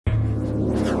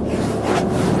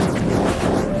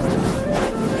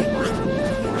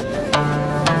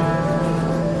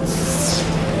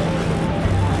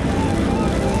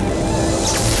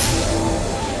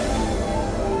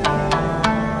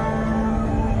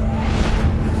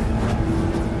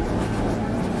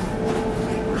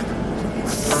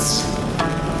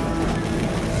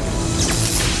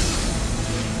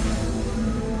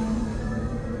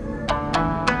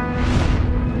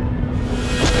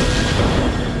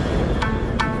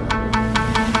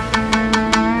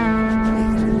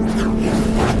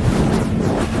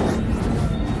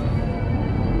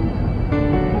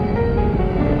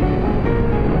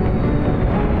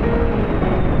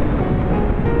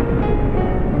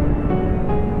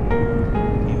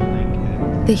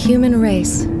The human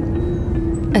race,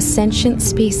 a sentient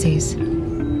species.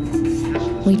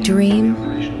 We dream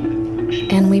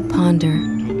and we ponder.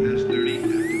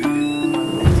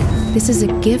 This is a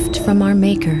gift from our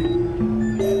Maker,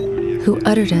 who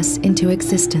uttered us into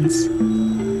existence,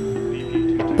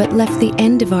 but left the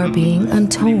end of our being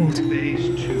untold.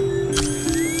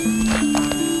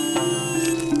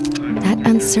 That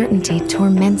uncertainty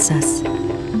torments us.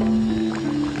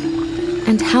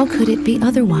 And how could it be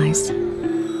otherwise?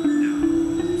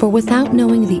 For without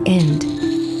knowing the end,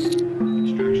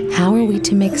 how are we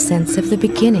to make sense of the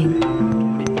beginning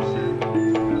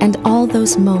and all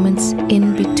those moments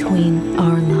in between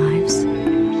our lives?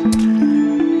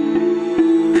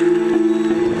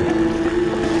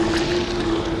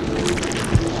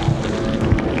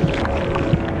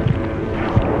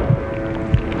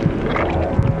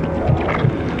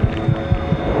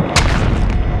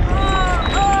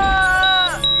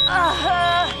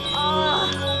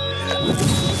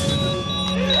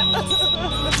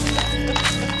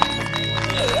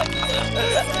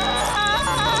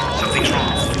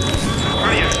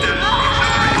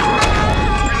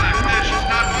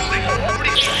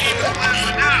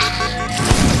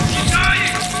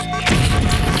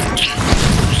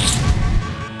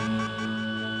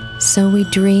 So we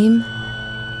dream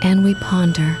and we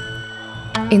ponder,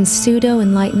 in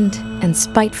pseudo-enlightened and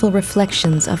spiteful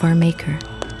reflections of our Maker.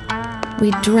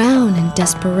 We drown in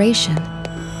desperation,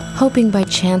 hoping by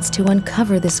chance to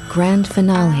uncover this grand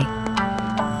finale.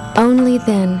 Only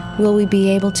then will we be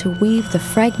able to weave the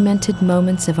fragmented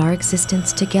moments of our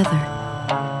existence together.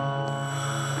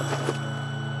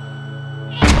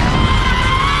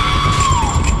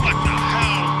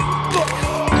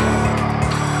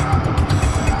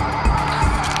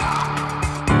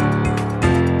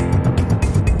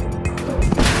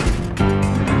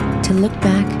 To look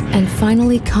back and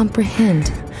finally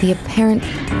comprehend the apparent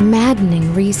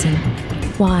maddening reason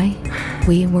why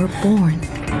we were born.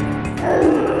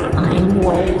 I'm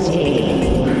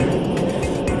waiting.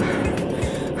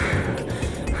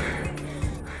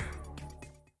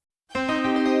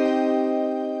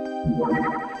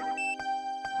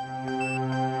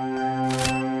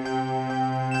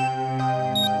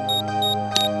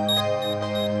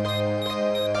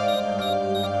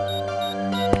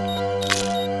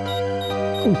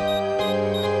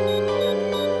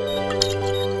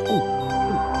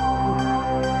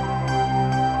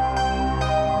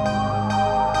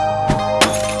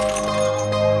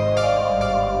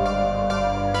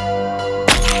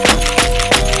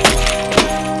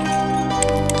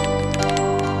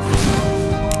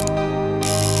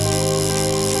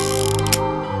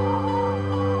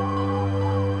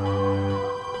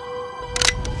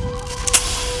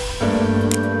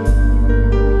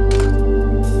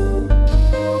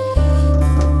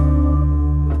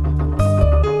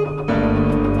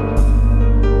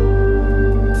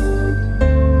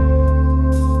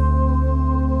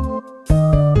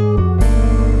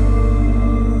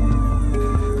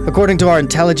 According to our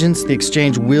intelligence, the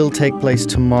exchange will take place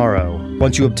tomorrow.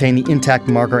 Once you obtain the intact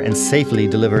marker and safely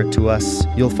deliver it to us,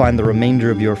 you'll find the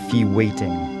remainder of your fee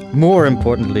waiting. More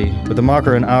importantly, with the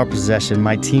marker in our possession,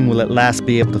 my team will at last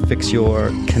be able to fix your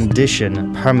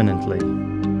condition permanently.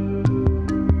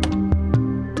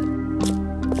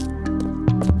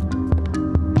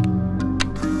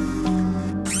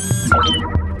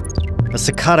 A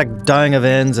psychotic dying of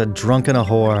ends, a drunk and a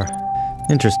whore.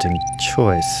 Interesting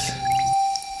choice.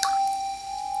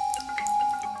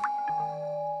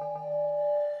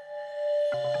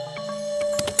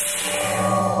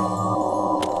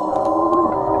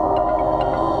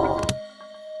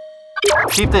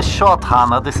 Keep this short,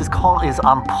 Hannah. This call is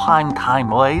on prime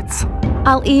time, right?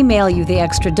 I'll email you the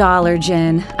extra $1,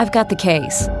 Jen. I've got the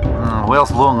case.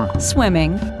 Where's Lung?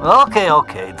 Swimming. Okay.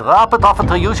 Drop it off at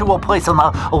the usual place and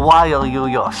I'll wire you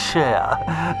your share.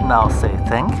 Now say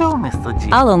thank you, Mr.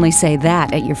 G. I'll only say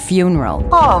that at your funeral.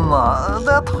 Hannah,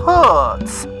 that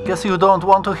hurts. Guess you don't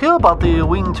want to hear about the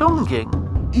Wing Chun gang.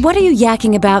 What are you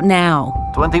yakking about now?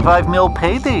 25 mil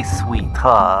payday,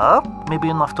 sweetheart. Maybe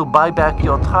enough to buy back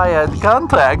your triad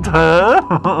contract,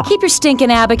 huh? Keep your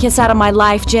stinking abacus out of my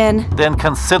life, Jen. Then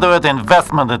consider it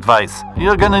investment advice.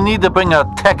 You're gonna need to bring a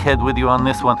tech head with you on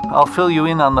this one. I'll fill you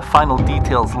in on the final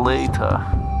details later.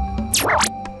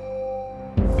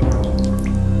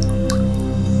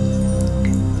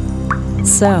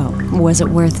 So, was it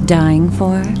worth dying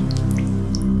for?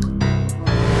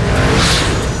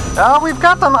 We've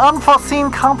got an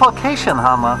unforeseen complication,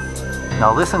 Hannah.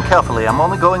 Now listen carefully, I'm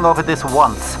only going over this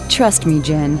once. Trust me,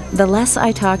 Jen, the less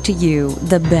I talk to you,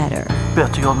 the better.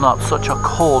 Bet you're not such a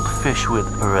cold fish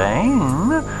with brain.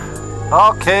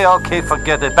 Okay,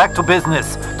 forget it. Back to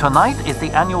business. Tonight is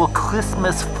the annual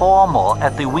Christmas formal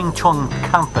at the Wing Chun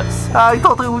campus. I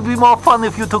thought it would be more fun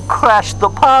if you two crashed the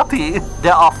party.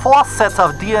 There are 4 sets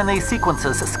of DNA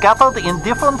sequences scattered in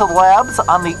different labs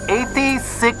on the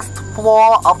 86th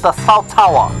floor of the South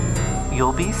Tower.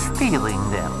 You'll be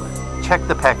stealing them. Check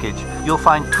the package. You'll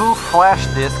find 2 flash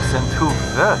discs and 2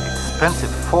 very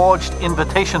expensive forged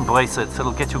invitation bracelets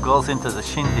that'll get you girls into the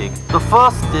shindig. The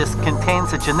first disc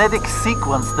contains a genetic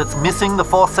sequence that's missing the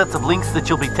 4 sets of links that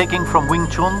you'll be taking from Wing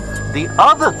Chun. The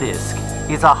other disc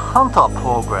is a hunter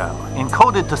program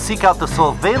encoded to seek out the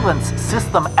surveillance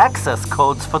system access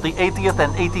codes for the 80th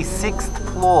and 86th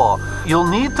floor. You'll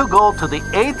need to go to the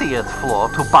 80th floor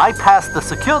to bypass the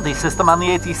security system on the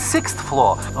 86th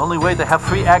floor. The only way to have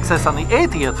free access on the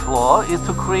 80th floor is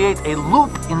to create a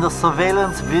loop in the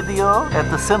surveillance video at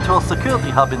the central security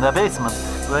hub in the basement.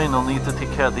 Rain will need to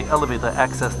take care of the elevator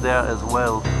access there as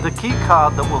well. The key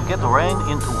card that will get Rain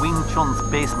into Wing Chun's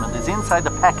basement is inside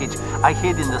the package I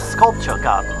hid in the sculpture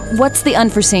garden. What's the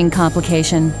unforeseen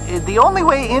complication? The only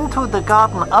way into the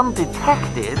garden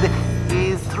undetected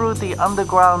is through the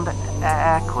underground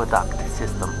aqueduct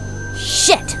system.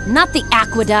 Shit! Not the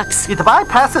aqueducts! It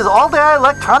bypasses all their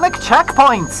electronic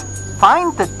checkpoints.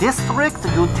 Find the district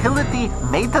utility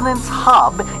maintenance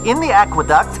hub in the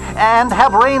aqueduct and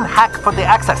have Rain hack for the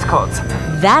access codes.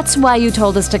 That's why you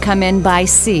told us to come in by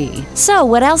sea. So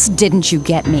what else didn't you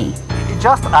get me?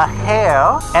 Just a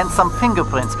hair and some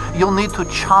fingerprints. You'll need to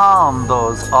charm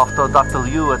those after Dr.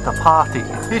 Liu at the party.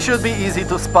 He should be easy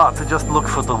to spot. Just look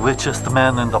for the richest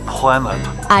man in the planet.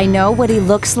 I know what he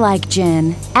looks like,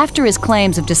 Jin. After his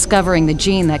claims of discovering the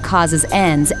gene that causes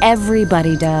ends,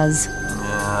 everybody does.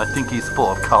 I think he's full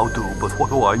of cow doo, but what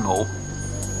do I know?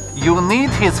 You need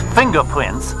his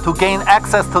fingerprints to gain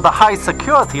access to the high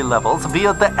security levels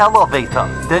via the elevator.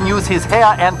 Then use his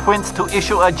hair and prints to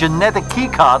issue a genetic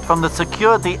keycard from the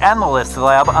security analyst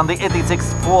lab on the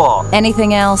 86th floor.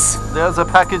 Anything else? There's a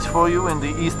package for you in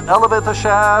the east elevator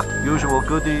shaft. Usual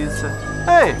goodies.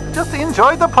 Hey, just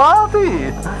enjoy the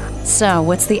party. So,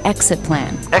 what's the exit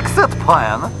plan? Exit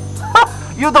plan?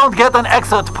 You don't get an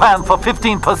exit plan for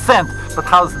 15%. But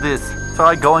how's this?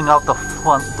 Try going out the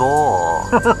front door.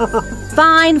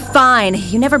 Fine.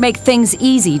 You never make things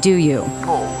easy, do you?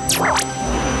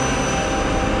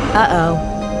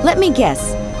 Uh-oh. Let me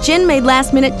guess. Jin made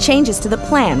last-minute changes to the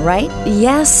plan, right?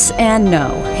 Yes and no.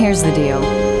 Here's the deal.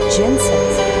 Jin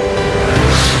says...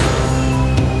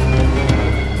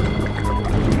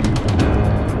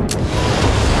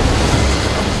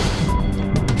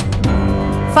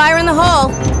 Fire in the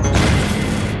hole!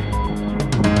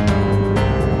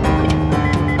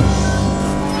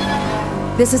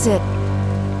 This is it.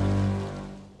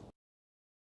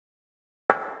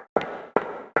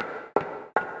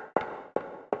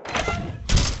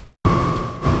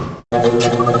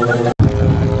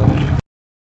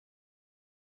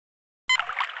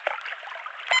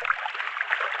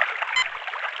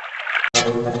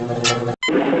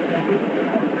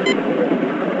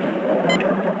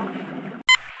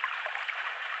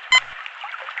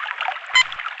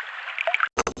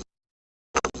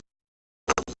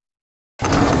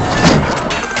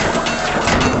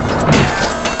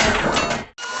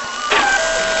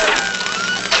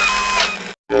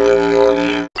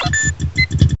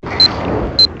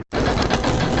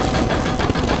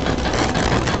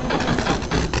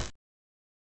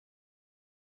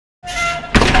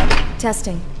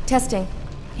 Testing.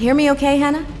 Hear me okay,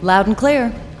 Hannah? Loud and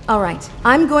clear. All right.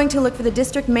 I'm going to look for the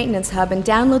district maintenance hub and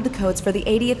download the codes for the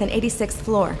 80th and 86th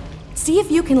floor. See if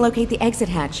you can locate the exit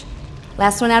hatch.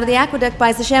 Last one out of the aqueduct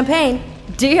buys the champagne.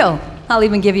 Deal. I'll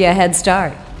even give you a head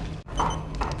start.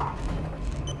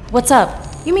 What's up?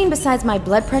 You mean besides my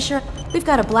blood pressure? We've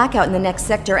got a blackout in the next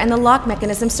sector and the lock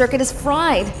mechanism circuit is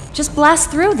fried. Just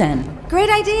blast through then. Great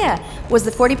idea. Was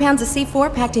the 40 pounds of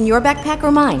C4 packed in your backpack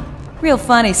or mine? Real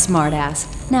funny,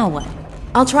 smartass. Now what?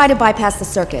 I'll try to bypass the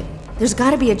circuit. There's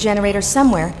gotta be a generator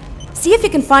somewhere. See if you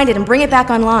can find it and bring it back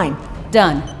online.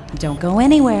 Done. Don't go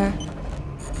anywhere.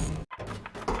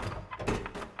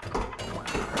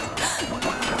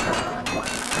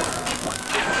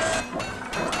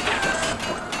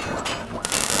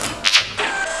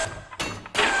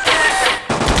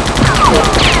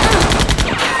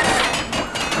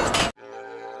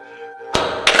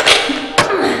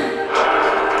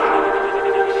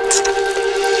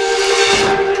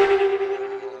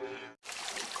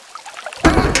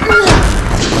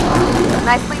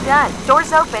 Nicely done.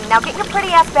 Door's open. Now get your pretty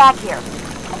ass back here.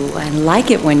 Ooh, I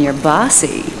like it when you're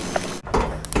bossy.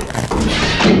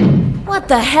 What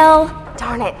the hell?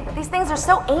 Darn it. These things are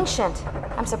so ancient.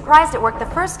 I'm surprised it worked the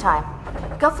first time.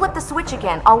 Go flip the switch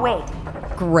again. I'll wait.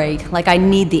 Great, like I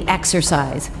need the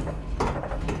exercise.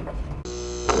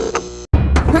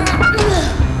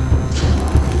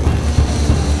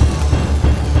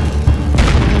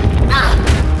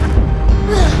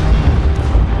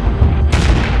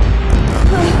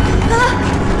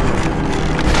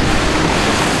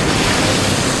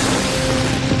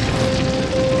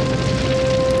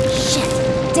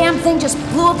 Thing just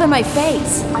blew up in my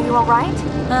face. Are you alright?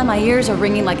 My ears are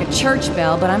ringing like a church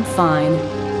bell, but I'm fine.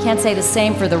 Can't say the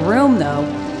same for the room, though.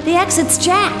 The exit's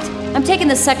jacked. I'm taking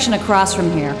the section across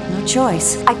from here. No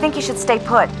choice. I think you should stay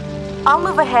put. I'll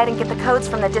move ahead and get the codes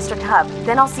from the district hub.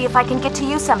 Then I'll see if I can get to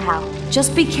you somehow.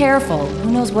 Just be careful. Who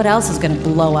knows what else is gonna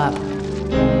blow up.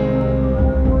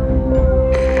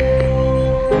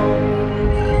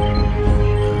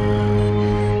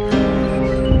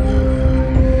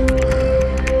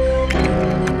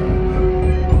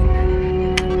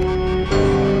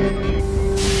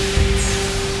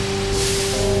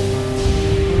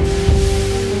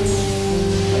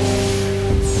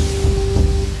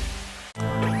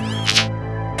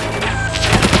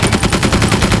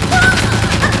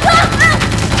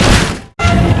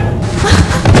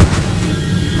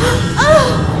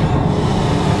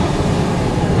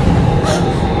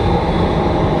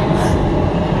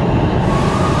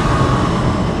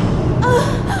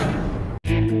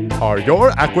 Are your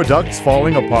aqueducts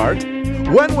falling apart?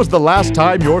 When was the last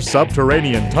time your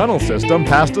subterranean tunnel system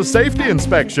passed a safety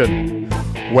inspection?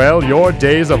 Well, your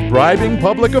days of bribing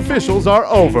public officials are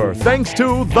over thanks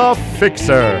to the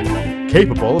Fixer.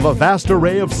 Capable of a vast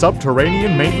array of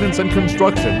subterranean maintenance and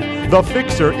construction, the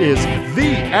Fixer is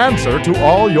the answer to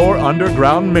all your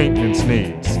underground maintenance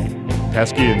needs.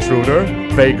 Pesky intruder?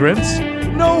 Vagrants?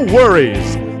 No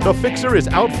worries! The Fixer is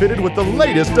outfitted with the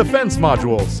latest defense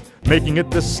modules, making it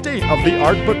the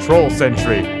state-of-the-art patrol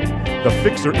sentry. The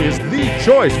Fixer is the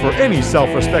choice for any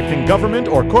self-respecting government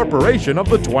or corporation of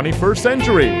the 21st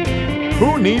century.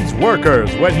 Who needs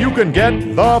workers when you can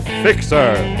get the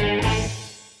Fixer?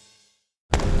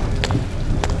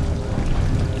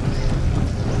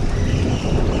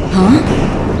 Huh?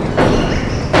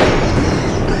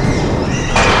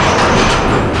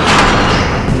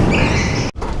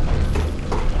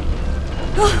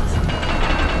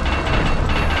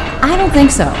 I don't think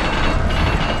so.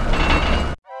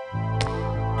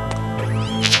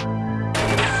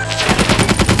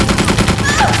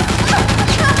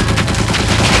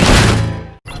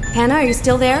 Hannah, are you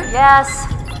still there? Yes.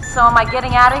 So am I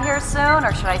getting out of here soon,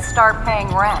 or should I start paying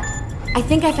rent? I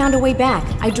think I found a way back.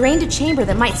 I drained a chamber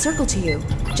that might circle to you.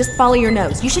 Just follow your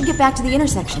nose. You should get back to the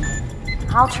intersection.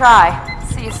 I'll try.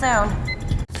 See you soon.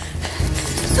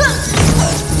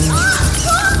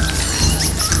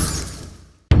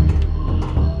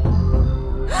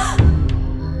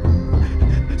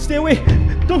 Stay away!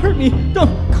 Don't hurt me!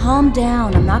 Don't! Calm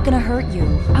down. I'm not gonna hurt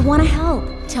you. I want to help.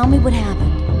 Tell me what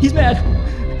happened. He's mad.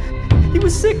 He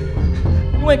was sick.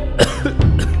 He went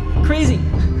crazy.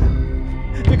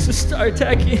 Fixers start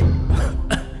attacking.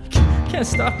 Can't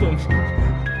stop him.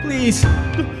 Please,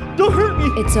 don't hurt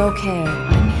me. It's okay.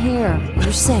 I'm here.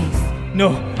 You're safe.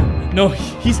 No,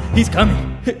 he's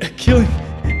coming. Kill him.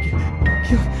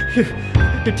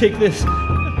 Here, take this.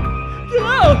 Get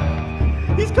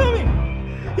out! He's coming.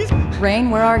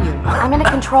 Rain, where are you? I'm in a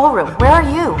control room. Where are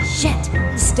you? Shit!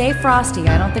 Stay frosty.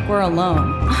 I don't think we're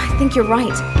alone. I think you're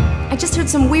right. I just heard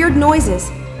some weird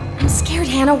noises. I'm scared,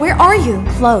 Hannah. Where are you?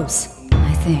 Close,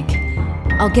 I think.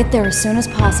 I'll get there as soon as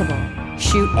possible.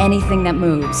 Shoot anything that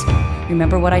moves.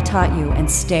 Remember what I taught you and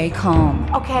stay calm.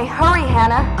 Okay, hurry,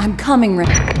 Hannah. I'm coming, Rain.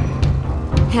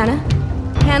 Hannah?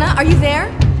 Hannah, are you there?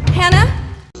 Hannah?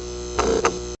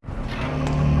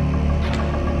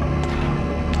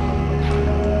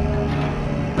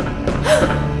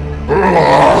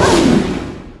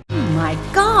 My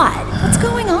God! What's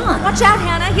going on? Watch out,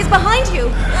 Hannah. He's behind you.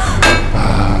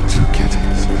 Ah, 2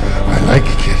 kitties. I like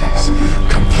kitties.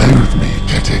 Come play with me,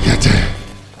 kitty.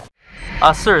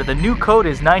 Sir, the new code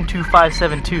is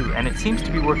 92572, and it seems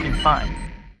to be working fine.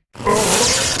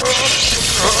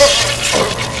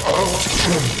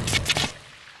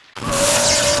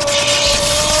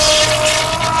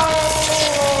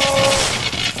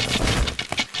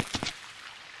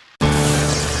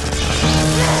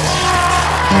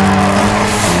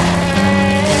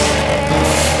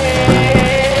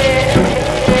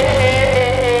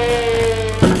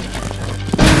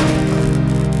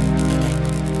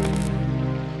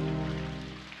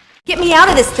 Get me out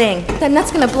of this thing. That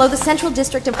nut's gonna blow the central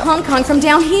district of Hong Kong from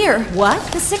down here. What?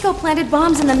 The sicko planted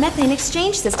bombs in the methane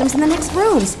exchange systems in the next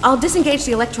rooms. I'll disengage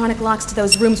the electronic locks to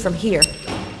those rooms from here.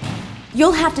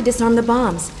 You'll have to disarm the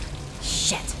bombs.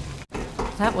 Shit.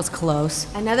 That was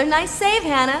close. Another nice save,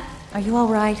 Hannah. Are you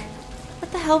alright?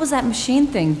 What the hell was that machine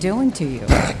thing doing to you?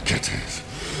 Bad kitties.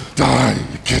 Die,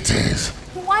 kitties.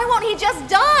 Why won't he just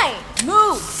die?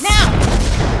 Move, now!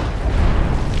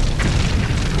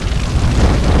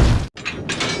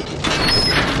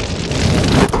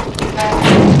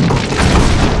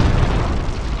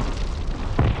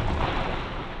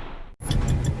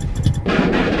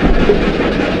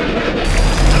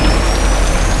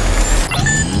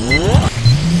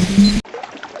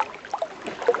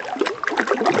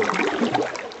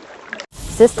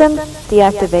 System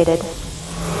deactivated.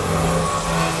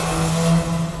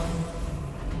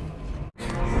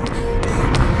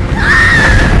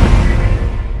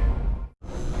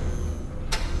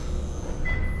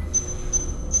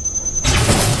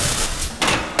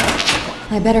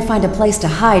 I better find a place to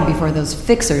hide before those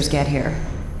fixers get here.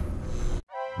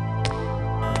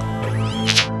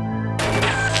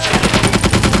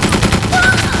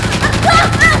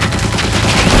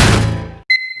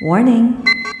 Warning.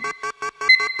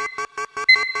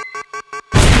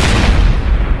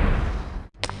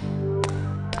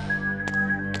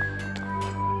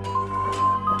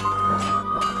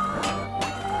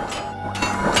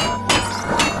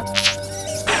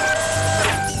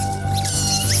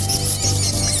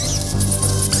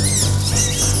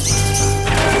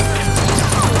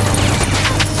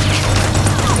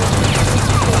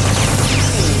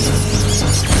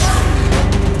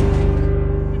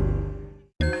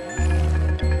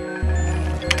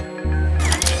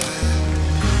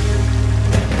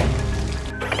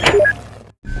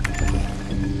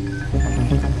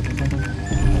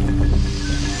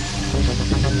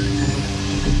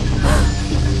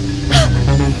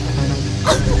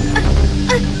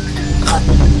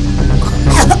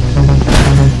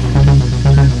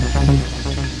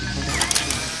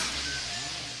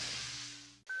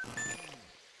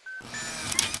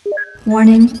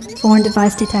 Warning, foreign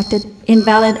device detected.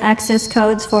 Invalid access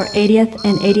codes for 80th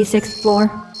and 86th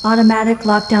floor. Automatic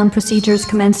lockdown procedures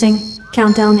commencing.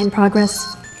 Countdown in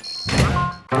progress.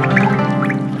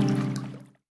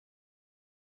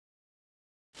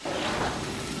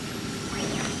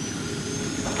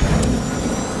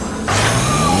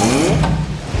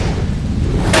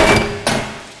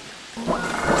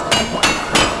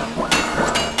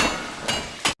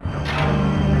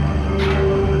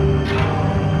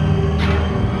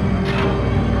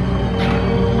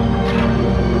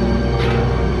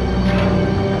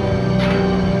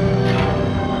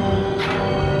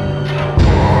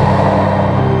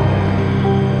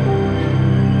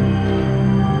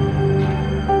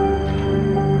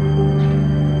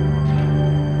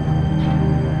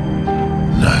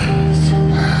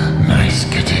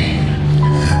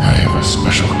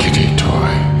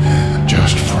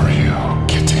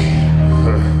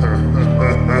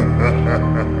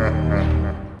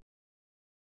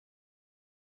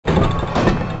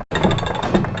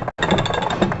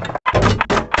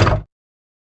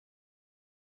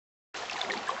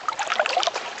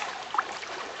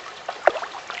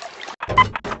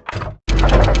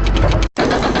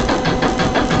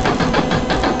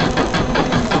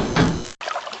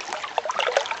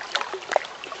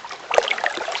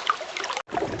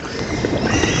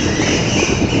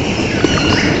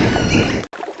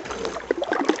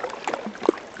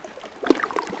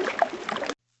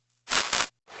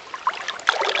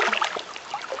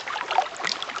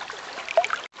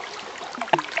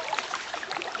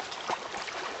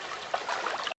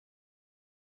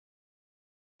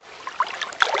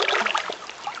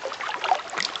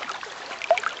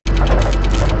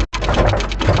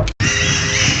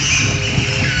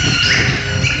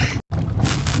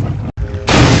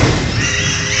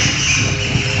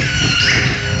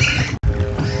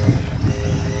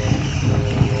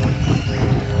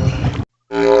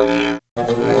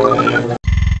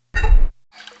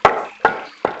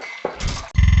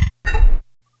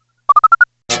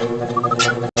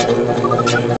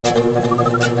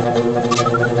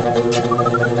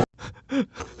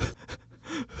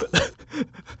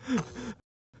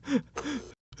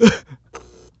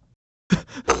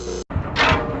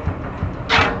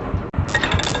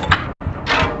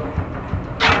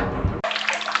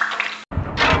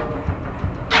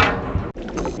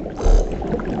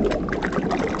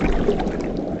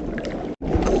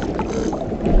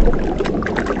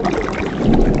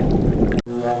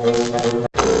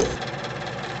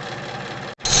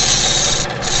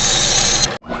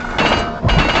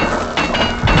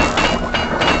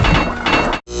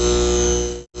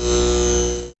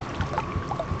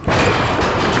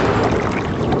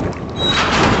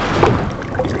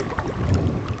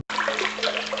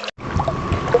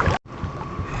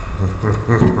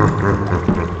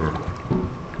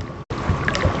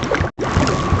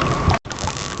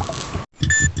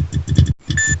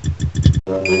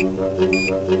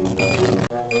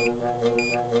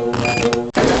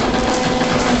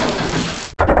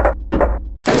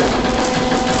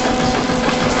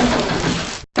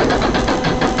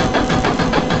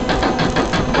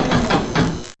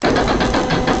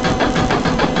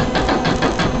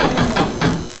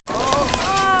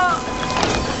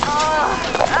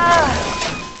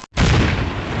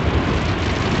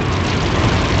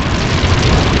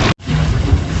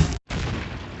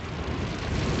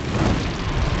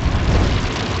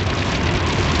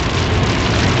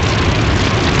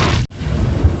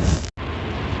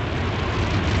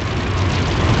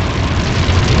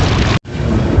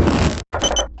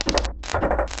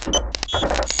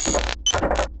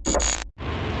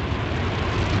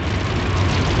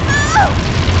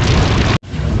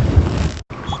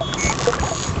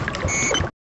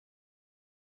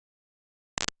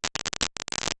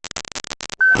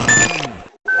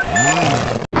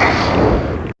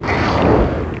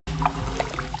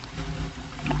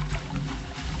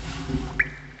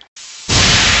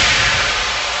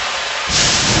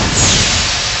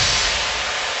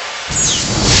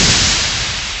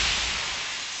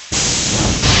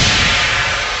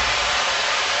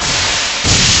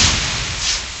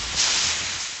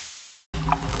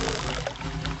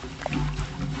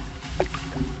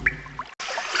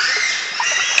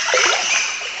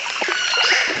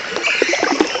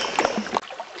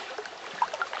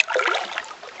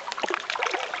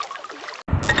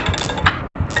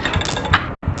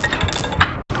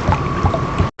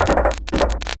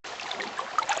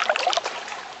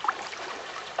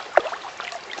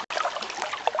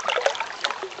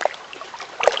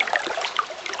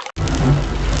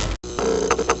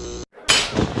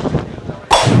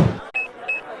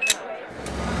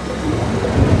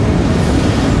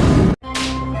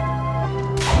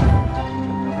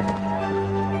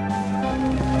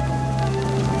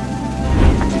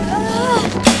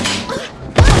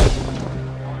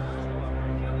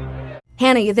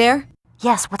 Hannah, you there?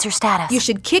 Yes, what's your status? You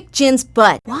should kick Jin's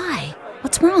butt. Why?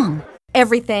 What's wrong?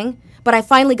 Everything. But I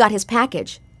finally got his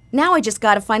package. Now I just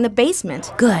gotta find the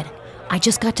basement. Good. I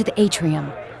just got to the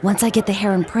atrium. Once I get the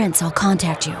hair and prints, I'll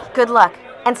contact you. Good luck.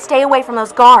 And stay away from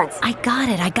those guards. I got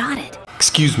it.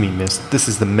 Excuse me, miss. This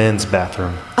is the men's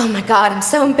bathroom. Oh my god, I'm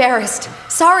so embarrassed.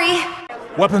 Sorry.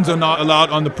 Weapons are not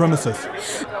allowed on the premises.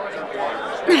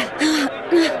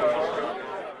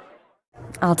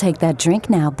 I'll take that drink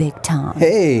now, Big Tom.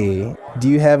 Hey, do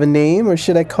you have a name or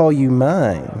should I call you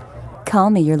mine?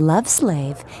 Call me your love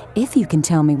slave, if you can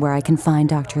tell me where I can find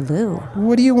Dr. Lou.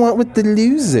 What do you want with the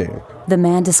loser? The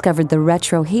man discovered the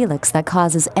retro helix that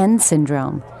causes end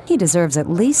syndrome. He deserves at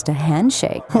least a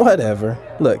handshake. Whatever.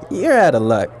 Look, you're out of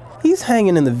luck. He's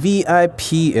hanging in the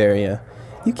VIP area.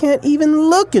 You can't even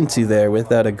look into there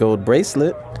without a gold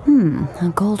bracelet.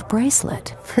 A gold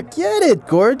bracelet. Forget it,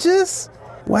 gorgeous.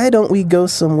 Why don't we go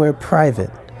somewhere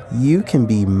private? You can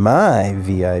be my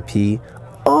VIP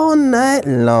all night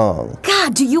long.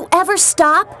 God, do you ever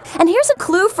stop? And here's a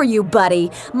clue for you,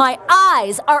 buddy. My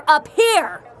eyes are up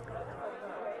here.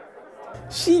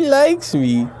 She likes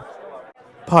me.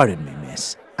 Pardon me,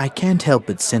 miss. I can't help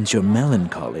but sense your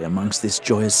melancholy amongst this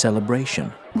joyous celebration.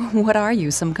 What are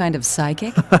you, some kind of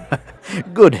psychic?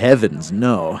 Good heavens,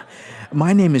 no.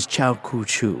 My name is Chao Ku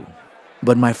Chu,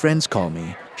 but my friends call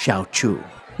me Xiao Chu.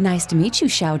 Nice to meet you,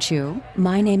 Xiao Chu.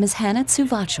 My name is Hannah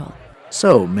Tsuvachel.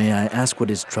 So, may I ask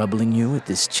what is troubling you at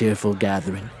this cheerful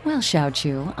gathering? Well, Xiao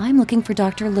Chu, I'm looking for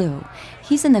Dr. Lou.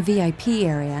 He's in the VIP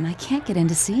area and I can't get in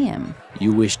to see him.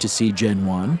 You wish to see Gen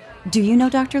 1? Do you know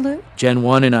Dr. Lou? Gen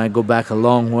 1 and I go back a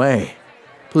long way.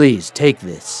 Please, take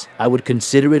this. I would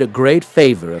consider it a great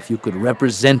favor if you could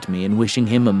represent me in wishing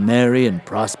him a merry and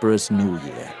prosperous new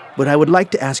year. But I would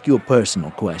like to ask you a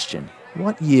personal question.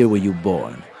 What year were you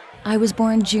born? I was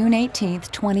born June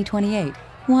 18th, 2028.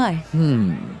 Why?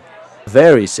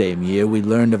 Very same year we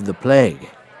learned of the plague.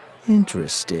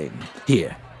 Interesting.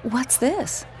 Here. What's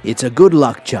this? It's a good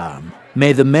luck charm.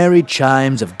 May the merry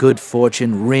chimes of good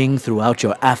fortune ring throughout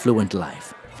your affluent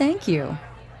life. Thank you.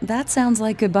 That sounds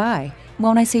like goodbye.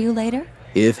 Won't I see you later?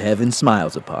 If heaven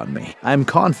smiles upon me, I'm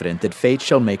confident that fate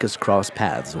shall make us cross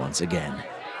paths once again.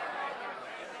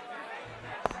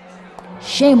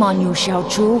 Shame on you, Xiao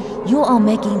Chu. You are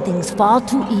making things far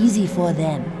too easy for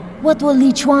them. What will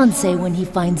Li Chuan say when he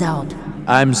finds out?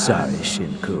 I'm sorry,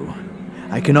 Shinku.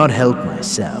 I cannot help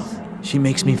myself. She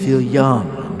makes me feel young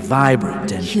and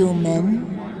vibrant and...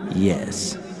 Human?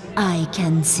 Yes. I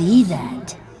can see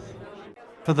that.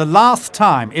 For the last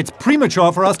time, it's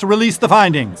premature for us to release the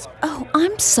findings. Oh,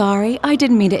 I'm sorry. I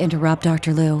didn't mean to interrupt,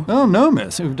 Dr. Lou. Oh, no,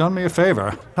 miss. You've done me a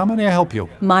favor. How may I help you?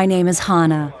 My name is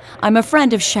Hannah. I'm a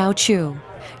friend of Xiao Chu.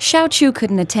 Xiao Chu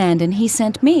couldn't attend, and he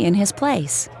sent me in his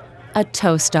place. A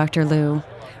toast, Dr. Lou.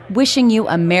 Wishing you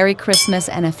a Merry Christmas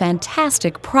and a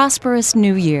fantastic, prosperous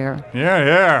New Year.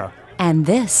 Yeah. And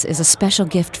this is a special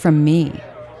gift from me.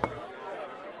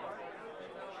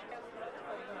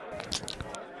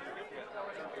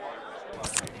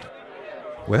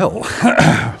 Well,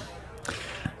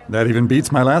 that even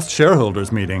beats my last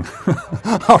shareholders meeting.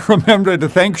 I'll remember to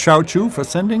thank Xiao Chu for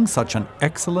sending such an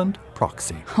excellent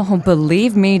proxy. Oh,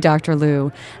 believe me, Dr.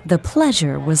 Lou, the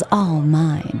pleasure was all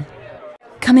mine.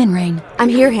 Come in, Rain. I'm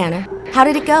here, Hannah. How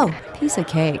did it go? Piece of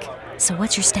cake. So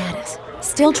what's your status?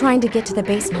 Still trying to get to the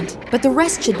basement, but the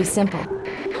rest should be simple.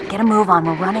 Get a move on,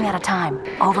 we're running out of time.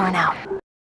 Over and out.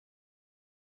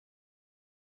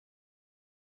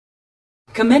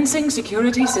 Commencing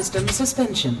security system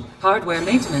suspension. Hardware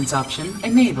maintenance option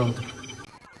enabled.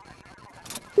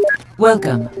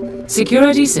 Welcome.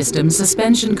 Security system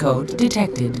suspension code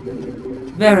detected.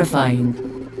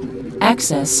 Verifying.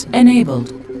 Access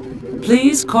enabled.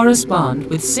 Please correspond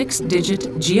with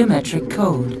 6-digit geometric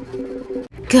code.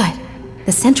 Good.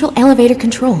 The central elevator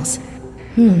controls.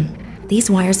 These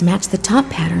wires match the top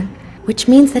pattern, which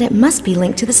means that it must be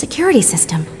linked to the security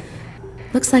system.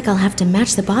 Looks like I'll have to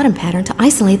match the bottom pattern to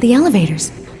isolate the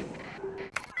elevators.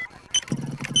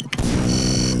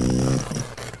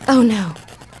 Oh no.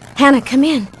 Hannah, come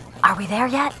in. Are we there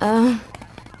yet?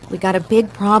 We got a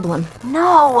big problem.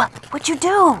 No! What'd you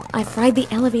do? I fried the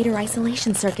elevator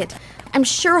isolation circuit. I'm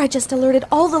sure I just alerted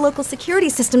all the local security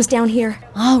systems down here.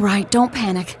 All right, don't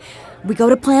panic. We go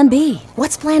to Plan B.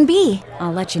 What's Plan B?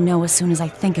 I'll let you know as soon as I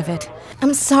think of it.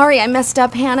 I'm sorry I messed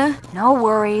up, Hannah. No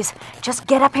worries. Just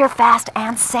get up here fast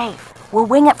and safe. We'll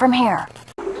wing it from here.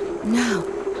 No.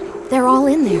 They're all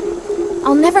in there.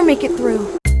 I'll never make it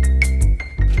through.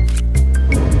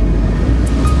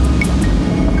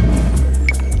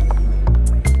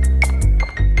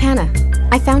 Hannah,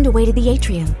 I found a way to the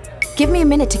atrium. Give me a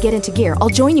minute to get into gear. I'll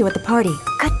join you at the party.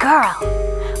 Good girl.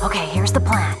 Okay, here's the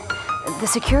plan. The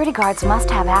security guards must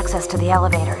have access to the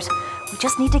elevators. We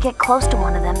just need to get close to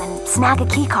one of them and snag a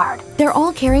key card. They're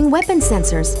all carrying weapon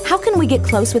sensors. How can we get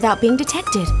close without being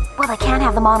detected? Well, they can't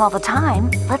have them on all the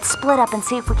time. Let's split up and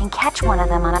see if we can catch one of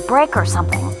them on a break or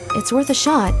something. It's worth a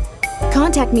shot.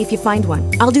 Contact me if you find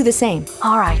one. I'll do the same.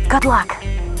 All right, good luck.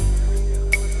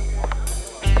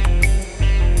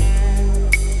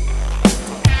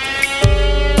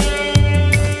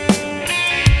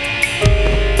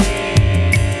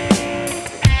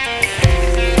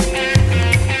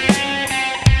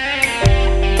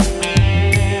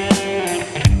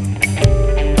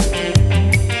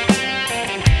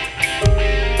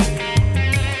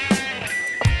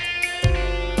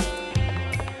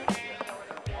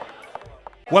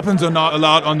 Weapons are not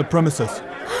allowed on the premises.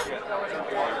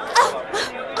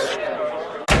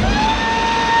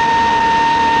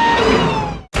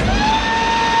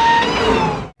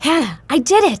 Hannah, I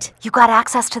did it! You got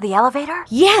access to the elevator?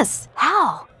 Yes!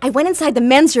 How? I went inside the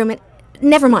men's room and...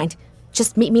 Never mind.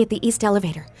 Just meet me at the east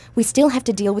elevator. We still have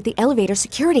to deal with the elevator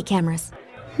security cameras.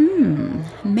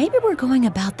 Maybe we're going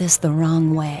about this the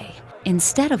wrong way.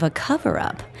 Instead of a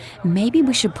cover-up, maybe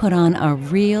we should put on a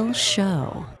real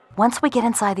show. Once we get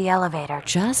inside the elevator,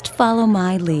 just follow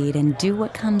my lead and do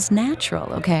what comes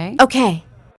natural, okay? Okay.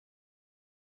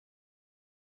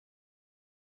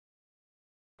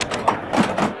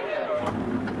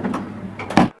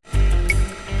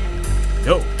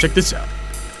 Yo, check this out.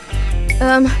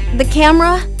 The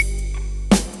camera?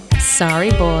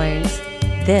 Sorry, boys.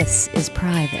 This is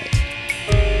private.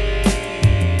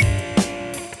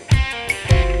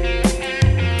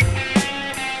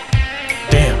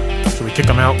 Should we kick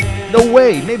him out? No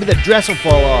way! Maybe the dress will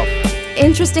fall off.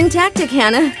 Interesting tactic,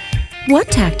 Hannah. What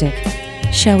tactic?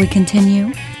 Shall we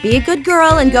continue? Be a good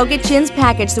girl and go get Jin's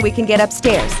package so we can get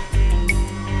upstairs.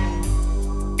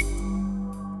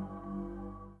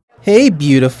 Hey,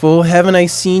 beautiful. Haven't I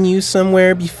seen you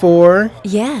somewhere before?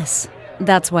 Yes.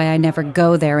 That's why I never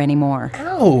go there anymore.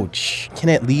 Ouch. Can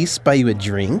I at least buy you a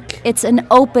drink? It's an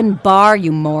open bar,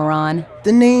 you moron.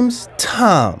 The name's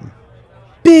Tom.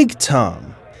 Big Tom.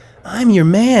 I'm your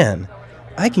man.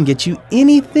 I can get you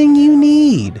anything you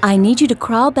need. I need you to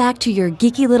crawl back to your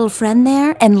geeky little friend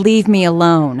there and leave me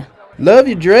alone. Love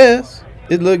your dress.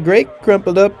 It looked great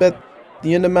crumpled up at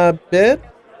the end of my bed.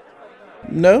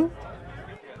 No?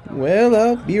 Well,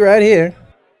 I'll be right here.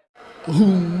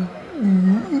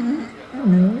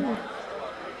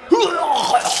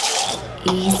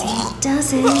 Easy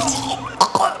does it.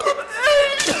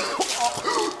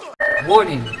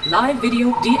 Warning, live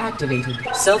video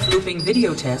deactivated. Self-looping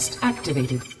video test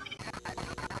activated.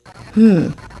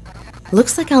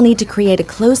 Looks like I'll need to create a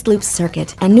closed-loop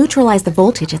circuit and neutralize the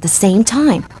voltage at the same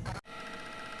time.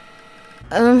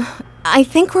 I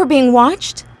think we're being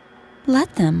watched.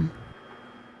 Let them.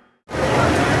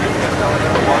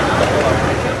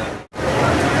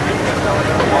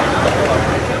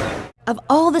 Of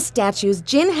all the statues,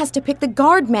 Jin has to pick the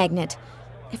guard magnet.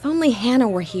 If only Hannah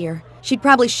were here. She'd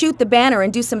probably shoot the banner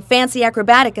and do some fancy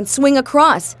acrobatic and swing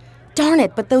across. Darn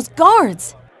it, but those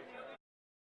guards!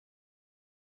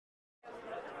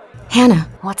 Hannah.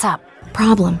 What's up?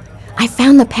 Problem. I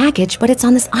found the package, but it's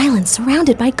on this island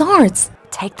surrounded by guards.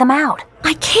 Take them out.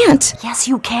 I can't. Yes,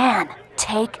 you can.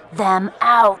 Take them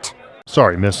out.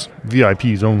 Sorry, miss.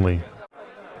 VIPs only.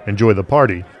 Enjoy the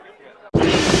party.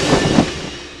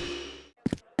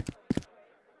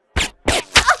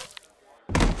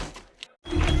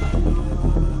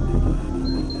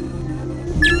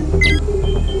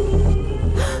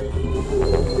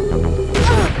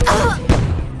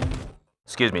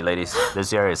 Excuse me, ladies.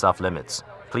 This area is off limits.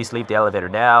 Please leave the elevator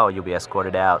now or you'll be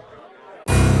escorted out.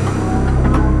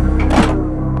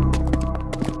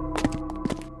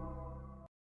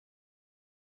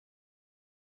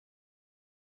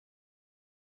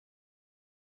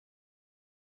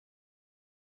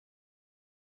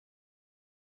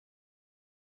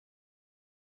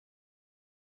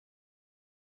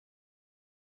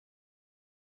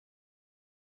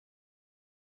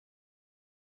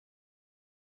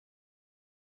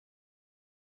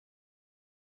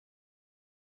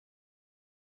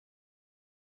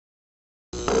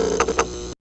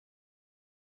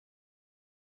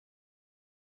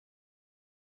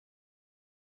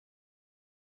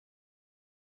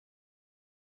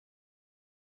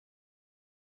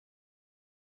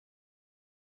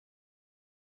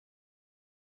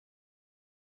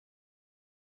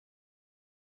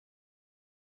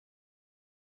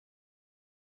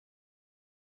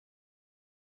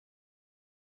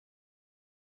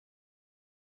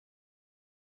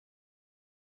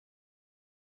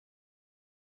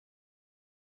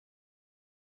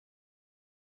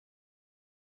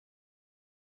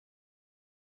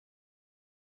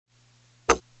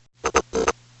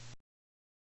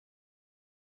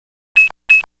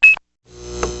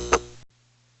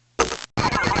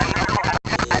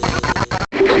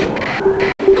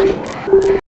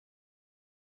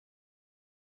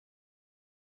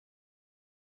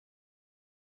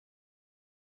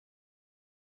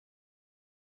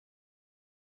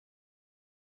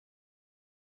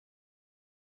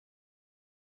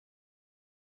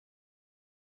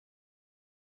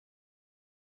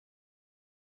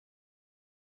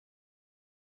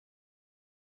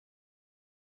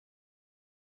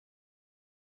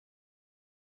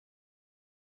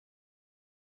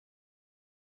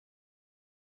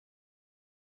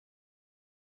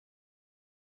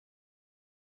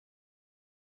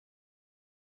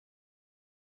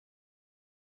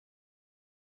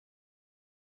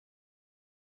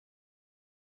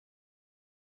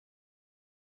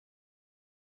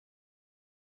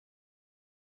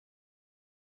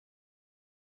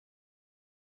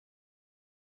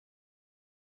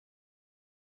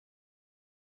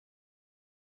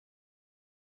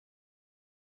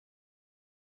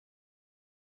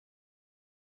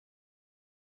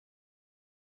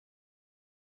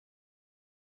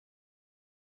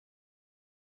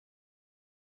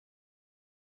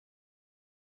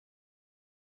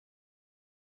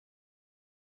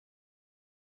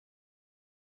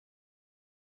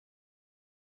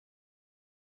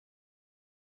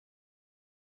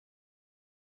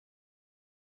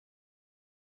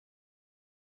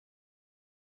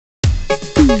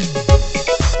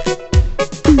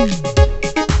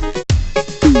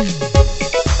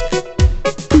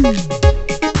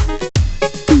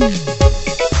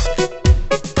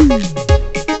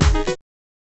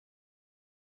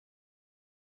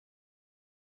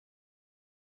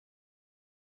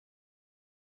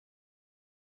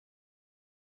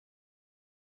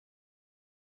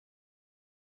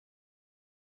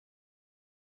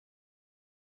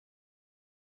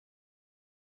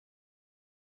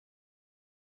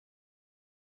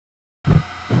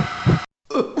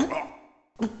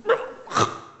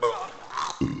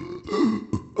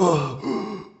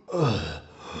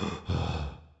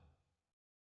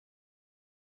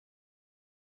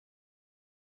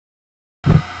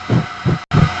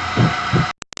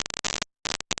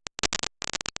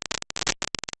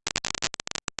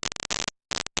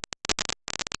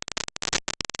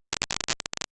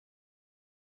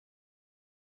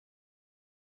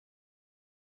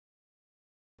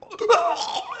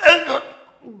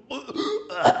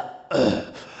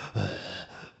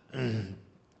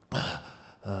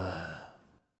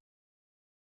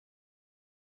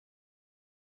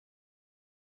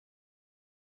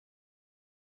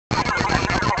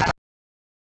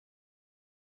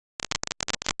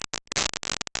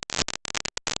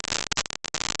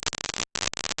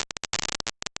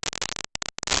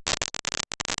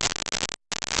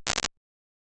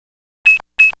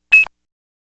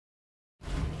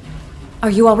 Are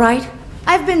you all right?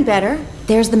 I've been better.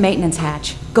 There's the maintenance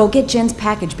hatch. Go get Jin's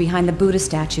package behind the Buddha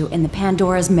statue in the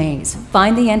Pandora's Maze.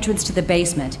 Find the entrance to the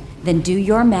basement, then do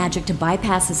your magic to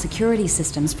bypass the security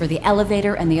systems for the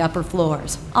elevator and the upper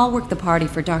floors. I'll work the party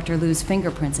for Dr. Lu's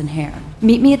fingerprints and hair.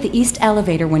 Meet me at the east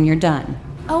elevator when you're done.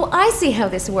 Oh, I see how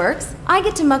this works. I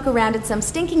get to muck around in some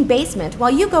stinking basement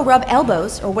while you go rub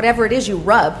elbows, or whatever it is you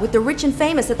rub, with the rich and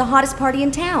famous at the hottest party in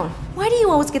town. Why do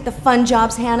you always get the fun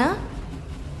jobs, Hannah?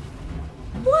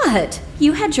 What?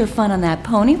 You had your fun on that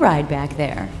pony ride back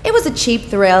there. It was a cheap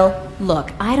thrill.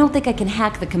 Look, I don't think I can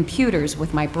hack the computers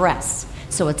with my breasts,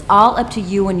 so it's all up to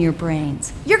you and your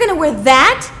brains. You're gonna wear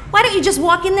that? Why don't you just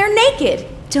walk in there naked?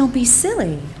 Don't be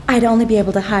silly. I'd only be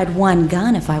able to hide one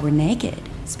gun if I were naked.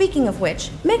 Speaking of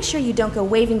which, make sure you don't go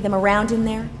waving them around in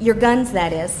there. Your guns,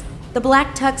 that is. The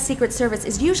Black Tux Secret Service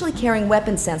is usually carrying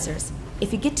weapon sensors.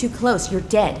 If you get too close, you're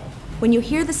dead. When you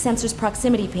hear the sensor's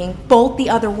proximity ping, bolt the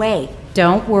other way.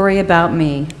 Don't worry about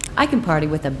me. I can party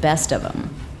with the best of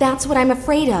them. That's what I'm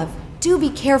afraid of. Do be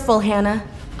careful, Hannah.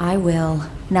 I will.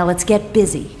 Now let's get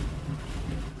busy.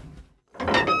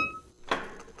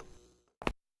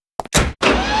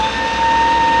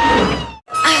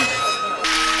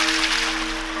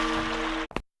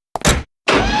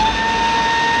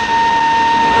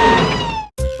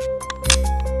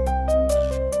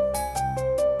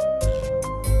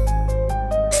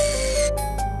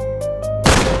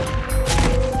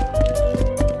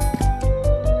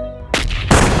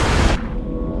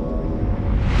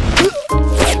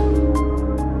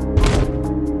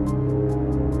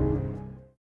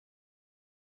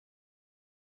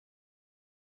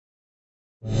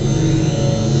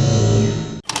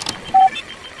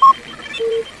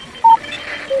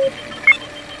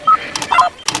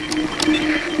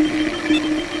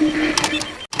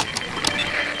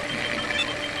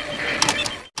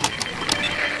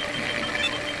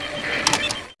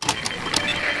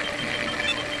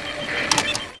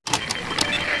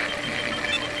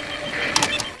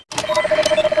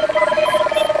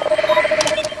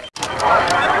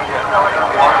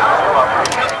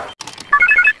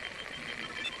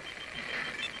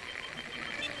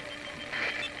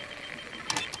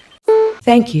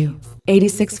 Thank you.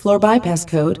 86th floor bypass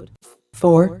code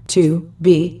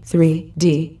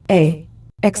 42B3DA.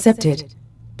 Accepted.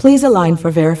 Please align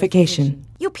for verification.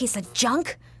 You piece of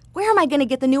junk! Where am I gonna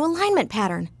get the new alignment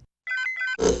pattern?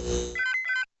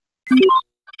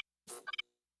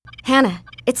 Hannah,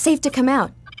 it's safe to come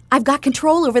out. I've got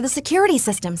control over the security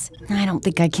systems. I don't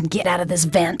think I can get out of this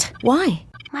vent. Why?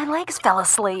 My legs fell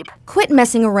asleep. Quit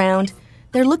messing around.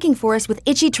 They're looking for us with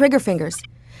itchy trigger fingers.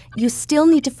 You still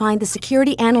need to find the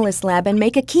security analyst lab and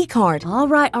make a key card. All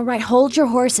right, hold your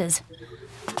horses.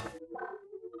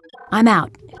 I'm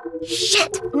out.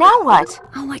 Shit! Now what?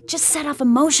 Oh, I just set off a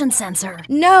motion sensor.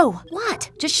 No!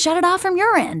 What? Just shut it off from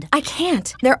your end. I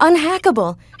can't. They're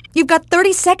unhackable. You've got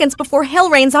 30 seconds before hell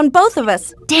rains on both of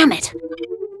us. Damn it!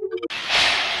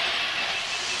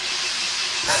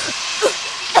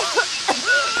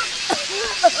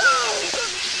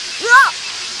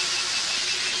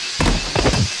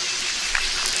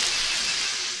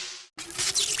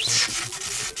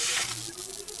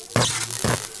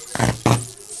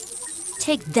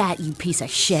 Take that, you piece of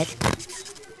shit.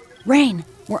 Rain,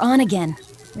 we're on again.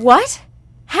 What?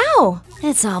 How?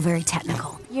 It's all very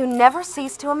technical. You never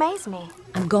cease to amaze me.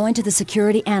 I'm going to the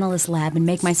security analyst lab and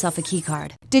make myself a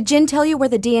keycard. Did Jin tell you where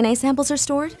the DNA samples are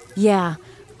stored? Yeah,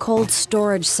 cold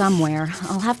storage somewhere.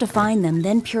 I'll have to find them,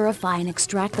 then purify and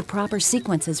extract the proper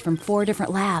sequences from 4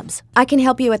 different labs. I can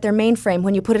help you at their mainframe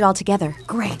when you put it all together.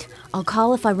 Great. I'll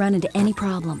call if I run into any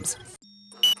problems.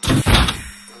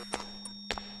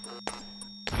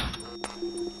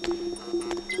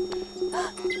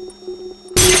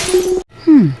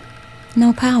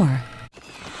 No power.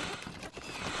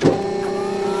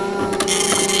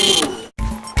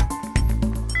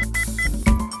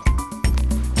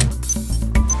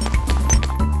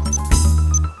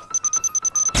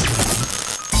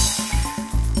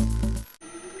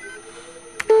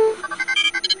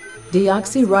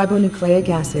 Deoxyribonucleic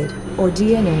acid, or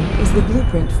DNA, is the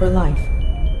blueprint for life.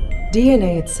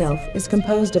 DNA itself is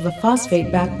composed of a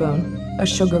phosphate backbone, a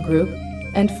sugar group,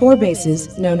 and 4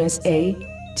 bases known as A,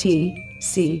 T,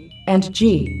 C, and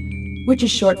G, which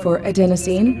is short for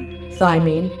adenosine,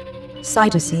 thymine,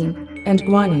 cytosine, and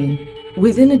guanine.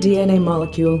 Within a DNA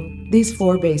molecule, these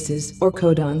 4 bases, or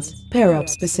codons, pair up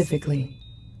specifically.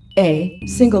 A,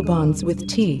 single bonds with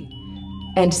T,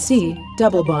 and C,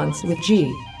 double bonds with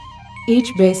G.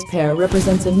 Each base pair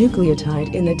represents a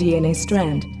nucleotide in the DNA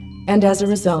strand, and as a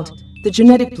result, the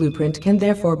genetic blueprint can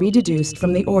therefore be deduced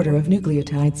from the order of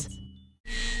nucleotides.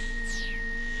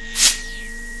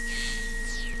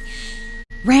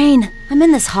 Rain, I'm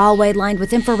in this hallway lined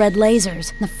with infrared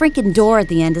lasers. The freaking door at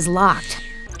the end is locked.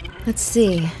 Let's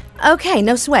see. Okay,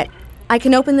 no sweat. I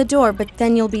can open the door, but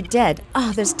then you'll be dead.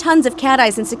 Oh, there's tons of cat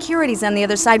eyes and securities on the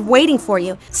other side waiting for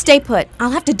you. Stay put.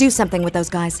 I'll have to do something with those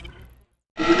guys.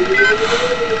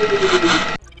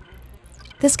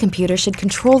 This computer should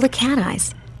control the cat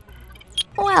eyes.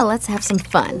 Well, let's have some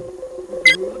fun.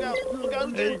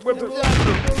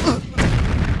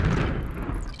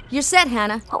 You're set,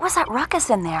 Hannah. What was that ruckus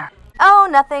in there? Oh,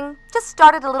 nothing. Just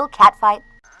started a little cat fight.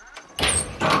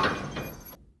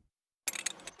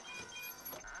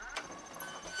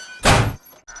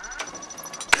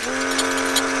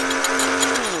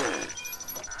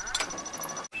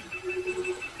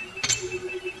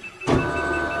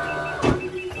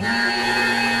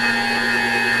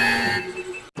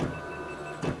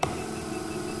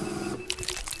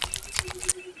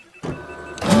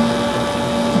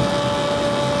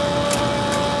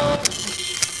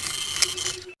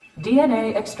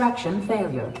 DNA extraction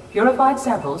failure. Purified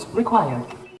samples required.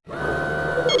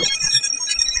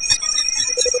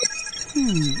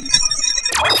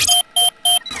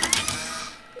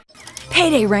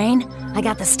 Payday, Rain. I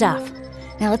got the stuff.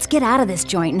 Now let's get out of this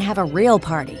joint and have a real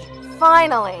party.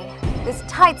 Finally. This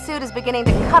tight suit is beginning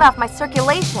to cut off my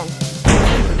circulation.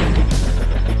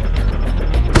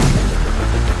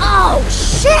 Oh,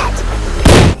 shit!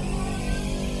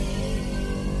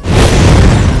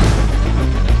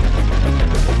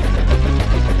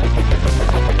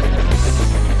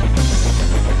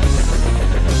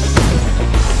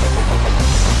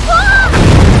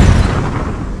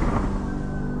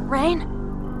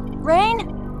 Rain?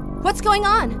 What's going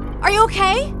on? Are you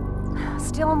okay?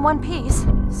 Still in one piece,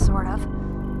 sort of.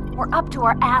 We're up to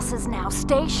our asses now.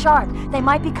 Stay sharp. They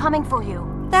might be coming for you.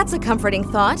 That's a comforting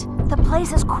thought. The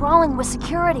place is crawling with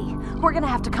security. We're gonna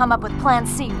have to come up with Plan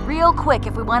C real quick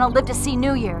if we want to live to see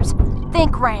New Year's.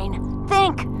 Think, Rain.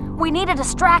 Think! We need a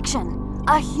distraction.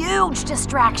 A huge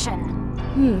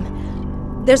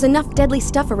distraction. There's enough deadly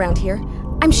stuff around here.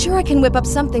 I'm sure I can whip up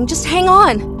something. Just hang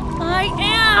on. I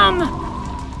am!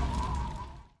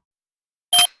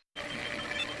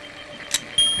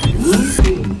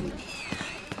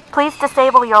 Please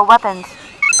disable your weapons.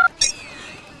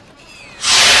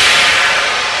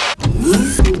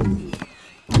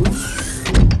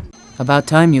 About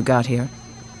time you got here.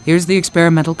 Here's the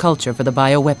experimental culture for the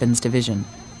bioweapons division.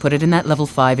 Put it in that level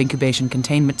 5 incubation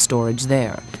containment storage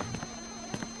there.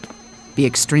 Be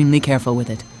extremely careful with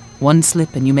it. One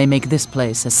slip and you may make this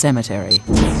place a cemetery.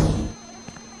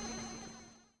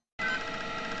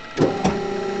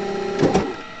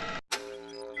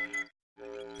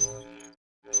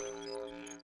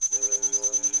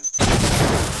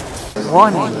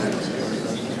 Warning.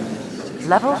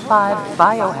 Level 5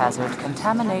 biohazard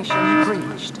contamination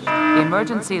breached.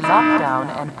 Emergency lockdown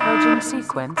and purging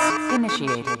sequence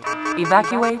initiated.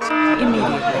 Evacuate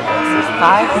immediately.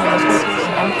 5 minutes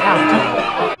and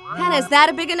counting. Hannah, is that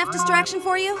a big enough distraction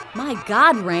for you? My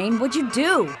God, Rain, what'd you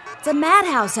do? It's a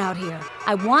madhouse out here.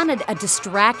 I wanted a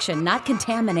distraction, not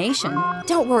contamination.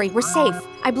 Don't worry, we're safe.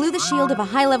 I blew the shield of a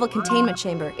high-level containment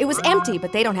chamber. It was empty,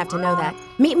 but they don't have to know that.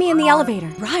 Meet me in the elevator.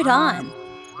 Right on.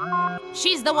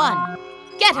 She's the one.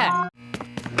 Get her!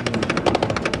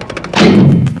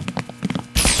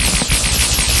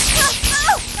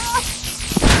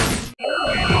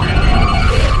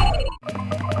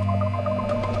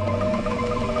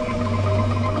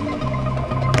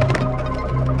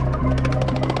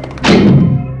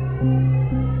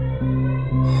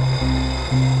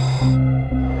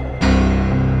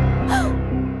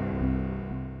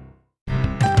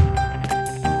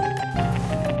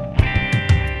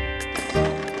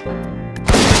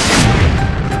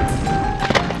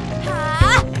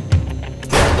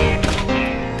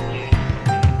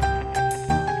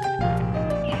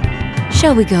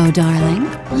 Shall we go, darling?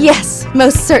 Yes,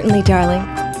 most certainly, darling.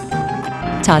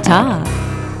 Ta-ta.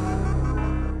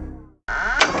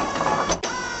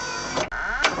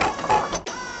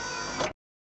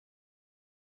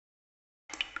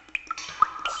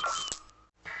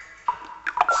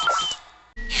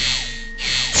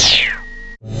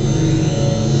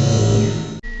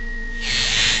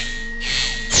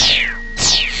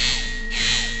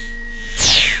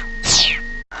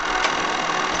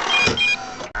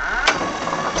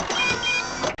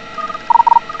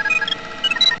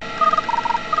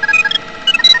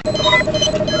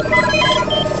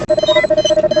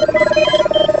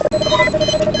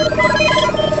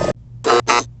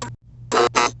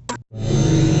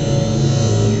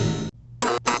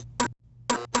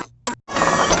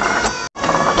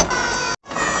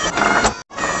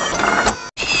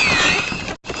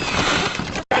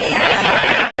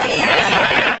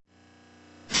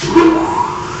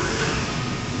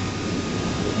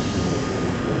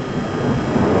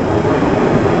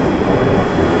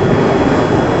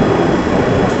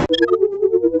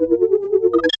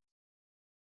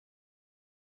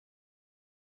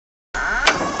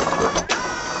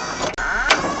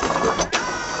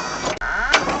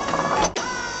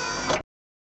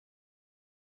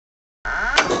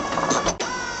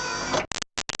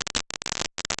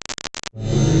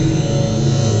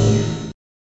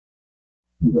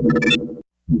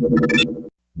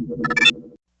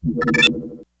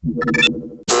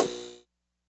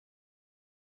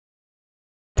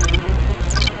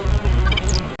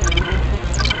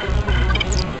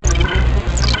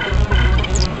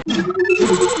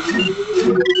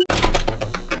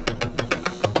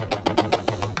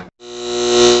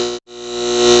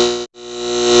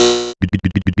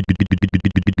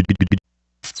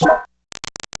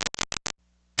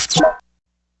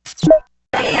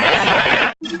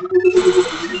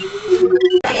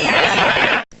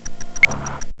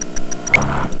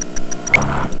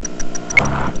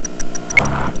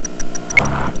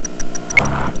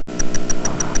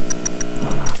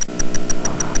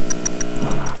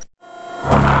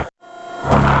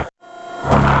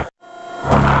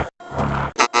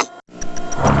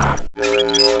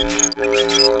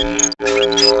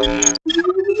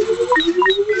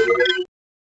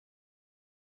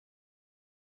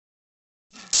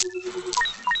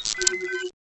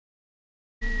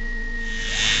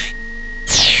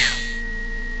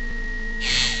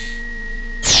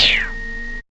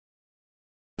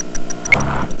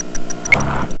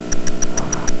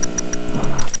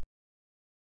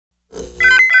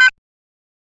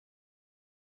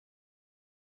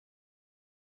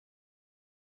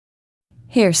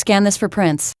 Here, scan this for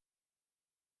prints.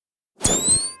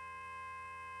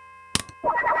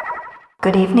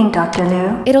 Good evening, Dr.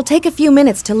 Liu. It'll take a few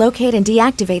minutes to locate and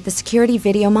deactivate the security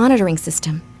video monitoring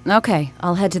system. Okay,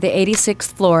 I'll head to the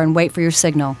 86th floor and wait for your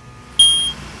signal.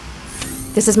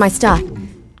 This is my stuff.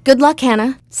 Good luck,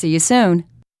 Hannah. See you soon.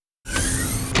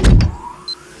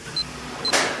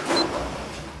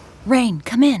 Rain,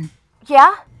 come in.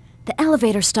 Yeah? The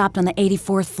elevator stopped on the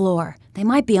 84th floor. They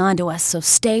might be onto us, so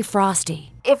stay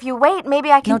frosty. If you wait,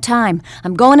 maybe I can... No time.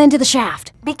 I'm going into the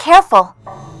shaft. Be careful.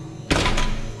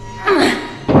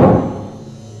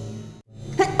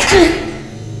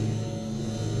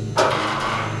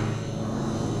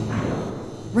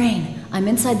 Rain, I'm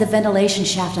inside the ventilation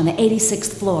shaft on the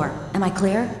 86th floor. Am I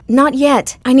clear? Not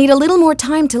yet. I need a little more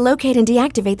time to locate and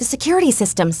deactivate the security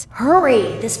systems.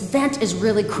 Hurry! This vent is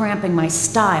really cramping my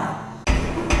style.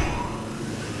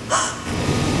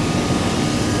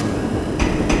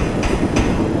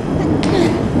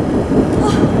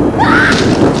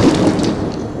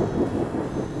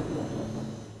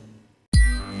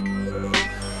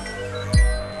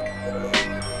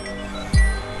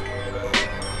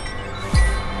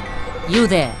 You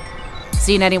there.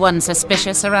 Seen anyone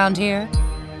suspicious around here?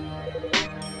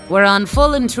 We're on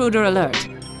full intruder alert.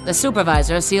 The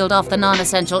supervisor sealed off the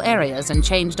non-essential areas and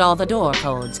changed all the door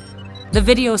codes. The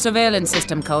video surveillance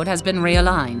system code has been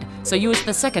realigned, so use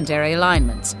the secondary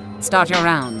alignments. Start your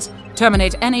rounds.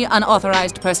 Terminate any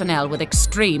unauthorized personnel with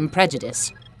extreme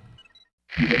prejudice.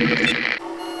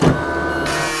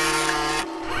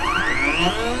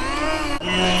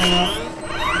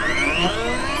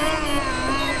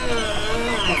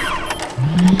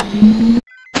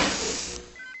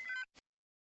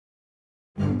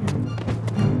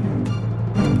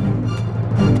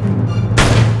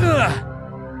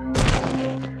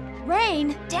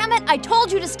 Rain, damn it, I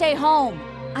told you to stay home.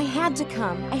 I had to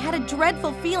come. I had a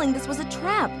dreadful feeling this was a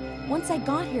trap. Once I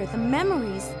got here, the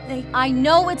memories, they... I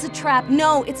know it's a trap.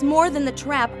 No, it's more than the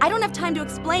trap. I don't have time to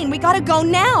explain. We gotta go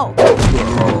now.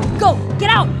 Go, get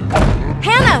out.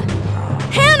 Hannah!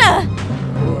 Hannah!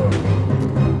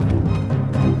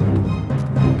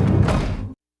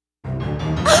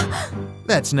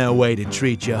 That's no way to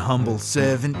treat your humble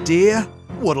servant, dear.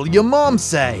 What'll your mom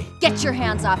say? Get your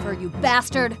hands off her, you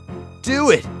bastard.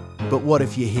 Do it! But what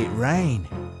if you hit Rain?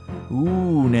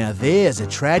 Ooh, now there's a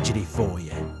tragedy for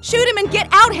you. Shoot him and get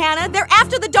out, Hannah! They're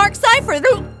after the Dark Cipher!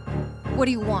 What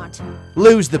do you want?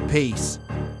 Lose the piece.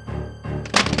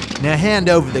 Now hand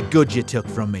over the goods you took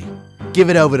from me. Give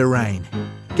it over to Rain.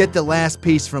 Get the last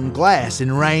piece from Glass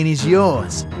and Rain is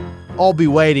yours. I'll be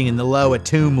waiting in the lower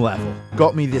tomb level.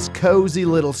 Got me this cozy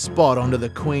little spot under the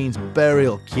Queen's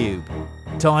burial cube.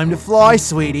 Time to fly,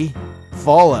 sweetie.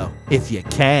 Follow, if you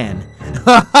can.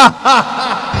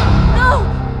 No!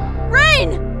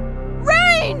 Rain!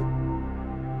 Rain!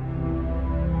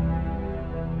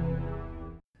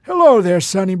 Hello there,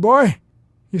 sonny boy.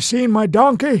 You seen my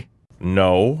donkey?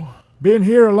 No. Been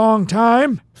here a long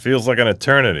time? Feels like an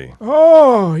eternity.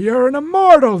 Oh, you're an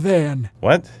immortal then.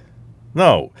 What?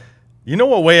 No. You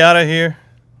know a way out of here?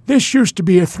 This used to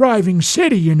be a thriving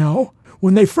city, you know.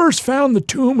 When they first found the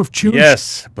tomb of Chu...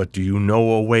 Yes, but do you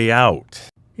know a way out?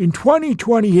 In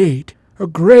 2028, a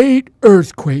great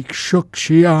earthquake shook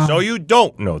Xi'an. So you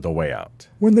don't know the way out?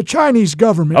 When the Chinese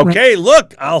government... Okay,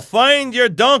 look, I'll find your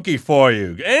donkey for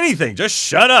you. Anything, just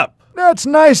shut up. That's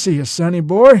nice of you, sonny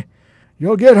boy.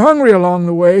 You'll get hungry along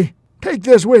the way. Take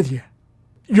this with you.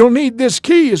 You'll need this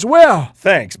key as well.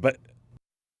 Thanks, but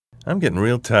I'm getting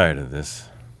real tired of this.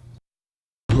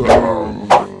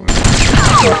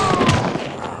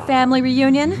 Family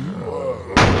reunion?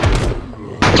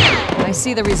 I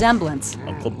see the resemblance.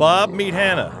 Uncle Bob, meet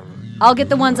Hannah. I'll get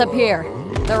the ones up here.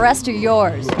 The rest are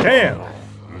yours. Damn!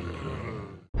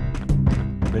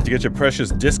 Did you get your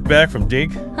precious disc back from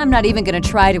Deke? I'm not even gonna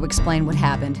try to explain what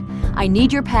happened. I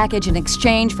need your package in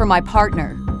exchange for my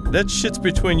partner. That shit's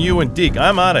between you and Deke.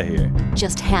 I'm out of here.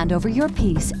 Just hand over your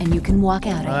piece and you can walk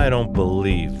out of here. I don't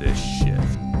believe this shit.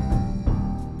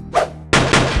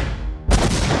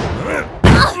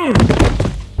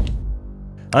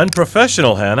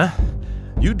 Unprofessional, Hannah.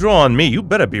 You draw on me, you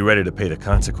better be ready to pay the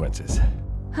consequences.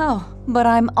 Oh, but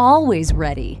I'm always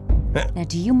ready. Now,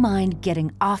 do you mind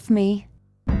getting off me?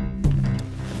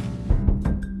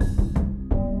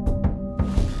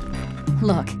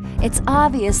 Look, it's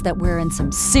obvious that we're in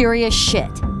some serious shit.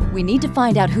 We need to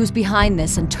find out who's behind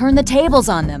this and turn the tables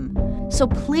on them. So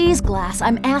please, Glass,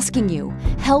 I'm asking you,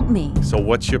 help me. So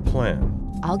what's your plan?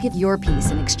 I'll give your piece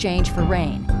in exchange for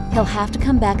Rain. He'll have to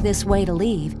come back this way to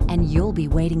leave, and you'll be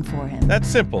waiting for him. That's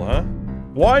simple, huh?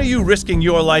 Why are you risking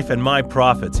your life and my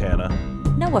profits, Hannah?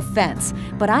 No offense,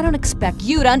 but I don't expect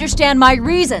you to understand my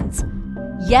reasons.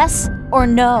 Yes or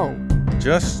no?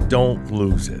 Just don't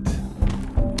lose it.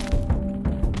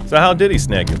 So how did he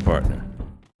snag your partner?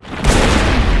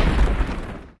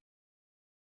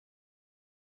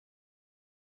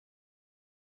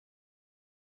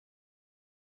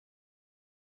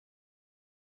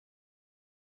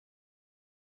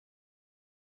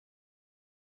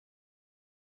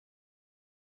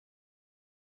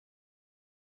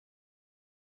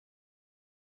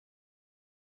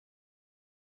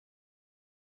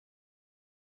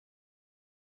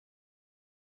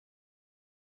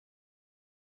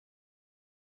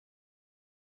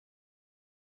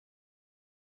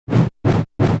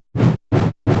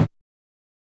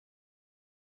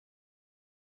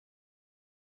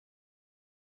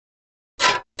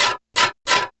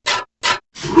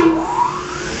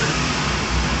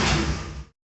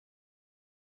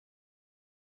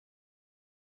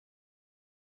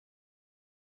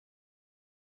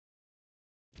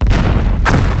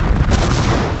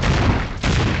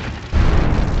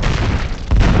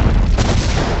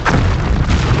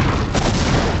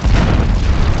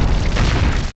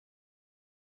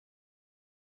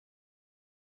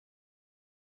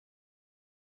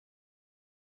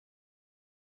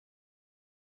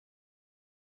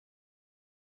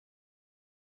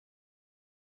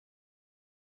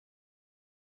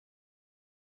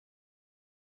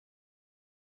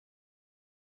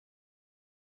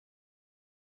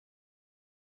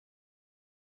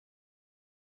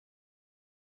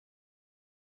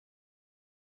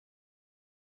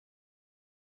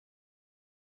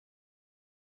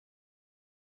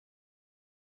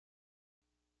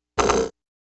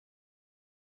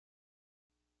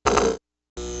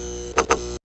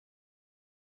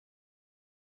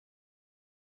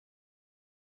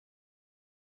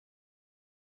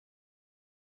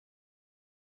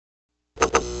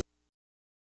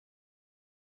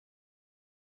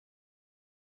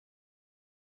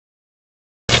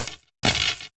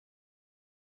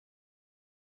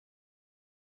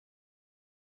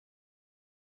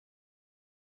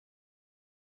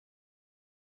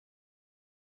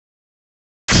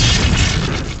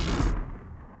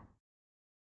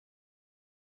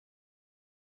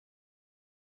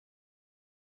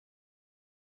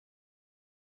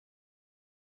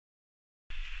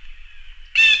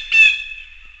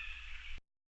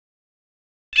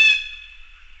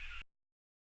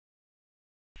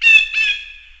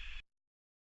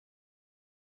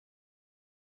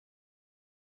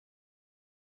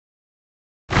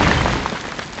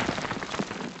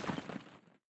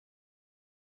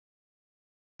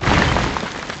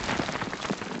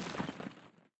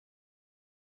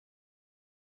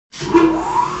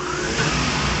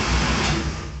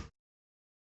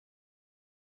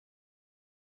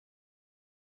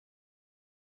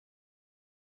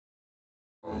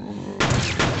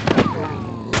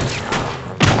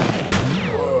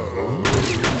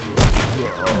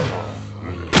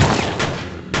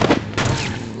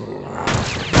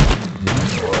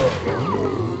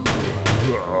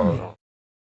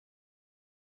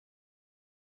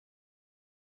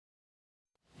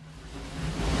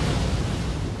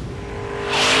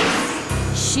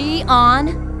 She on?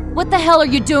 What the hell are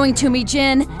you doing to me,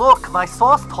 Jin? Look, my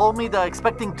source told me they're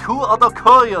expecting 2 other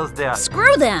couriers there.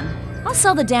 Screw them! I'll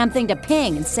sell the damn thing to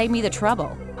Ping and save me the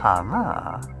trouble.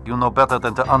 Hannah, you know better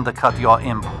than to undercut your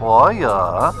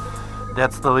employer.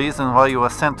 That's the reason why you were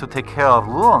sent to take care of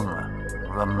Lung.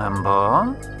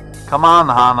 Remember? Come on,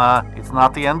 Hana. It's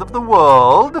not the end of the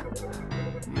world.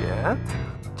 Yet.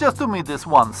 Just do me this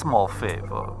one small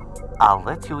favor. I'll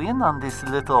let you in on this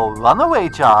little runaway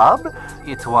job.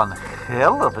 It's one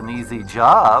hell of an easy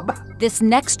job. This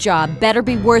next job better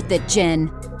be worth it,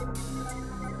 Jin.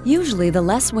 Usually, the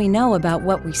less we know about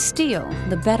what we steal,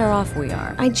 the better off we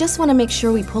are. I just want to make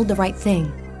sure we pulled the right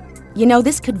thing. You know,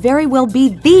 this could very well be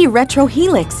the retro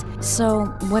Helix. So,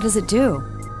 what does it do?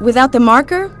 Without the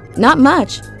marker? Not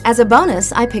much. As a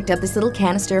bonus, I picked up this little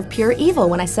canister of pure evil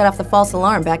when I set off the false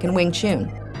alarm back in Wing Chun.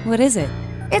 What is it?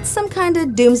 It's some kind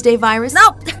of doomsday virus.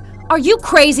 No! Are you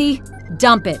crazy?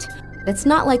 Dump it. It's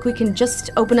not like we can just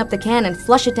open up the can and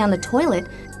flush it down the toilet.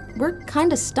 We're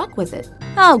kinda stuck with it.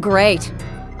 Oh, great.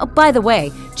 Oh, by the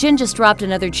way, Jin just dropped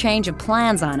another change of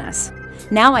plans on us.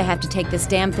 Now I have to take this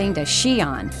damn thing to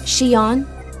Xi'an. Xi'an?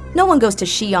 No one goes to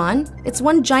Xi'an. It's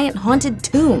one giant haunted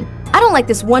tomb. I don't like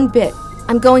this one bit.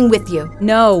 I'm going with you.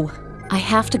 No, I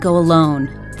have to go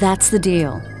alone. That's the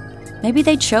deal. Maybe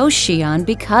they chose Xi'an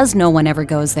because no one ever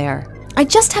goes there. I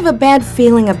just have a bad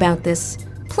feeling about this.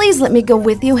 Please let me go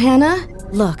with you, Hannah.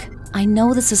 Look, I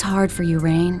know this is hard for you,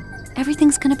 Rain.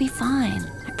 Everything's gonna be fine.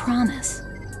 I promise.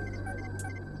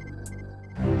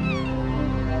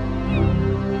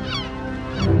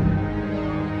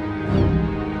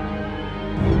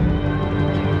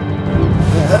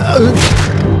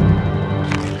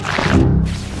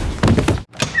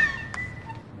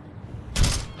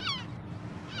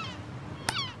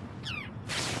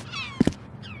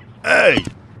 Hey!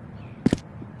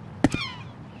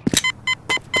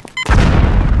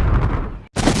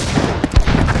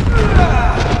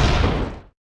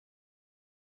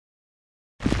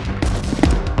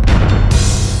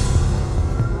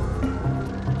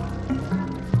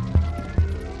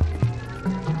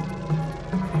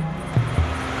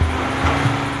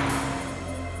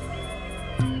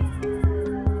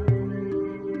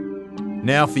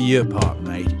 Now for your part,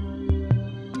 mate.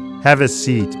 Have a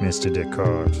seat, Mr.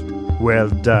 Descartes. Well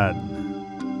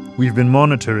done. We've been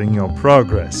monitoring your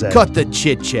progress and— Cut the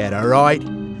chit-chat, alright?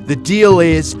 The deal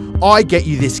is, I get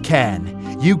you this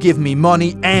can. You give me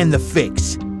money and the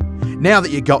fix. Now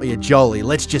that you got your jolly,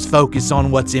 let's just focus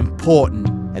on what's important.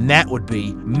 And that would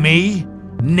be me,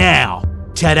 now,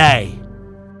 today.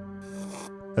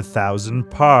 1,000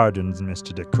 pardons,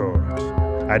 Mr.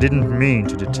 Descartes. I didn't mean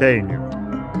to detain you.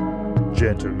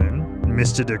 Gentlemen,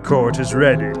 Mr. Descartes is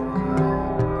ready.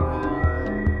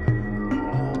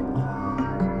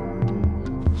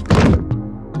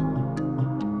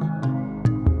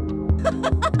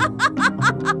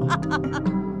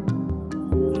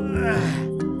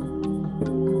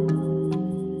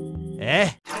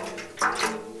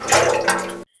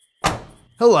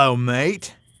 Hello,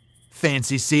 mate.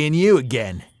 Fancy seeing you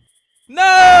again.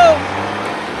 No!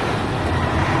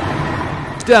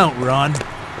 Don't run.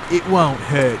 It won't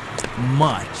hurt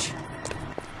much.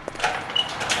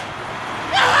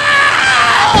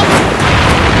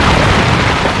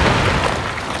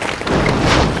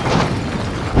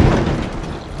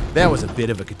 That was a bit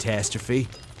of a catastrophe.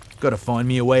 Gotta find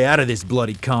me a way out of this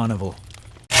bloody carnival.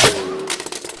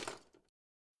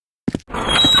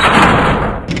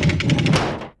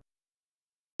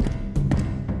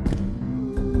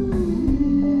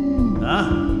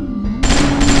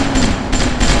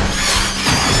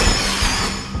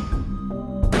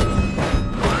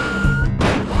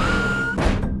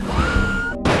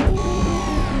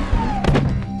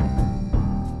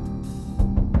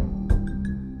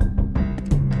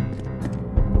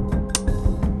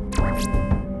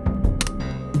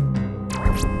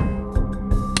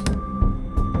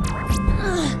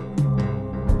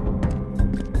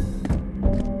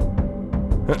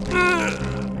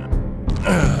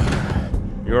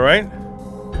 You alright?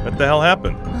 What the hell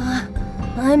happened?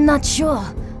 I'm not sure.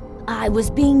 I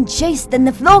was being chased and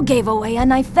the floor gave away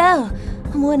and I fell.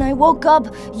 When I woke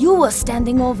up, you were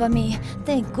standing over me.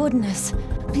 Thank goodness.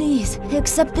 Please,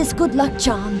 accept this good luck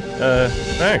charm.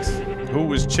 Thanks. Who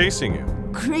was chasing you?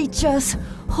 Creatures.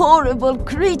 Horrible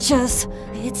creatures.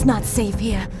 It's not safe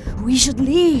here. We should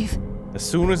leave. As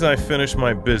soon as I finish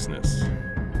my business,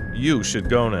 you should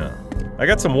go now. I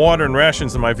got some water and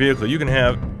rations in my vehicle. You can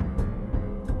have...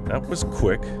 That was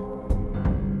quick.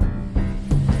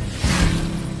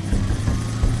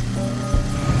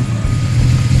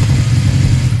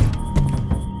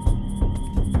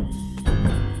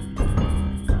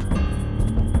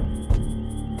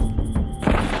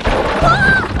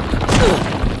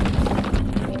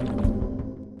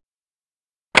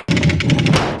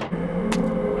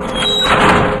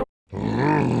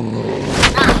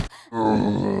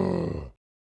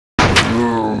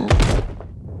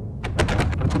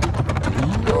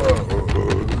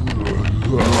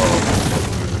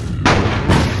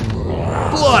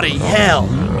 Bloody hell!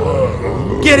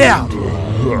 Get out!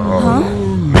 Huh?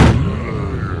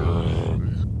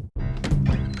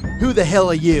 Who the hell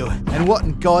are you? And what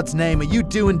in God's name are you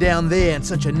doing down there in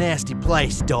such a nasty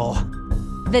place, doll?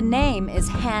 The name is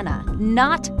Hannah,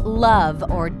 not Love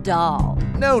or Doll.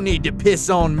 No need to piss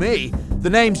on me. The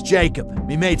name's Jacob.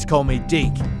 Me mates call me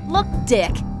Deke. Look,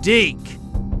 Dick. Deke!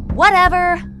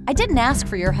 Whatever. I didn't ask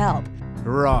for your help.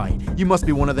 Right. You must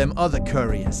be one of them other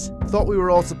couriers. Thought we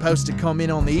were all supposed to come in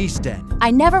on the east end.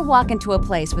 I never walk into a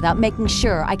place without making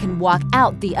sure I can walk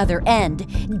out the other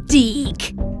end.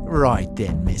 Deke! Right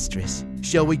then, mistress.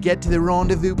 Shall we get to the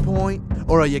rendezvous point?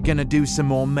 Or are you gonna do some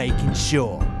more making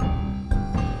sure?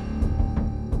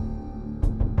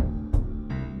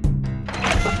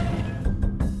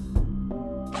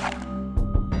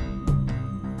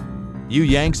 You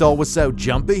Yanks always so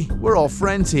jumpy? We're all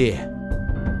friends here.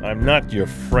 I'm not your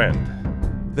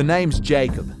friend. The name's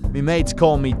Jacob. Me mates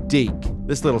call me Deke.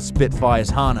 This little Spitfire's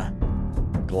Hannah.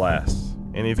 Glass.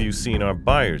 Any of you seen our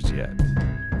buyers yet?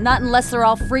 Not unless they're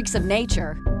all freaks of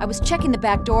nature. I was checking the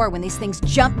back door when these things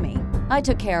jumped me. I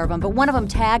took care of them, but one of them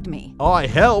tagged me. I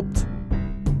helped.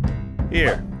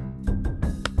 Here.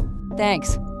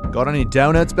 Thanks. Got any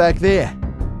donuts back there?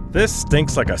 This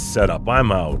stinks like a setup.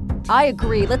 I'm out. I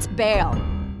agree. Let's bail.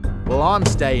 Well, I'm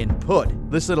staying put.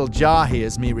 This little jar here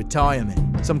is me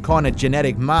retirement. Some kind of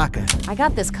genetic marker. I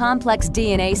got this complex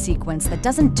DNA sequence that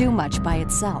doesn't do much by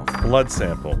itself. Blood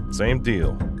sample. Same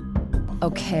deal.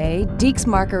 Okay, Deke's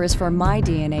marker is for my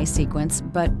DNA sequence,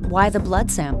 but why the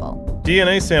blood sample?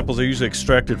 DNA samples are usually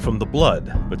extracted from the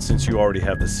blood, but since you already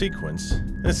have the sequence,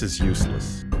 this is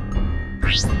useless.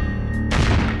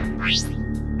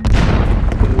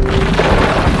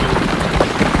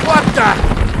 What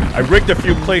the? I rigged a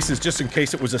few places just in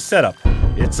case it was a setup.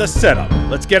 It's a setup.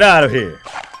 Let's get out of here.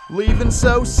 Leaving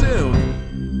so soon?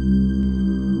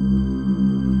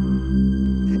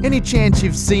 Any chance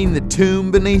you've seen the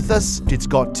tomb beneath us? It's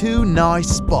got 2 nice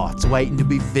spots waiting to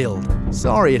be filled.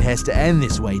 Sorry it has to end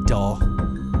this way, doll.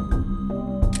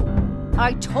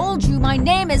 I told you my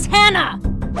name is Hannah!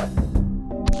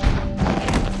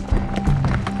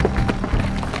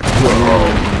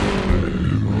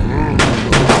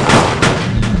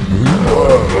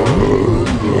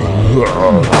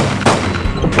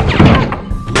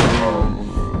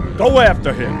 Go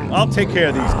after him. I'll take care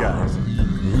of these guys.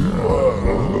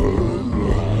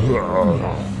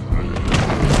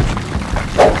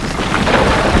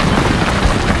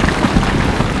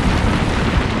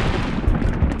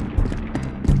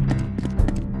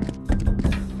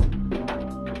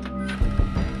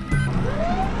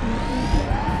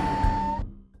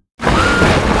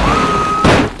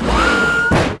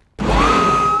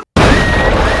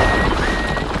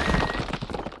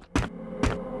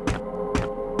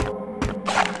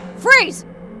 Freeze!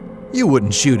 You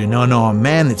wouldn't shoot an unarmed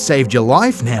man that saved your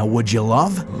life now, would you,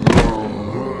 love?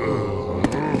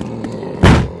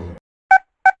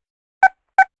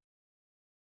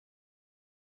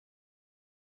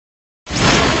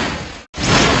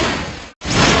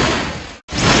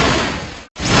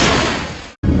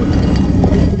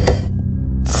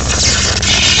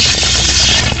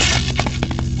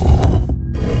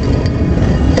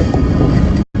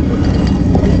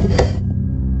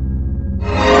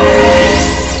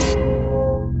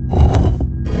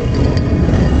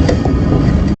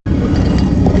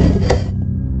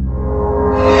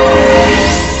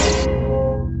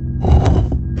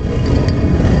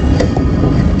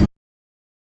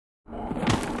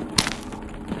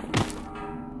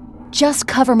 Just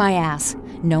cover my ass.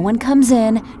 No one comes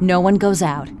in, no one goes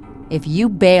out. If you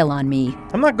bail on me...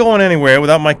 I'm not going anywhere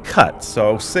without my cut,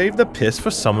 so save the piss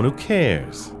for someone who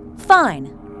cares. Fine.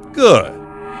 Good.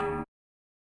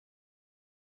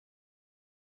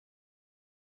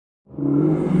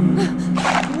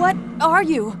 What are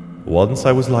you? Once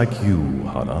I was like you,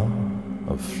 Hannah,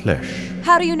 of flesh.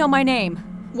 How do you know my name?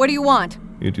 What do you want?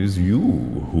 It is you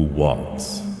who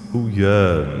wants, who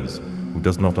yearns, who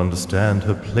does not understand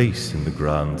her place in the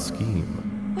grand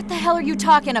scheme. What the hell are you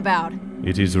talking about?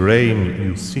 It is Rain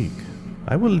you seek.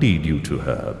 I will lead you to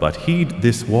her, but heed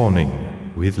this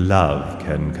warning. With love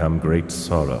can come great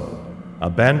sorrow.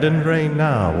 Abandon Rain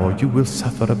now, or you will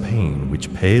suffer a pain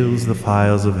which pales the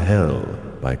fires of hell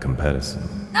by comparison.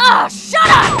 Ah, shut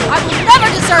up! I will never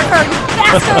desert her, you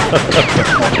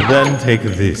bastard! Then take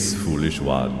this, foolish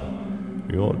one.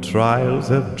 Your trials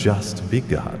have just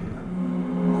begun.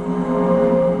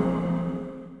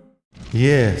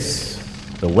 Yes,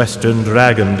 the western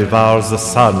dragon devours the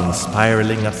sun,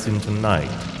 spiraling us into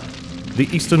night. The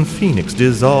eastern phoenix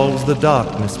dissolves the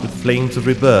darkness with flames of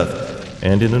rebirth,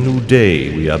 and in a new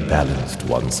day we are balanced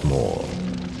once more.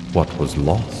 What was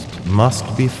lost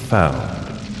must be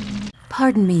found.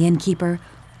 Pardon me, innkeeper.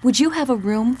 Would you have a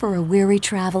room for a weary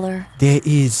traveler? There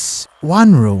is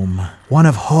one room, one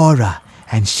of horror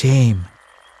and shame.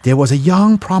 There was a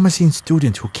young, promising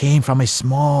student who came from a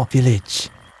small village.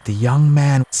 The young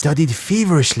man studied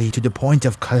feverishly to the point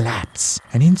of collapse,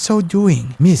 and in so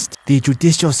doing, missed the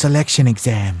judicial selection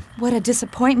exam. What a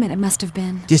disappointment it must have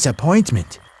been.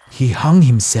 Disappointment? He hung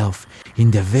himself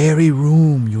in the very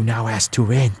room you now ask to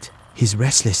rent. His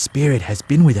restless spirit has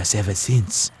been with us ever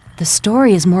since. The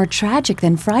story is more tragic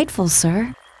than frightful,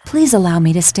 sir. Please allow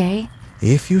me to stay.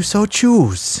 If you so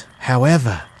choose.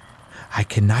 However, I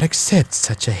cannot accept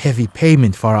such a heavy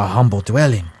payment for our humble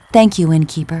dwelling. Thank you,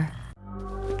 innkeeper.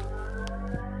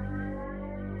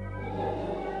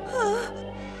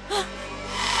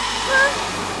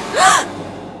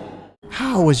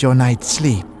 How was your night's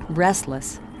sleep?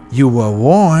 Restless. You were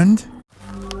warned.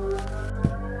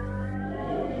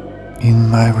 In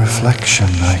my reflection,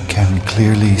 I can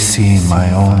clearly see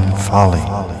my own folly.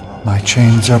 My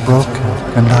chains are broken,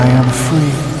 and I am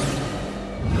free.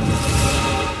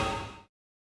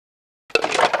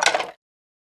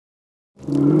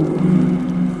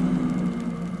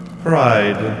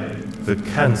 Pride, the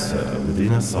cancer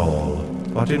within us all.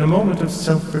 But in a moment of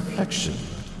self-reflection,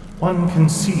 one can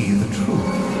see the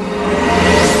truth.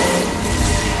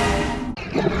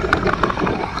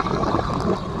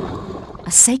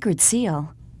 A sacred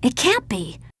seal? It can't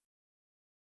be.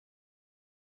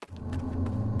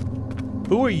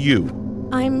 Who are you?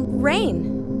 I'm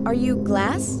Rain. Are you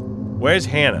Glass? Where's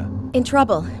Hannah? In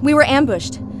trouble. We were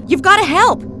ambushed. You've got to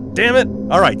help! Damn it!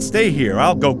 Alright, stay here.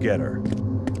 I'll go get her.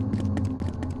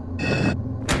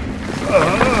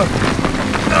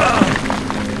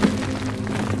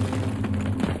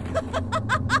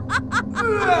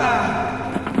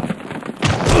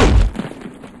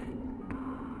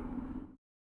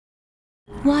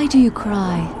 Why do you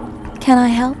cry? Can I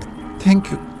help? Thank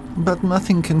you, but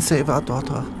nothing can save our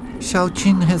daughter.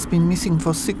 Xiaoqin has been missing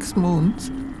for 6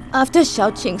 moons. After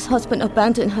Xiaoqing's husband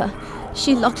abandoned her,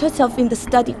 she locked herself in the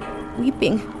study,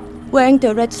 weeping, wearing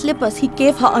the red slippers he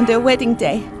gave her on their wedding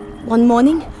day. One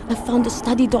morning, I found the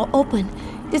study door open.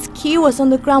 This key was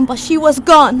on the ground, but she was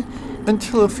gone.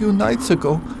 Until a few nights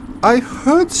ago, I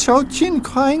heard Xiaoqin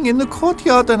crying in the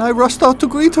courtyard and I rushed out to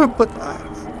greet her, but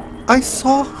I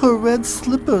saw her red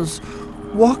slippers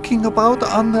walking about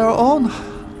on their own.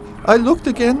 I looked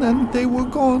again and they were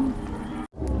gone.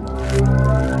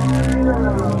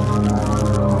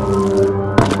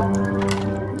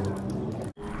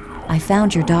 I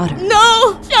found your daughter.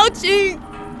 No! Xiaoqing!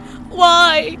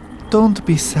 Why? Don't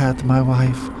be sad, my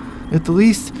wife. At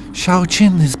least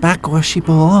Xiaoqin is back where she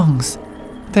belongs.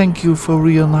 Thank you for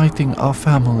reuniting our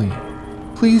family.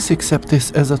 Please accept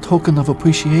this as a token of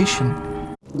appreciation.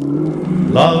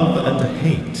 Love and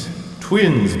hate,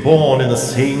 twins born in the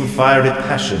same fiery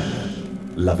passion.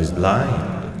 Love is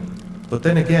blind, but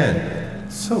then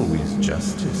again, so is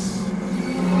justice.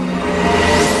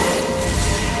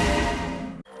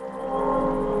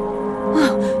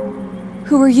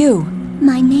 Who are you?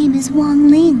 My name is Wang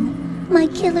Ling. My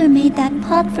killer made that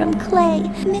pot from clay,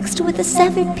 mixed with the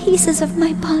severed pieces of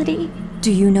my body.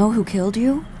 Do you know who killed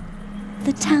you?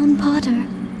 The town potter.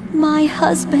 My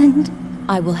husband.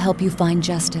 I will help you find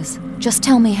justice. Just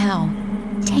tell me how.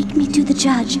 Take me to the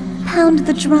judge, pound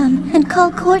the drum, and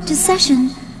call court to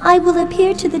session. I will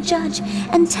appear to the judge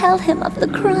and tell him of the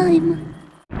crime.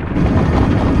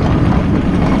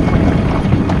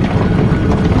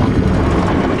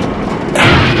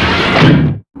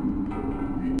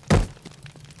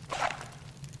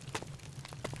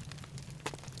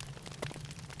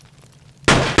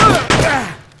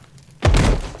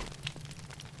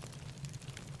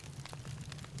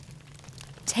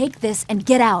 Take this and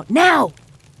get out, now!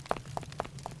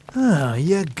 Oh,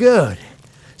 you're good.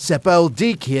 Except old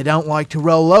Deke here don't like to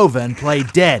roll over and play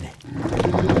dead.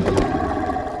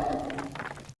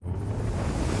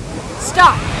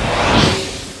 Stop!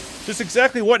 Just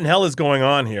exactly what in hell is going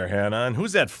on here, Hannah? And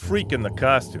who's that freak in the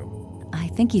costume? I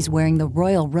think he's wearing the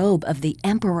royal robe of the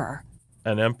emperor.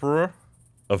 An emperor?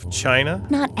 Of China?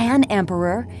 Not an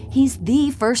emperor. He's the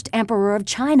first emperor of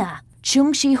China,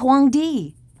 Chungshi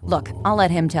Huangdi. Look, I'll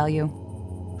let him tell you.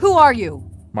 Who are you?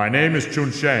 My name is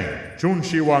Chun Sheng,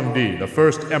 Chunshi Wangdi, the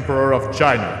first emperor of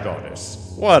China,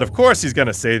 goddess. What? Of course he's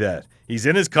gonna say that. He's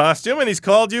in his costume and he's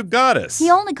called you goddess. He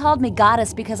only called me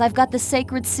goddess because I've got the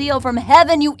sacred seal from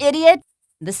heaven, you idiot!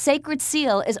 The sacred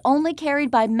seal is only carried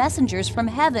by messengers from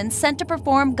heaven sent to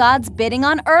perform God's bidding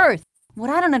on earth. What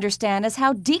I don't understand is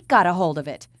how Deke got a hold of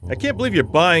it. I can't believe you're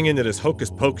buying into this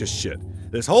hocus-pocus shit.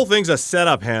 This whole thing's a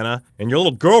setup, Hannah, and your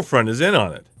little girlfriend is in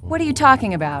on it. What are you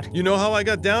talking about? You know how I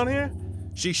got down here?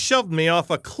 She shoved me off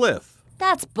a cliff.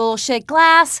 That's bullshit,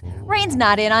 Glass. Rain's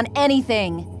not in on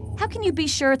anything. How can you be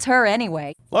sure it's her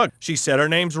anyway? Look, she said her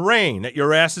name's Rain, that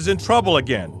your ass is in trouble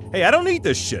again. Hey, I don't need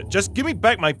this shit. Just give me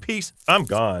back my piece. I'm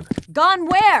gone. Gone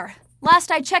where?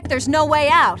 Last I checked, there's no way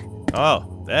out.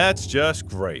 Oh, that's just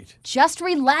great. Just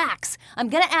relax. I'm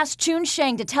gonna ask Chun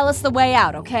Sheng to tell us the way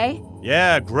out, okay?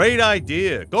 Yeah, great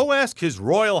idea. Go ask His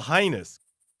Royal Highness.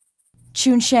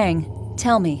 Chun Sheng,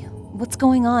 tell me, what's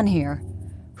going on here?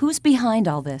 Who's behind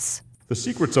all this? The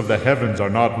secrets of the heavens are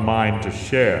not mine to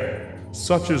share.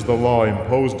 Such is the law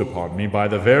imposed upon me by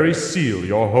the very seal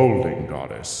you're holding,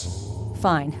 Goddess.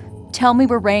 Fine. Tell me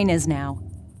where Rain is now.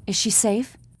 Is she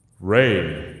safe?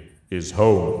 Rain is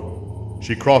home.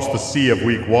 She crossed the sea of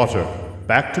weak water,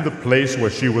 back to the place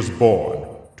where she was born,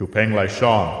 to Penglai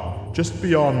Shan, just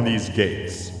beyond these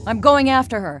gates. I'm going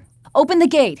after her. Open the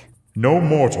gate. No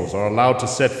mortals are allowed to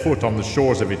set foot on the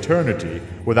shores of eternity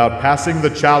without passing the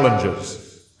challenges.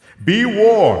 Be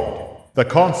warned, the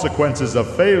consequences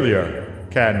of failure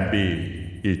can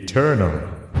be eternal.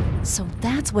 So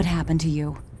that's what happened to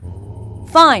you.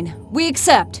 Fine, we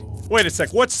accept. Wait a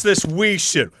sec, what's this we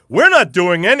shit? We're not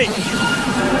doing any...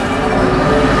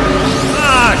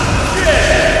 Ah,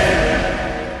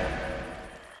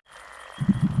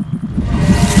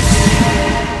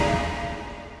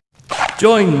 shit!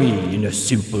 Join me in a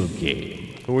simple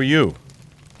game. Who are you?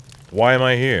 Why am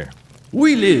I here?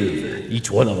 We live, each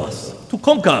one of us, to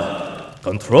conquer,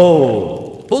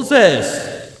 control,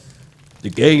 possess. The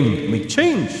game may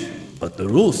change, but the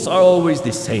rules are always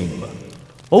the same.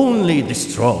 Only the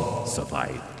strong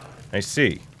survive. I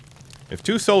see. If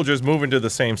two soldiers move into the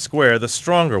same square, the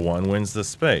stronger one wins the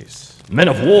space. Men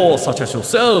of war such as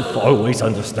yourself always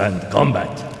understand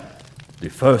combat. The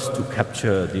first to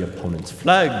capture the opponent's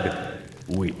flag,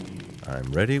 win.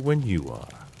 I'm ready when you are.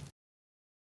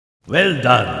 Well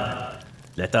done.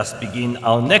 Let us begin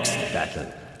our next battle.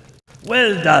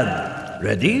 Well done.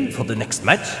 Ready for the next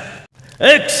match?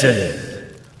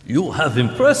 Excellent. You have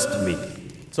impressed me.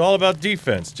 It's all about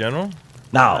defense, General.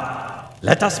 Now,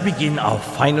 let us begin our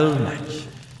final match. '"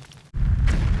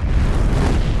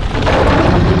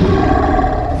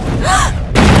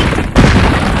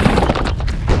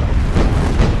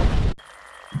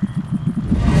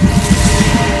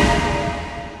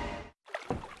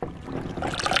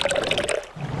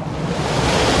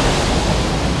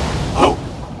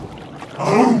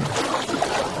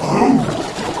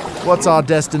 What's our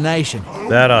destination?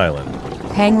 That island.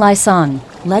 Penglai San.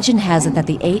 Legend has it that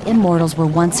the 8 immortals were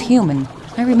once human.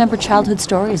 I remember childhood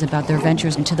stories about their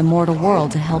ventures into the mortal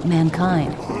world to help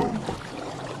mankind.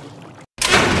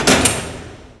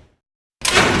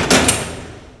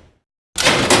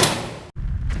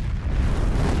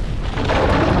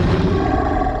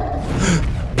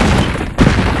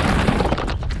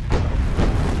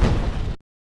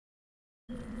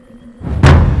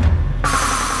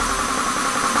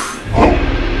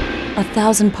 A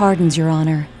thousand pardons, Your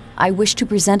Honor. I wish to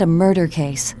present a murder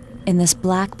case. In this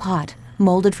black pot,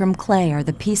 molded from clay, are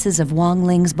the pieces of Wang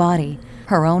Ling's body.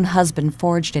 Her own husband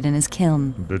forged it in his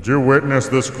kiln. Did you witness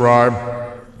this crime?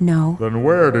 No. Then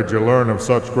where did you learn of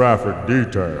such graphic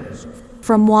details?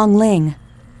 From Wang Ling.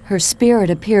 Her spirit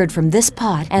appeared from this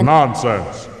pot and—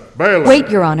 Nonsense! Bailiff! Wait,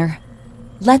 Your Honor.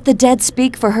 Let the dead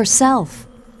speak for herself.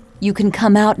 You can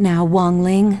come out now, Wang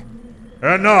Ling.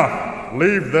 Enough!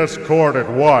 Leave this court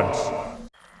at once.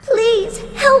 Please,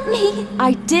 help me!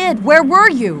 I did! Where were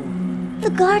you? The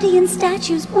guardian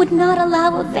statues would not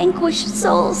allow a vanquished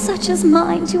soul such as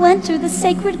mine to enter the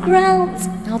sacred grounds.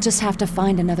 I'll just have to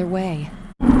find another way.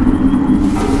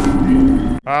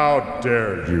 How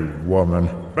dare you, woman?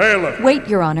 Bailiff! Wait,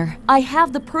 Your Honor. I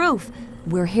have the proof.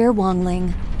 We're here, Wang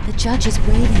Ling. The judge is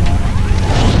waiting.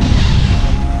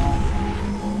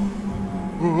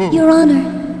 Your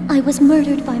Honor, I was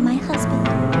murdered by my husband.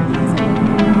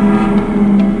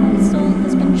 My soul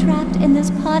has been trapped in this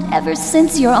pot ever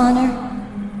since, Your Honor.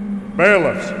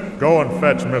 Bailiffs, go and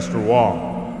fetch Mr.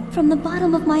 Wong. From the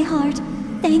bottom of my heart,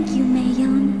 thank you,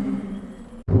 Mei-Yun.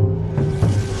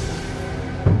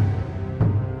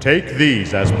 Take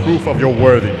these as proof of your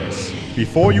worthiness.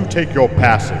 Before you take your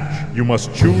passage, you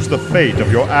must choose the fate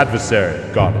of your adversary,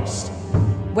 Goddess.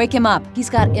 Wake him up. He's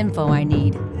got info I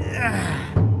need.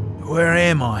 Where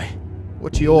am I?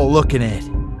 What you all looking at?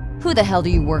 Who the hell do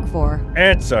you work for?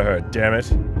 Answer her, damn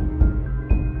it.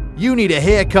 You need a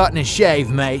haircut and a shave,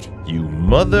 mate. You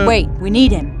mother— Wait, we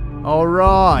need him.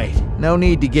 Alright, no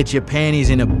need to get your panties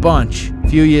in a bunch. A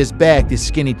few years back, this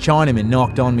skinny Chinaman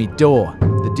knocked on me door.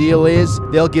 The deal is,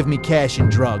 they'll give me cash and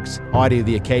drugs. I do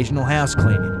the occasional house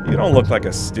cleaning. You don't look like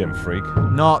a stim freak.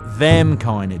 Not them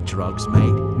kind of drugs,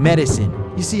 mate. Medicine.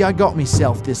 You see, I got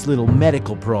myself this little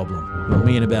medical problem. Well,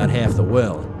 me and about half the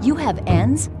world. You have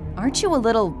ends? Aren't you a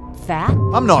little fat?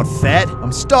 I'm not fat,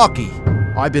 I'm stocky.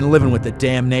 I've been living with the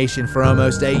damnation for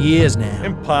almost 8 years now.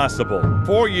 Impossible.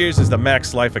 4 years is the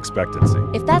max life expectancy.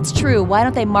 If that's true, why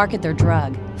don't they market their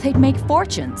drug? They'd make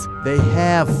fortunes. They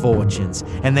have fortunes,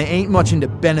 and they ain't much into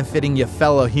benefiting your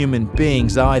fellow human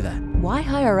beings either. Why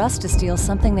hire us to steal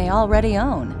something they already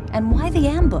own? And why the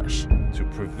ambush? To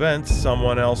prevent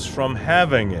someone else from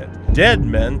having it. Dead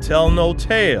men tell no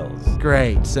tales.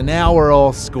 Great, so now we're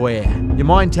all square. You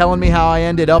mind telling me how I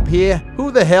ended up here?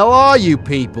 Who the hell are you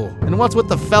people? And what's with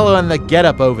the fellow in the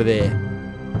getup over there?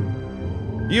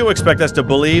 You expect us to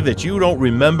believe that you don't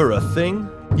remember a thing?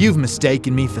 You've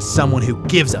mistaken me for someone who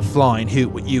gives a flying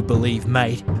hoot what you believe,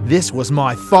 mate. This was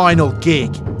my final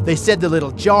gig. They said the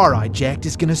little jar I jacked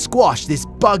is gonna squash this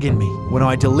bug in me. When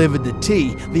I delivered the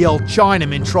tea, the old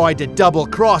Chinaman tried to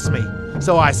double-cross me,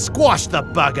 so I squashed the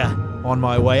bugger. On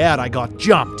my way out, I got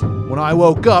jumped. When I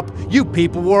woke up, you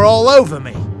people were all over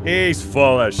me. He's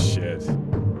full of shit.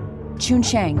 Chun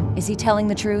Sheng, is he telling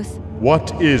the truth?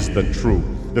 What is the truth?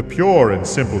 The pure and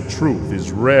simple truth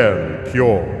is rarely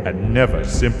pure and never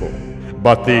simple.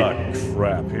 But the... Oh,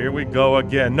 crap. Here we go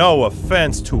again. No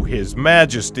offense to His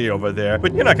Majesty over there,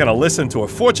 but you're not gonna listen to a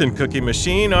fortune cookie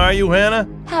machine, are you, Hannah?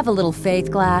 Have a little faith,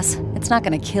 Glass. It's not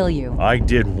gonna kill you. I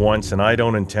did once, and I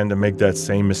don't intend to make that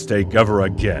same mistake ever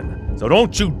again. So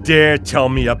don't you dare tell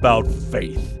me about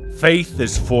faith. Faith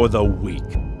is for the weak.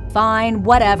 Fine,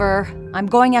 whatever. I'm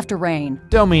going after Rain.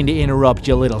 Don't mean to interrupt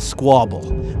your little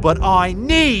squabble, but I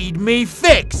need me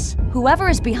fix! Whoever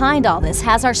is behind all this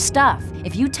has our stuff.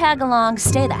 If you tag along,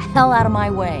 stay the hell out of my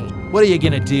way. What are you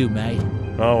gonna do, mate?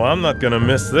 Oh, I'm not gonna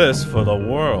miss this for the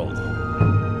world.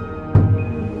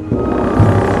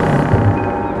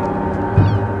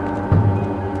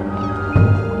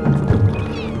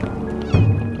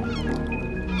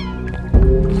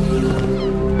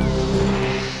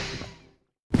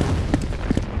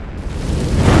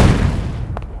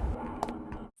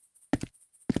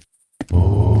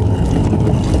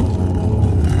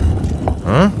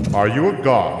 Are you a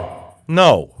god?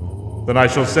 No. Then I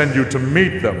shall send you to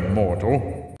meet them,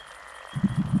 mortal.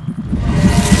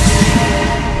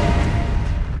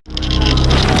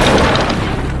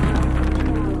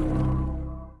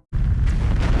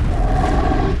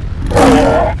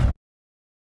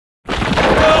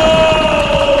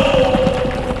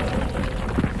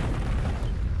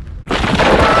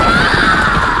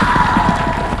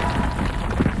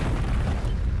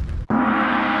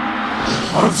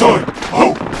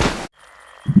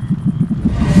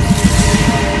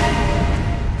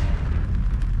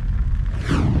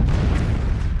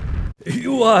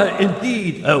 You are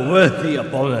indeed a worthy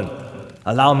opponent.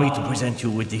 Allow me to present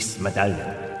you with this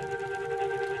medallion.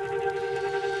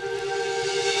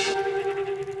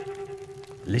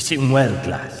 Listen well,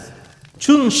 Glass.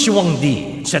 Chun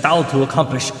Shuangdi set out to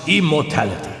accomplish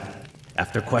immortality.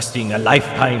 After questing a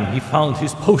lifetime, he found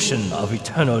his potion of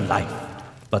eternal life.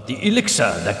 But the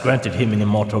elixir that granted him an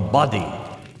immortal body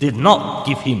did not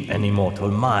give him an immortal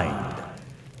mind.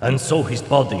 And so his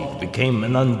body became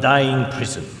an undying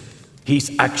prison.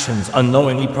 His actions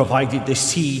unknowingly provided the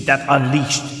seed that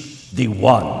unleashed the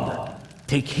One.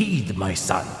 Take heed, my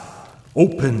son.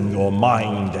 Open your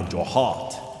mind and your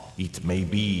heart. It may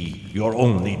be your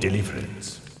only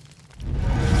deliverance.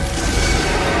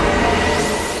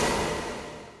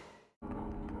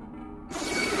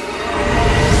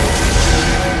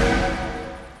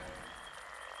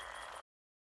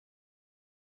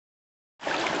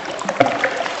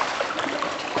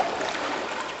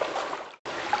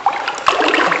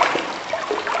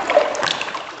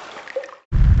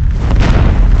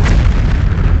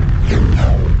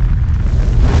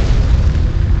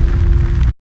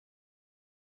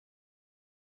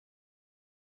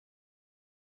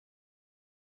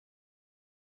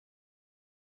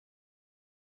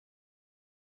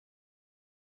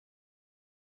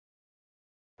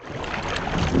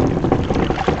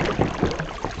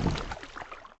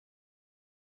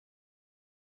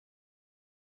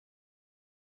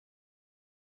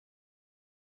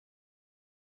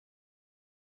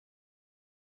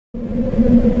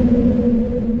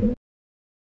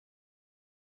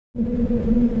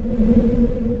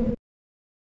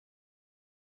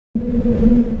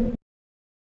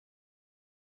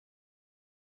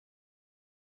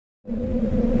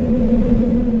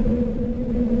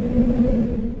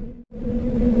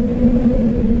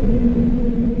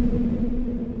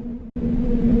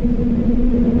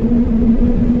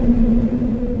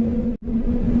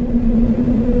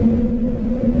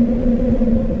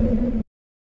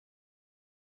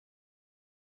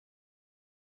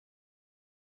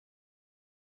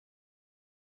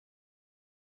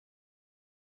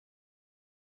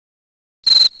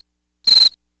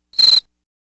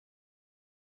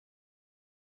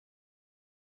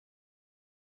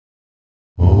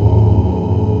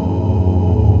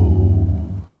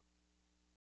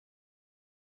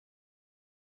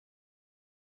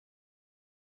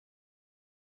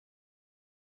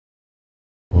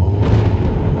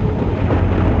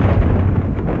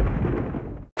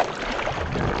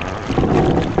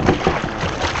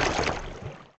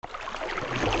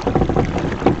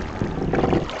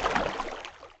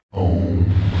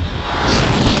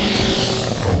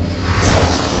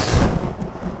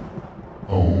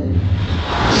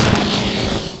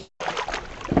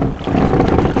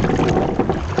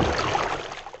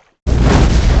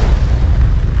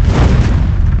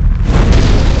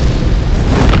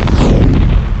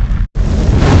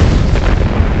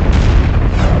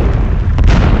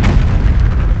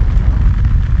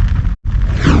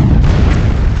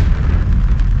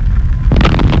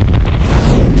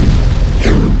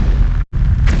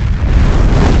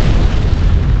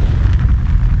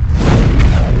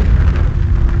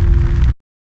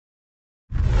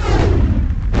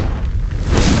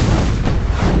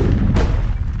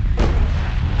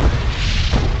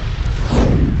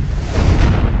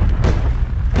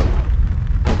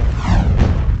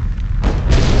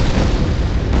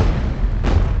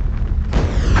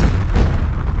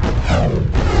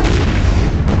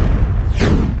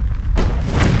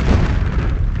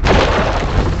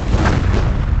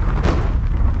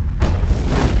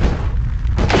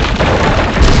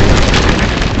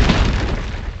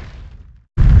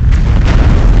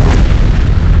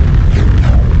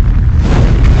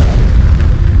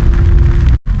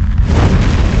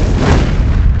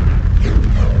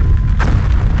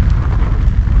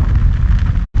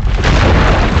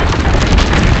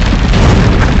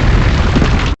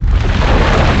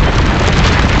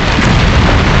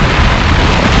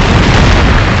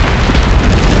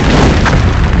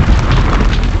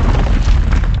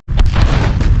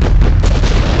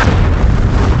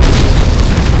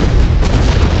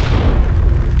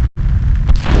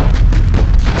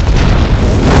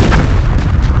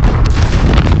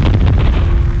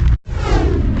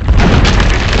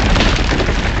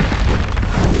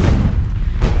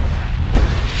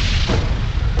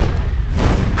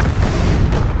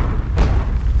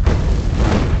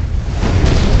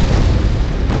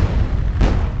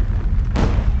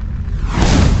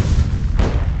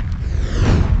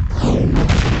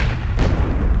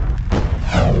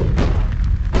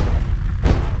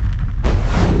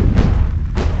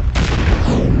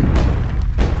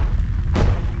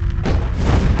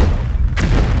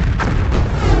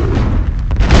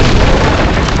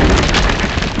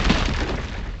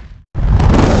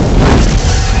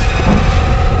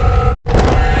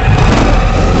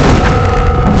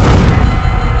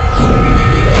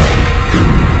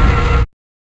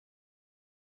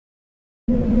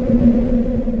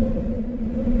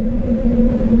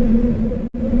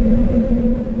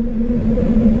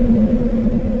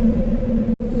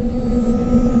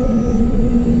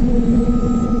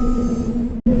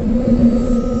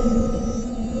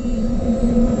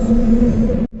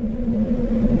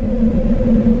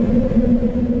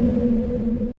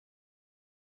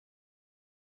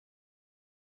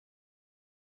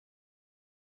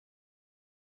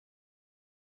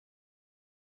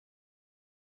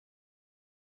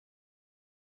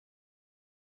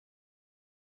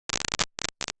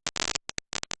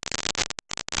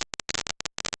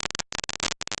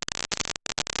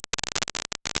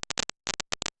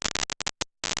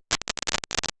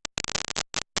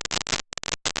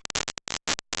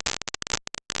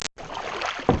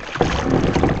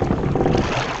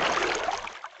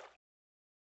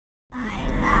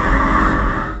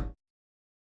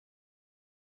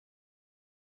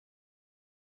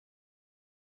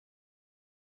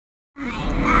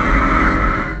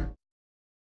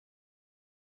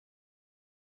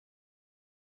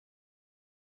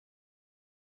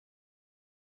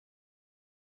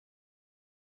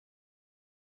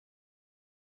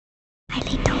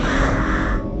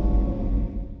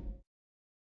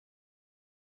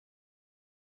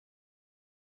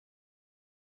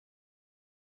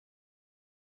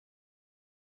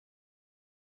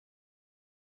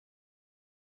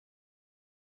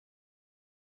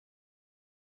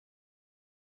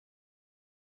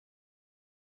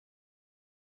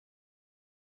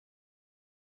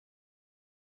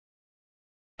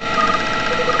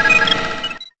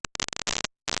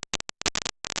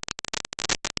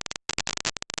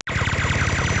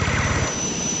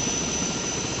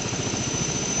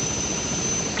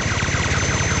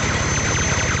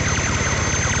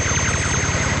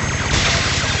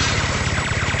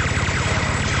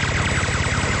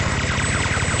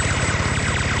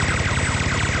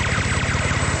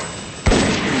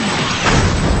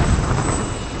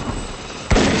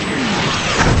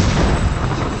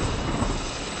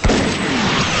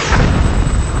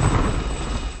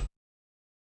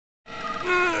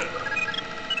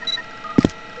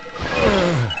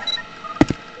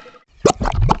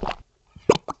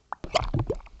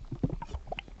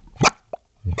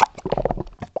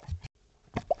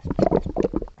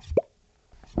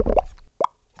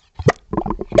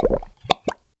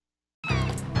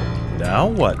 Now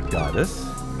what, goddess?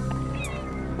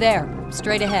 There,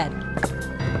 straight ahead.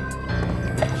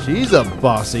 She's a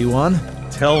bossy one.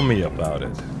 Tell me about it.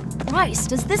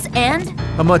 Christ, does this end?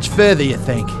 How much further you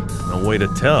think? No way to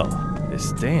tell.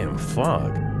 This damn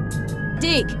fog.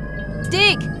 Deke!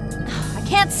 Deke! I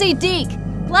can't see Deke!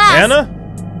 Glass!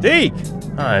 Anna? Deke!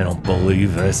 I don't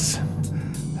believe this.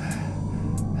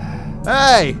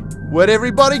 Hey! Where'd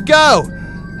everybody go?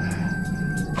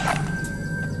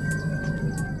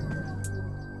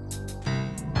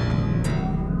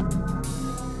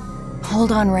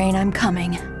 Hold on, Rain, I'm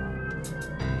coming.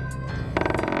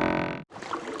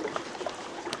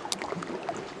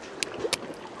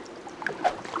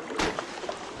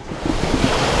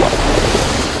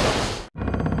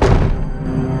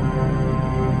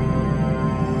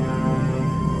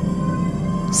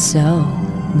 So,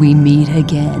 we meet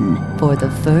again for the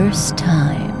first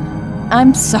time.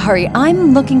 I'm sorry,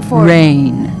 I'm looking for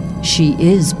Rain. She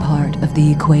is part of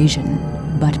the equation.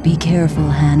 But be careful,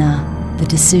 Hannah. The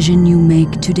decision you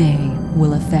make today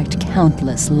will affect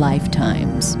countless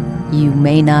lifetimes. You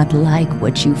may not like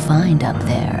what you find up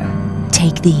there.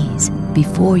 Take these.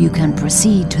 Before you can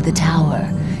proceed to the tower,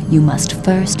 you must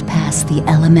first pass the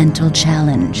elemental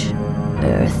challenge.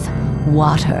 Earth,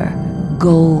 water,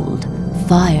 gold,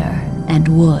 fire, and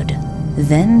wood.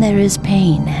 Then there is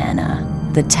pain, Hannah.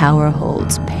 The tower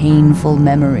holds painful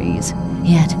memories.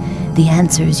 Yet, the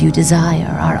answers you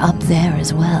desire are up there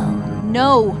as well.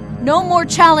 No! No more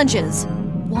challenges!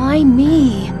 Why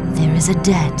me? There is a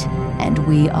debt, and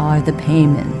we are the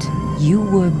payment. You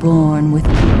were born with...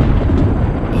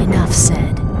 Enough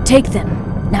said. Take them.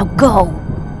 Now go!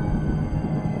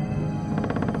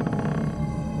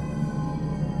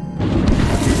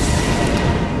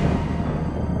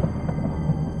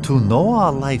 To know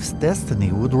our life's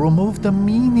destiny would remove the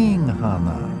meaning,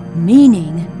 Hannah.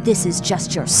 Meaning? This is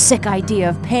just your sick idea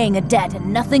of paying a debt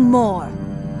and nothing more.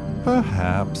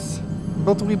 Perhaps.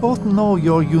 But we both know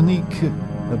your unique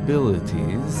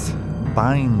abilities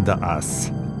bind us.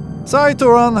 Sorry to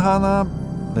run, Hannah.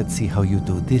 Let's see how you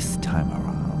do this time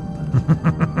around.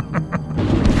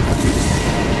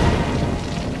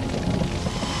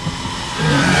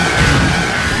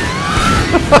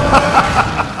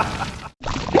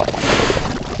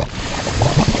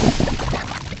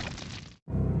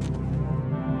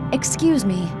 Excuse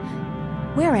me.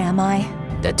 Where am I?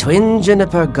 The Twin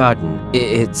Juniper Garden.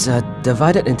 It's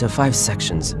divided into 5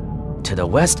 sections. To the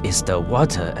west is the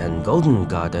Water and Golden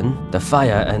Garden. The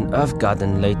Fire and Earth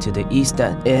Garden lay to the east.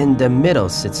 In the middle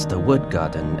sits the Wood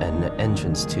Garden and the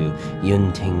entrance to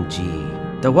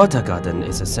Yuntingji. The Water Garden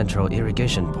is a central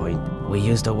irrigation point. We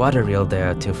use the water reel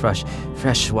there to flush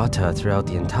fresh water throughout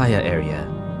the entire area.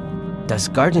 Does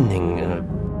gardening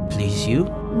please you?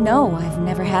 No, I've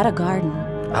never had a garden.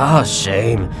 Ah,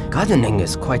 shame. Gardening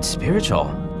is quite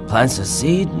spiritual. Plants a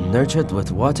seed, nurtured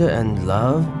with water and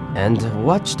love, and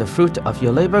watch the fruit of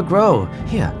your labor grow.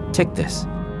 Here, take this.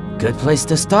 Good place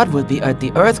to start would be at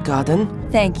the Earth Garden.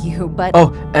 Thank you, but...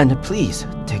 Oh, and please,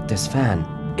 take this fan.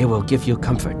 It will give you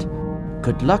comfort.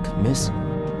 Good luck, miss.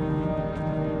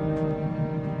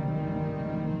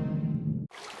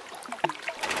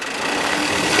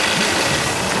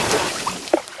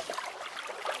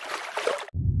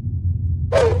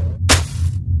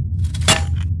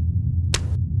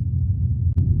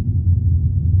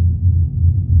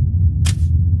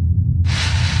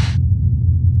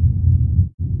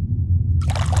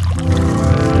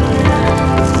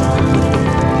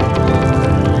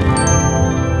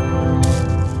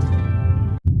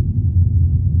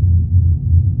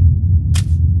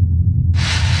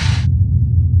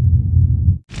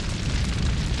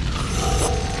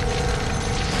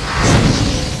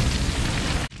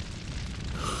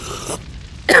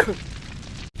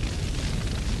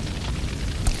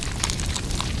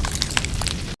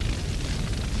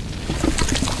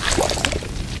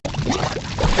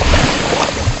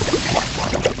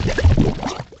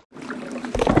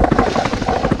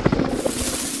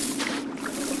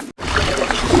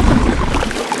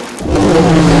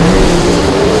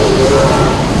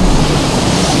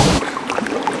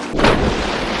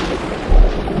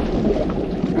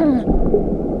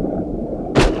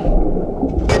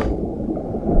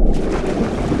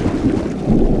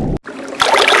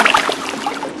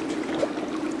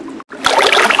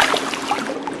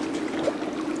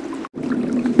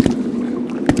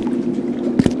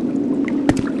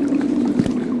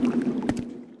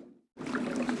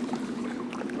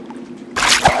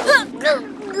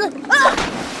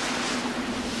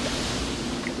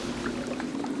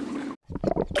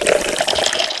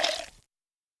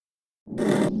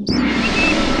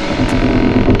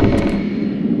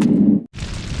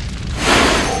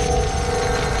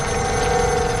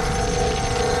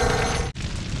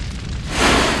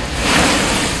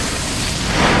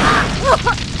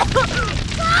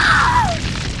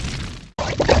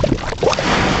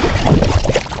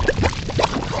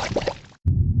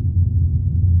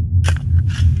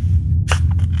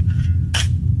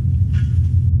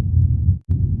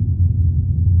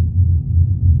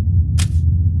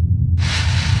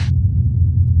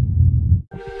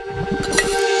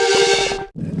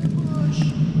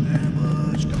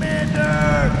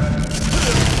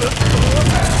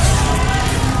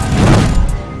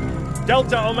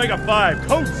 Delta Omega 5,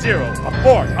 code 0.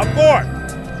 Abort! Abort!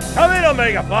 Come in,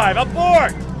 Omega 5!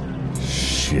 Abort!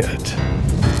 Shit.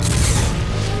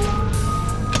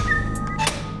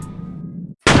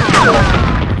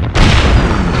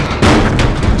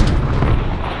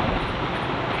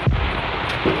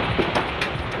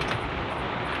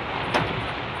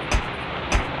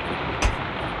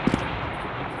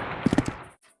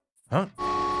 Huh?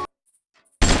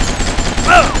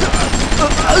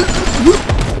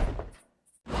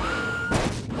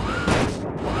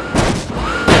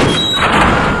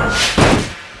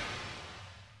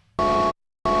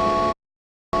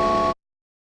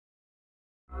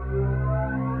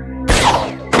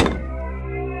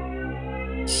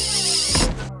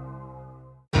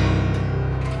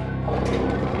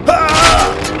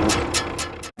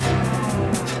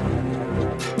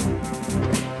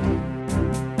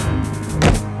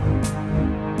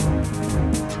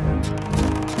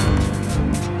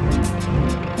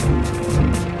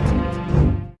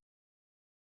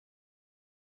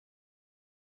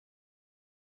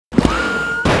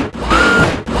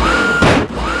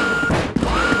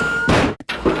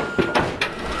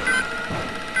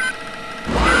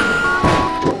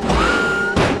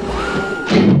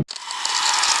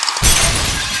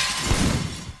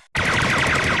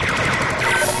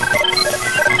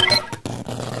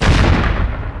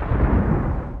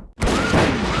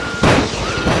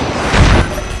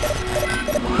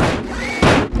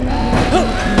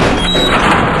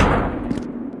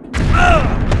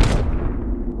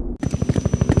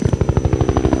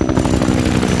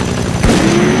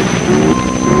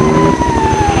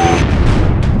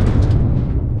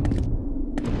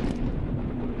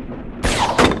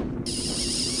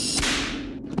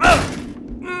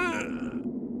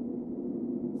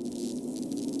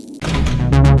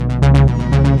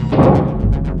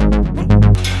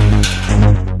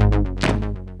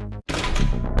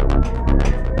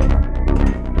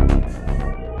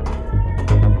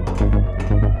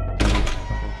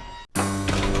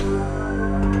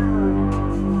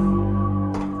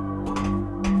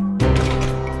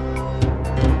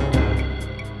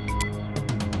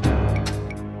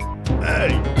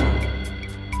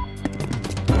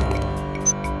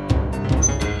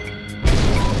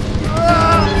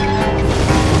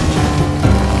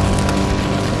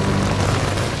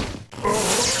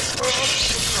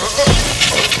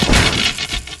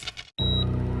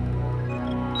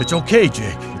 It's okay,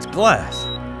 Jake. It's glass.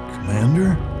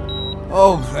 Commander?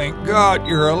 Oh, thank God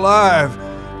you're alive.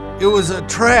 It was a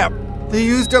trap. They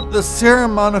used up the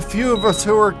serum on a few of us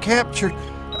who were captured.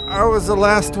 I was the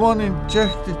last one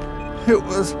injected. It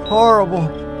was horrible.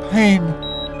 Pain.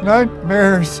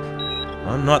 Nightmares.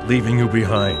 I'm not leaving you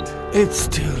behind. It's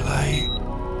too late.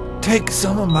 Take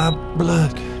some of my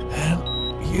blood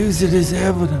and use it as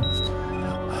evidence.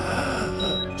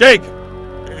 Jake!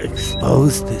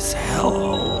 Expose this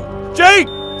hellhole. Jake!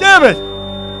 Damn it!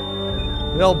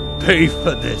 They'll pay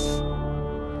for this.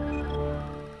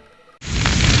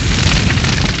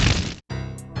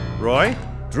 Roy?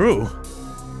 Drew?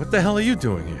 What the hell are you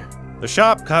doing here? The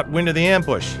shop caught wind of the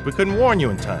ambush. We couldn't warn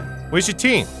you in time. Where's your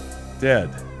team? Dead.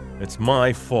 It's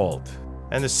my fault.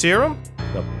 And the serum?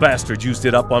 The bastard used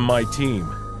it up on my team.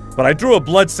 But I drew a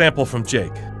blood sample from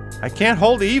Jake. I can't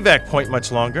hold the evac point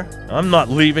much longer. I'm not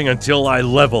leaving until I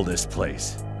level this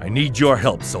place. I need your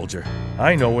help, soldier.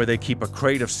 I know where they keep a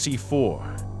crate of C4.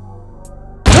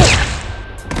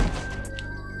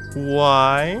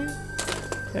 Why?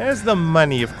 There's the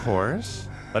money, of course.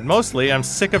 But mostly, I'm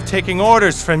sick of taking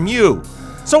orders from you.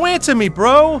 So answer me,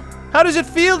 bro. How does it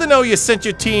feel to know you sent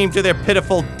your team to their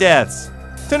pitiful deaths?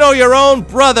 To know your own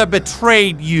brother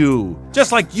betrayed you,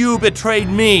 just like you betrayed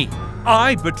me.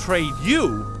 I betrayed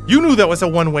you? You knew that was a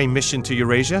one-way mission to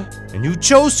Eurasia, and you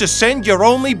chose to send your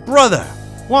only brother.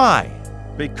 Why?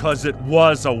 Because it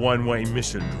was a one-way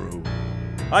mission, Drew.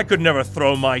 I could never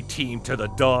throw my team to the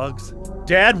dogs.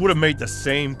 Dad would have made the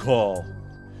same call.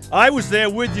 I was there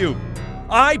with you.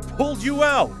 I pulled you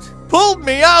out. Pulled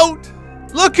me out?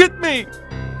 Look at me.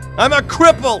 I'm a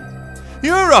cripple.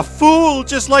 You're a fool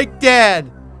just like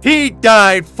Dad. He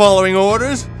died following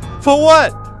orders. For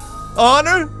what?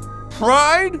 Honor?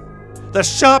 Pride? The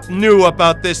shop knew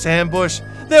about this ambush.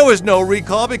 There was no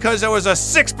recall because there was a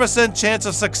 6% chance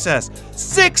of success.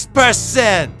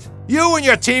 6%! You and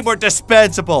your team were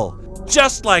dispensable,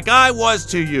 just like I was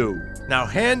to you. Now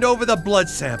hand over the blood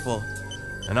sample,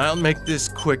 and I'll make this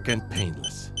quick and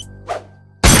painless.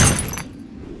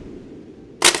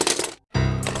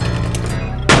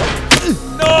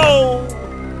 No!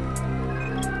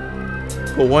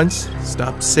 For once,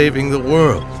 stop saving the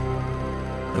world,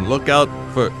 and look out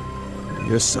for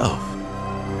yourself.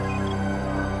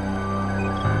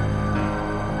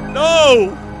 No!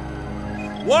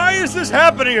 Why is this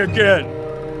happening again?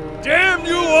 Damn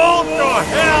you all to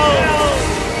hell!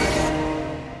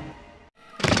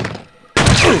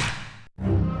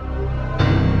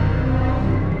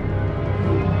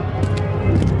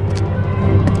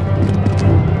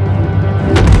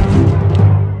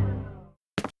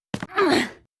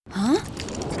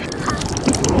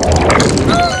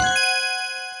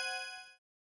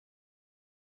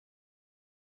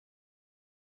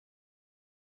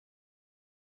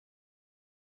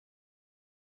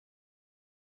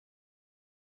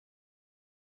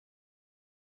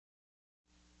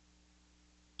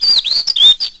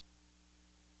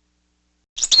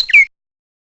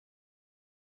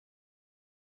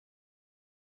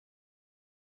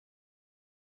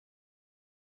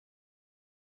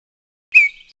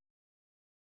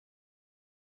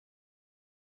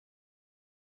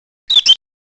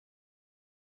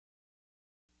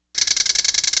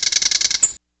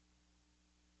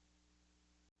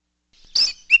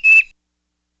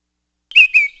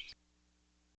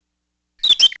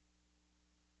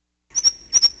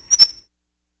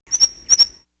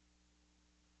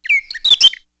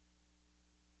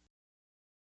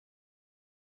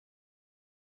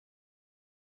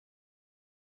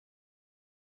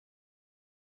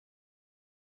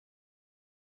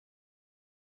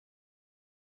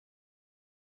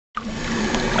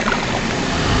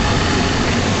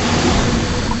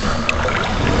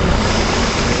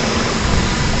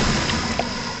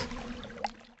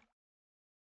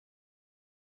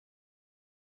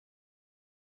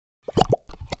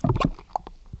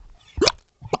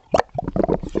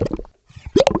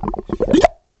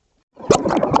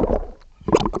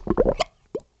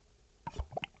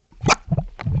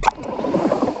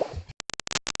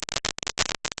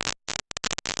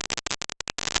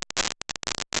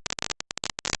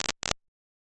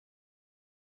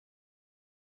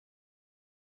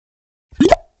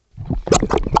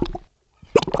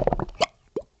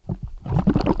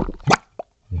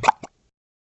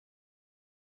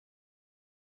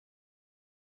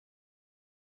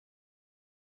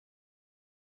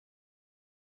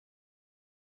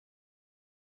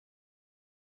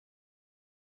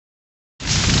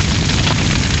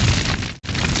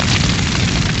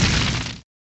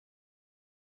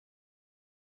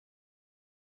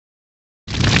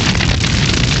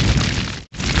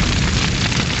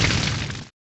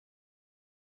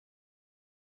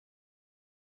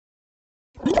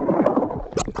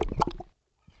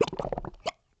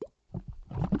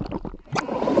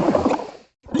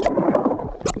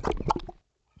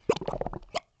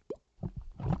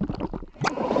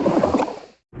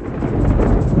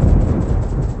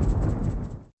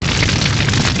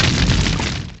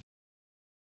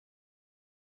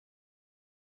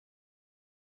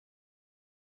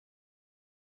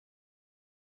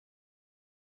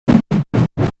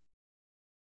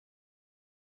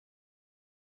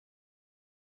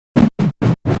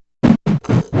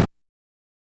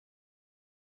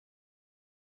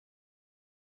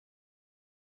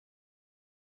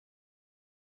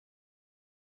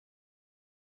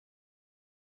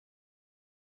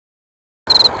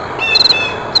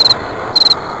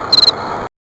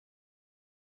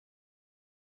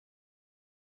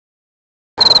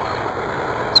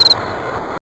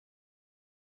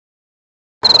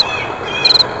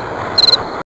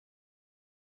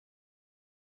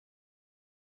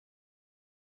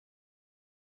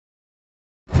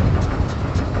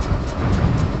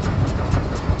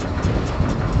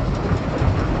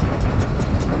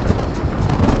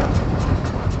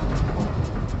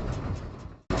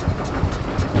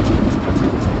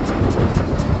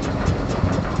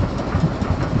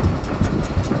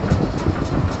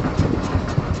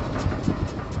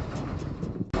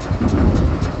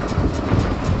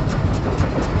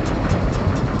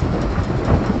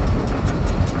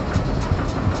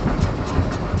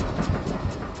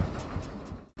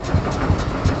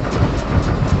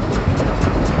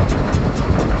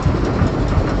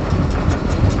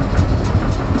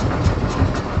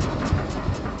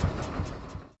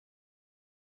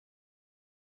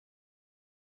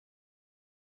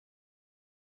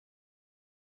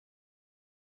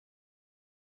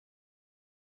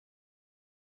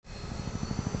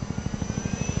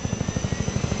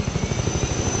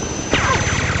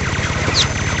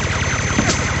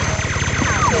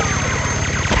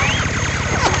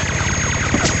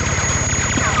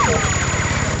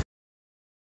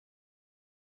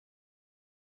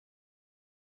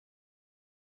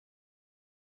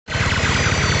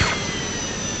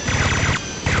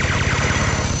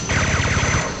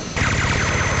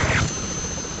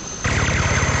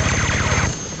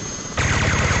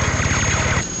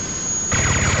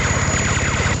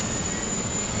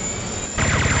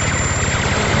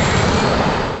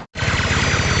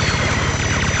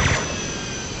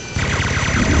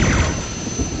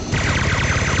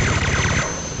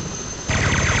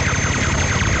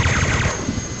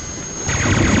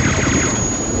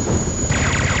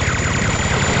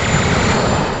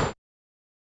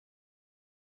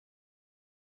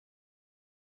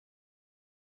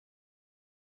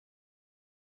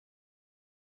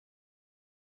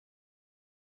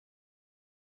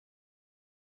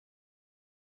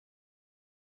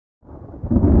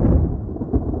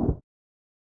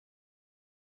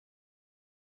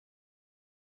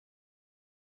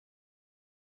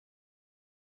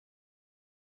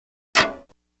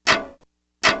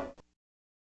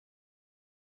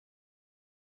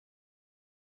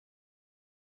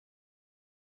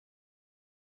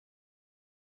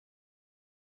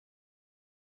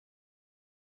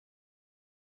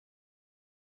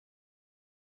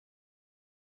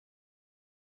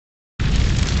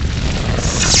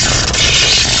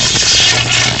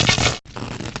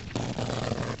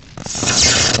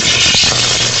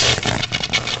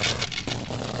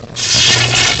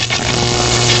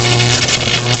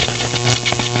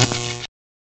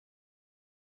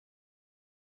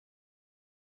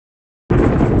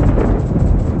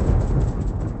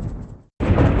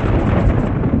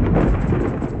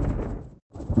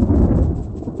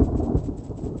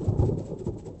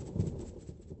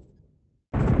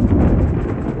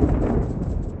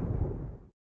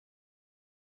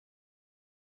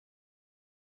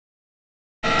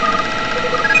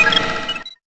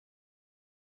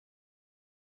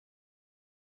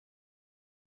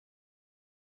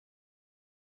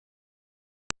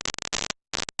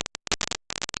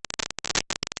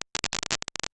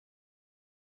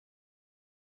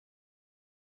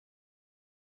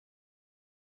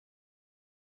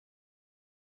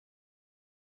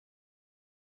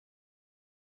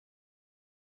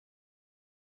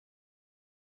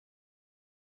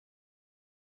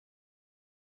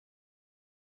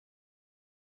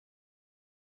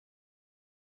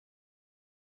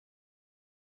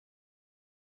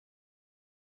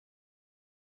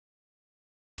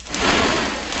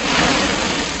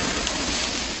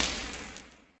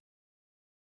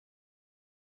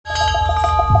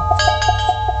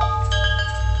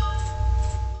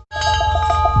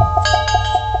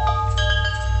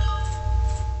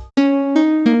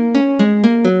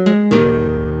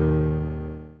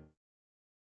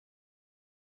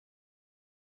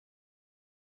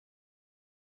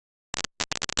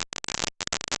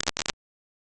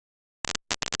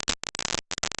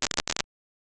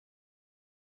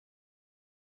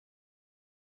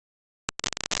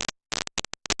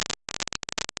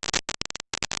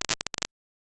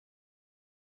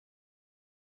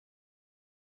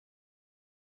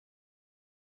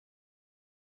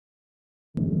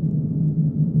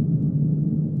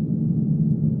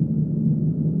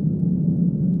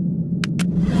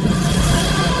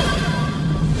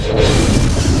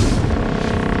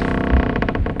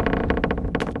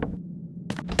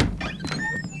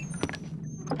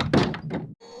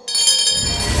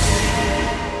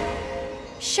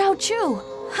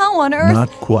 on Earth? Not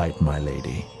quite, my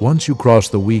lady. Once you cross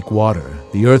the weak water,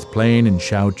 the Earth plane and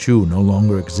Xiaochu no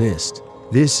longer exist.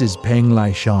 This is Peng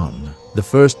Lai Shan, the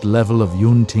first level of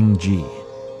Yunting Ji.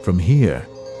 From here,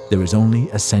 there is only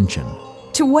ascension.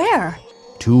 To where?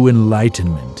 To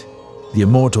enlightenment. The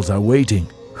immortals are waiting.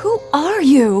 Who are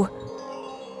you?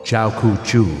 Xiaoku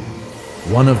Chu,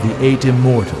 one of the 8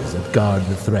 immortals that guard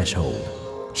the threshold.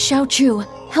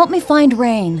 Xiaochu, help me find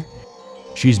Rain.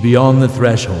 She's beyond the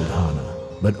threshold, Hana,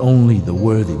 but only the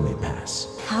worthy may pass.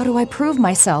 How do I prove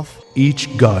myself?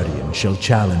 Each guardian shall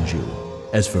challenge you.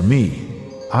 As for me,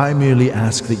 I merely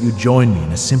ask that you join me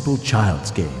in a simple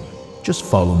child's game. Just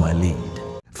follow my lead.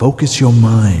 Focus your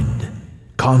mind.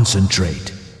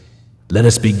 Concentrate. Let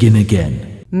us begin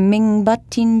again. Ming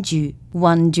Bat Tin Ju,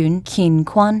 Wan Jun Kin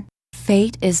Quan.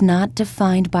 Fate is not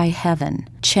defined by heaven.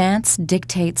 Chance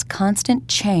dictates constant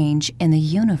change in the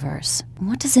universe.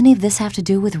 What does any of this have to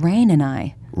do with Rain and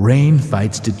I? Rain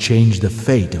fights to change the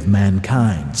fate of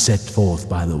mankind set forth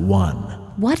by the One.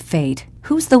 What fate?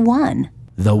 Who's the One?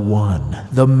 The One,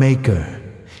 the Maker.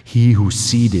 He who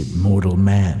seeded mortal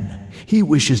man. He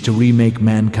wishes to remake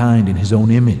mankind in his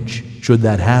own image. Should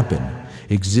that happen,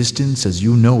 existence as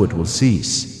you know it will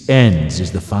cease. Ends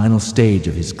is the final stage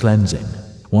of his cleansing.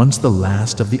 Once the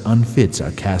last of the unfits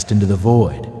are cast into the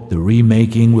void, the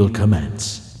remaking will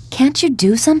commence. Can't you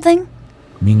do something?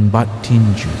 Mingbat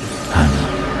Tinju,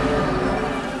 Hana.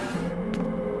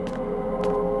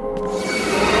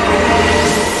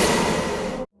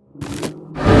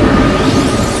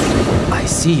 I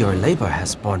see your labor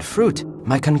has borne fruit.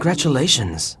 My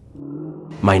congratulations.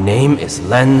 My name is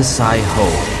Len Sai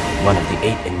Ho, one of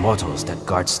the 8 immortals that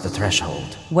guards the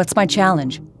threshold. What's my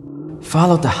challenge?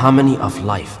 Follow the harmony of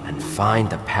life and find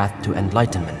the path to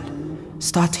enlightenment.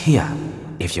 Start here.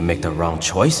 If you make the wrong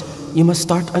choice, you must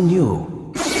start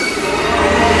anew.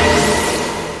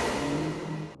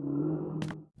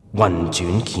 Wan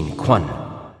Jun Kin Quan.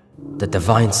 The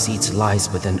divine seeds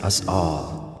lies within us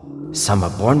all. Some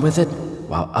are born with it,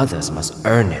 while others must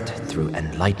earn it through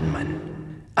enlightenment.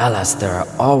 Alas, there are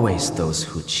always those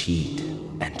who cheat,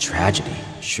 and tragedy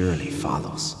surely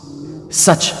follows.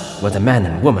 Such were the man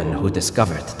and woman who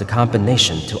discovered the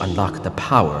combination to unlock the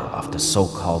power of the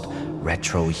so-called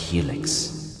retro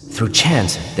Helix. Through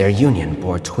chance, their union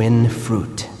bore twin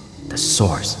fruit, the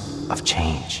source of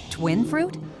change. Twin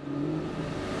fruit?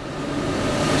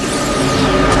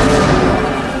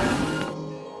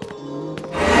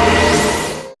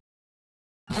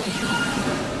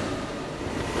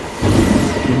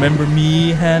 Remember me,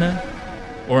 Hannah?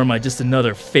 Or am I just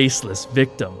another faceless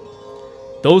victim?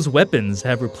 Those weapons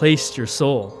have replaced your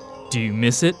soul. Do you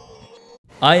miss it?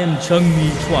 I am Chung Mi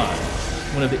Chuan,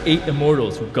 one of the 8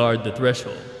 immortals who guard the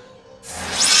threshold.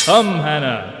 Come,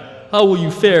 Hannah. How will you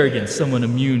fare against someone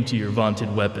immune to your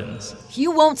vaunted weapons?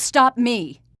 You won't stop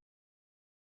me.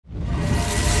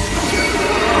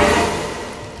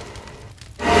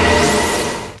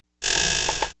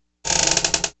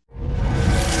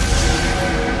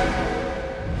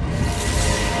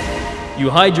 You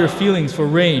hide your feelings for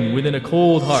Rain within a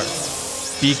cold heart.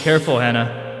 Be careful,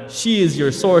 Hannah. She is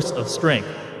your source of strength.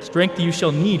 Strength you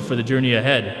shall need for the journey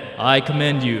ahead. I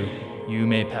commend you. You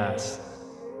may pass.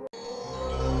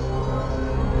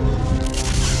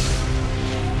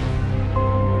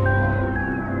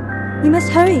 We must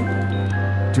hurry.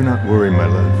 Do not worry, my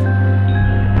love.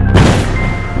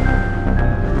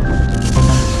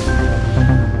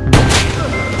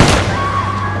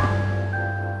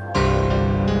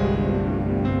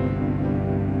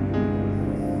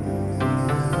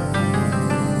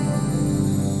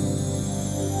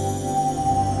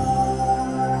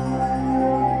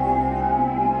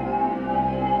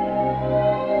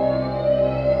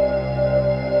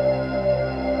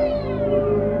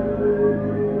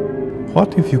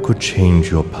 What if you could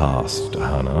change your past,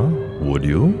 Hannah? Would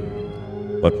you?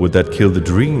 But would that kill the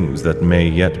dreams that may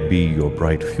yet be your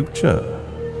bright future?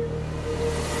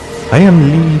 I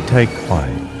am Li Tai-Kwai,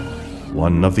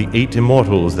 one of the 8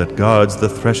 immortals that guards the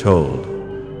threshold.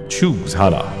 Choose,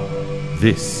 Hannah.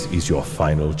 This is your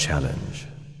final challenge.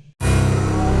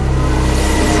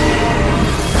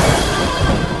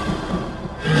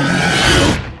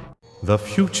 The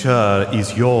future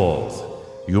is yours.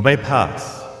 You may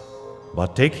pass.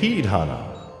 But take heed, Hannah.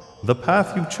 The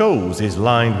path you chose is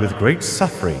lined with great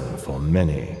suffering for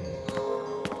many.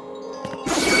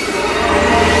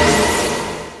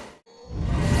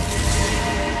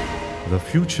 The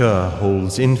future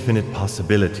holds infinite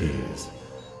possibilities,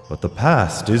 but the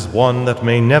past is one that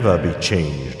may never be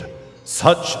changed.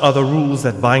 Such are the rules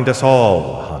that bind us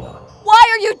all, Hannah. Why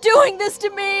are you doing this to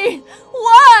me?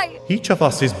 Why? Each of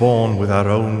us is born with our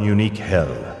own unique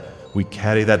hell, We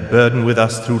carry that burden with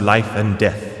us through life and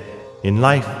death. In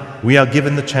life, we are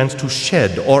given the chance to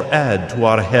shed or add to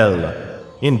our hell.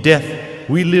 In death,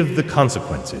 we live the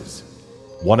consequences.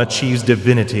 One achieves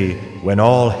divinity when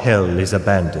all hell is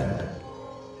abandoned.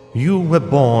 You were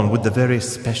born with the very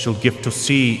special gift to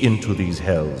see into these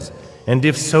hells, and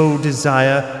if so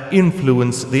desire,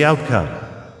 influence the outcome.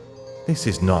 This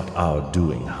is not our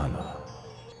doing, Hannah.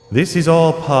 This is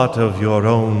all part of your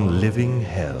own living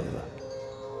hell.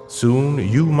 Soon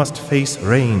you must face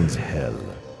Rain's hell.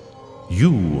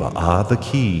 You are the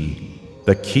key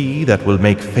that will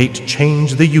make fate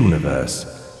change the universe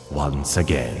once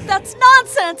again. That's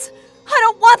nonsense! I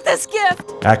don't want this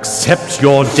gift! Accept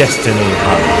your destiny,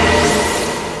 Hannah.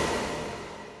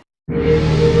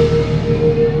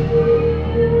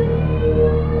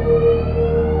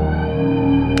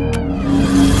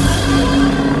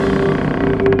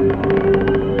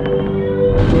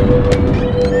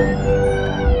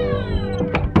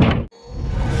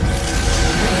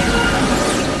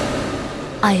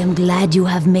 I am glad you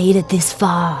have made it this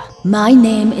far. My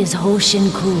name is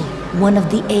Ho-Shin-Ku, one of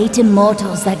the 8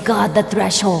 immortals that guard the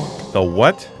threshold. The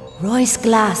what? Royce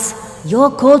Glass, your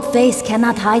cold face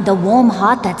cannot hide the warm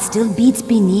heart that still beats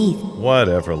beneath.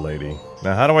 Whatever, lady.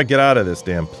 Now how do I get out of this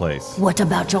damn place? What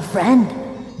about your friend?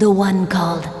 The one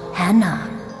called Hannah.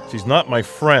 She's not my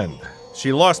friend.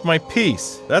 She lost my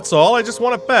piece. That's all. I just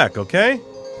want it back, okay?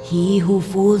 He who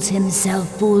fools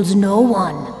himself fools no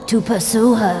one. To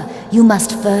pursue her, you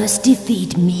must first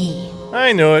defeat me.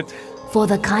 I knew it. For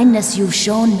the kindness you've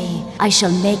shown me, I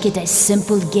shall make it a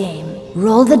simple game.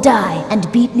 Roll the die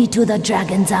and beat me to the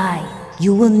dragon's eye.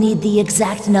 You will need the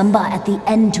exact number at the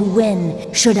end to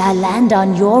win. Should I land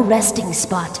on your resting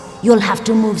spot, you'll have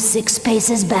to move 6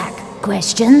 paces back.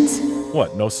 Questions?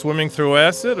 What, no swimming through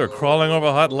acid or crawling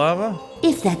over hot lava?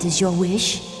 If that is your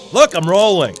wish. Look, I'm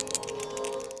rolling.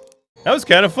 That was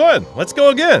kind of fun. Let's go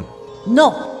again.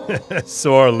 No.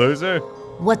 Sore loser.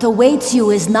 What awaits you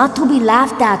is not to be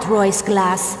laughed at, Royce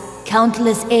Glass.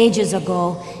 Countless ages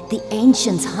ago, the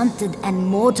ancients hunted and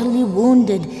mortally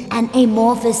wounded an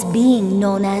amorphous being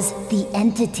known as the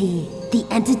Entity. The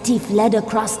Entity fled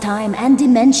across time and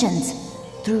dimensions.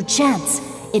 Through chance,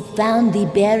 it found the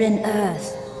barren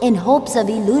earth. In hopes of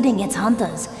eluding its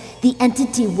hunters, the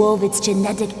Entity wove its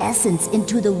genetic essence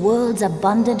into the world's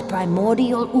abundant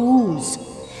primordial ooze.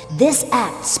 This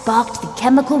act sparked the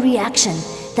chemical reaction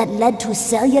that led to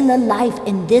cellular life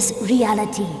in this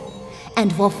reality.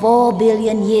 And for 4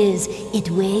 billion years, it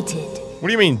waited. What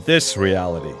do you mean, this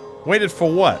reality? Waited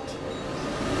for what?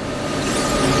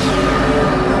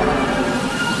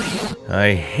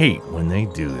 I hate when they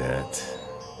do that.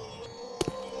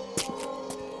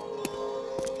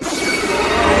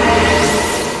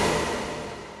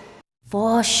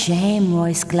 For shame,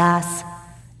 Royce Glass.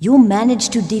 You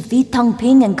managed to defeat Tong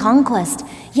Ping in conquest,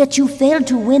 yet you failed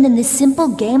to win in this simple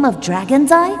game of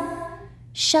Dragon's Eye?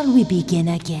 Shall we begin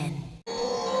again?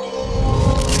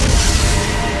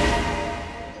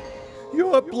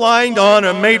 Your blind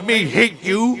honor made me hate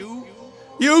you.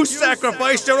 You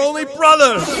sacrificed your only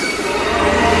brother.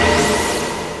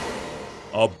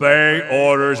 Obey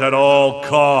orders at all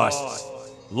costs.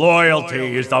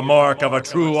 Loyalty is the mark of a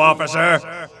true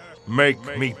officer.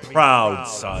 Make me proud,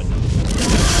 son.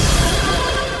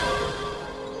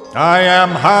 I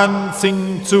am Han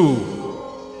Xing-Tzu,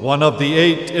 one of the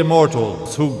 8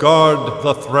 immortals who guard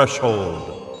the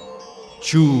threshold.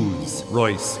 Choose,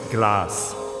 Royce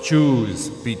Glass. Choose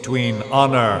between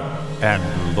honor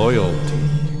and loyalty.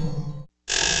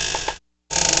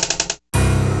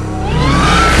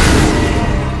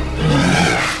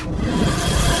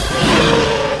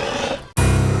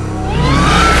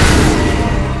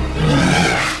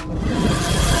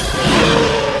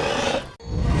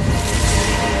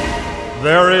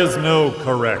 There is no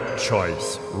correct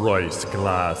choice, Royce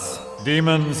Glass.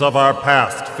 Demons of our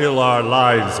past fill our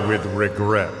lives with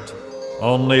regret.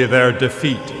 Only their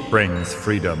defeat brings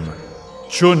freedom.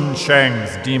 Chun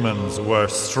Shang's demons were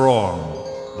strong.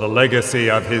 The legacy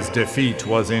of his defeat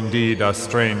was indeed a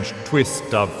strange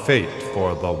twist of fate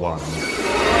for the one.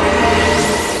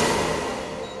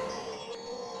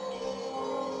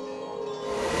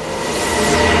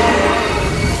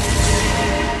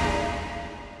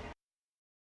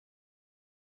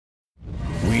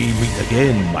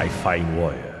 Again, my fine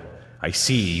warrior, I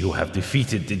see you have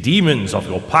defeated the demons of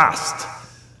your past.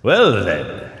 Well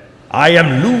then, I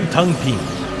am Lu Tangping,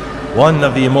 one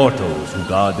of the immortals who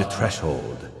guard the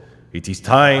threshold. It is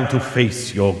time to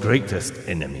face your greatest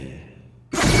enemy.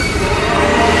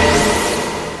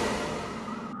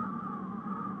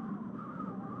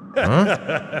 Huh?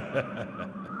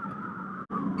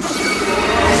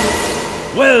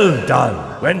 Well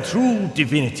done! When true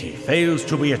divinity fails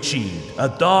to be achieved, a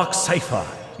dark cipher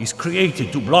is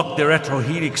created to block the retro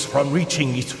Helix from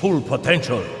reaching its full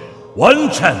potential.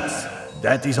 One chance,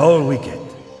 that is all we get.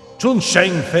 Chun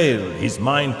Sheng failed, his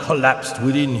mind collapsed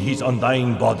within his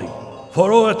undying body.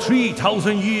 For over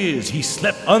 3,000 years he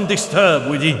slept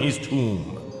undisturbed within his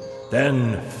tomb.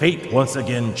 Then fate once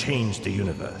again changed the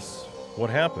universe. What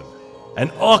happened?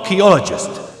 An archaeologist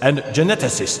and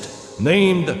geneticist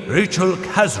named Rachel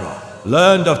Kazra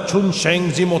learned of Chun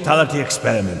Sheng's immortality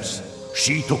experiments.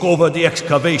 She took over the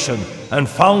excavation and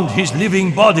found his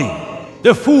living body.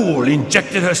 The fool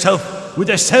injected herself with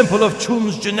a sample of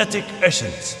Chun's genetic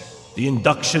essence. The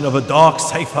induction of a dark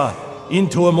cipher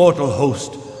into a mortal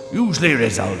host usually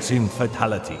results in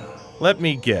fatality. Let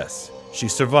me guess. She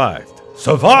survived.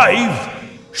 Survived?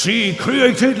 She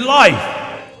created life!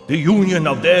 The union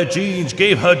of their genes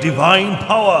gave her divine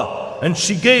power, and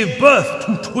she gave birth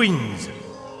to twins.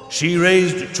 She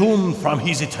raised Chun from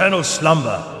his eternal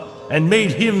slumber and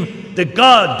made him the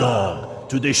guard dog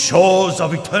to the shores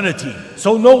of eternity,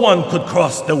 so no one could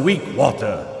cross the weak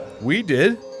water. We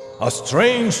did? A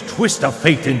strange twist of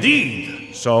fate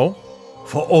indeed. So?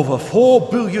 For over 4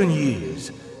 billion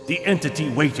years, the entity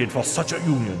waited for such a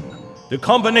union. The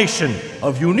combination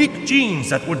of unique genes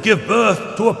that would give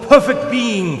birth to a perfect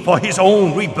being for his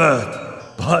own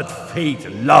rebirth. But fate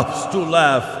loves to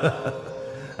laugh.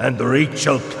 And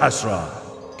Rachel Kazra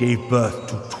gave birth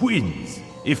to twins,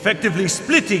 effectively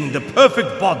splitting the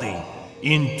perfect body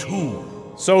in two.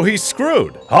 So he's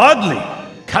screwed? Hardly.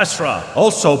 Kazra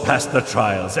also passed the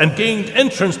trials and gained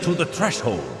entrance to the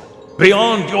threshold.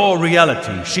 Beyond your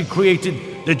reality, she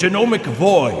created the genomic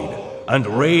void and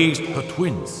raised her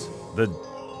twins. The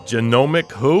genomic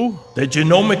who? The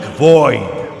genomic void.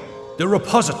 The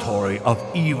repository of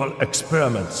evil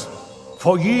experiments.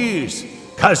 For years,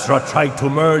 Kazra tried to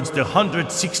merge the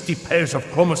 160 pairs of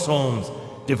chromosomes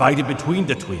divided between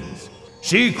the twins.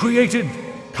 She created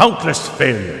countless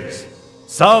failures.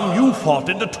 Some you fought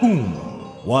in the tomb.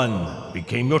 One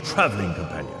became your traveling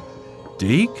companion.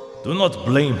 Deke? Do not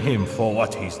blame him for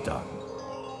what he's done.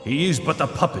 He is but a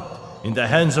puppet in the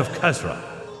hands of Kazra.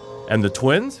 And the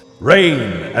twins? Rain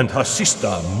and her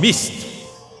sister Mist.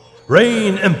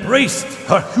 Rain embraced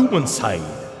her human side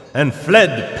and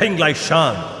fled Penglai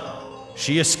Shan.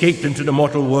 She escaped into the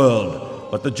mortal world,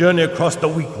 but the journey across the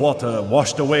weak water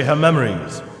washed away her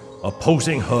memories.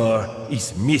 Opposing her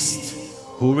is Mist,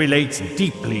 who relates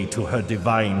deeply to her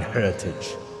divine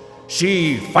heritage.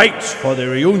 She fights for the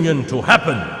reunion to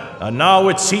happen, and now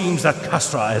it seems that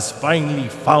Kazra has finally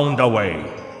found a way.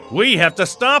 We have to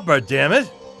stop her, damn it!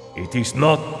 It is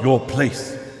not your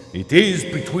place. It is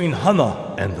between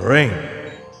Hana and Rain.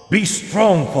 Be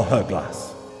strong for her,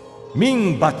 Glass.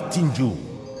 Ming Bat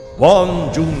Tinju,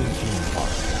 Wan Jun Kin.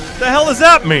 The hell does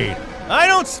that mean? I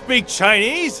don't speak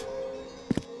Chinese!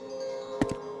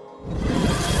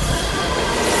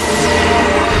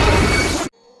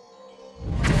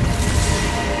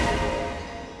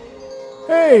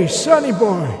 Hey, Sonny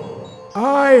boy.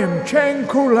 I am Cheng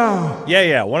Kulao.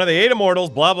 Yeah, one of the 8 immortals,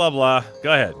 blah, blah, blah.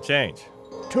 Go ahead, change.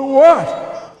 To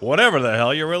what? Whatever the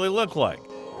hell you really look like.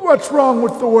 What's wrong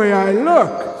with the way I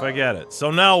look? Forget it.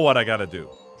 So now what I gotta do?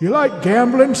 You like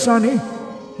gambling, Sonny?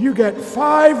 You get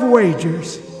 5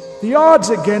 wagers. The odds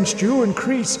against you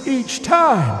increase each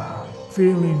time.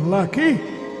 Feeling lucky?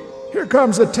 Here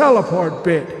comes the teleport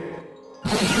bit.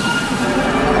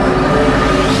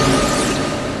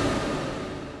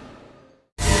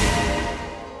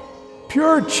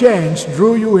 Pure chance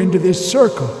drew you into this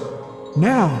circle.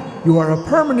 Now you are a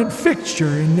permanent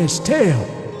fixture in this tale.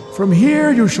 From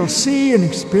here you shall see and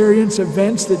experience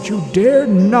events that you dare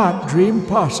not dream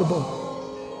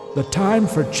possible. The time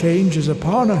for change is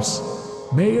upon us.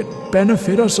 May it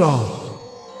benefit us all.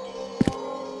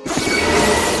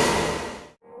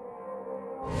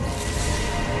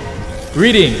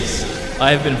 Greetings!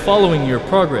 I have been following your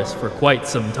progress for quite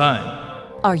some time.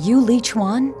 Are you Li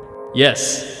Chuan?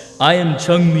 Yes, I am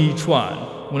Chung Li Chuan,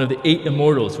 one of the 8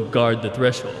 immortals who guard the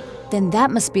threshold. Then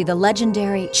that must be the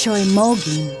legendary Choi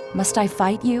Mogin. Must I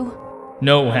fight you?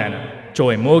 No, Hannah.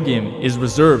 Choi Mogin is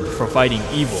reserved for fighting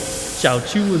evil. Xiao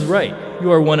Chu was right.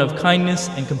 You are one of kindness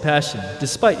and compassion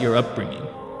despite your upbringing.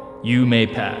 You may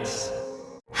pass.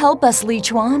 Help us, Li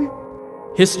Chuan.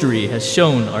 History has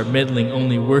shown our meddling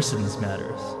only worsens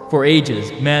matters. For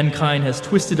ages, mankind has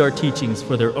twisted our teachings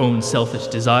for their own selfish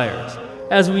desires.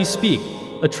 As we speak,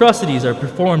 atrocities are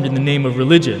performed in the name of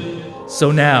religion.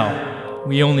 So now,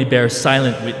 we only bear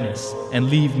silent witness and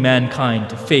leave mankind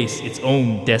to face its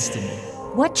own destiny.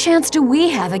 What chance do we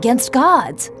have against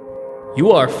gods?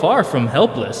 You are far from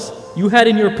helpless. You had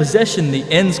in your possession the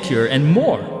Ens cure and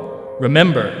more.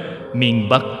 Remember, Ming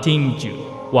Bak Ting Ju,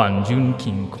 Wan Jun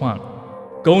King Quan.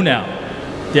 Go now.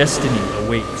 Destiny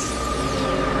awaits.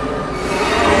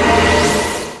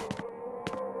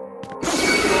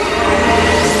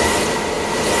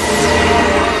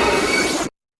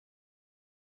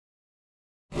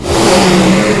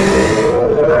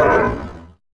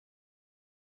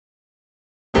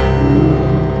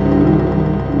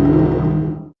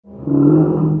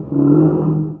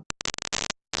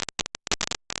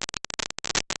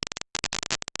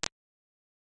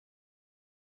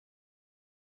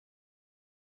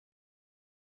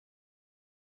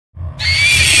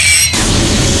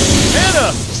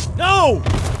 Hannah! No!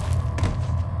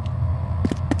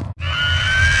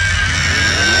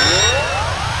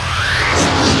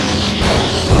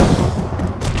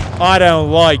 I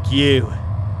don't like you.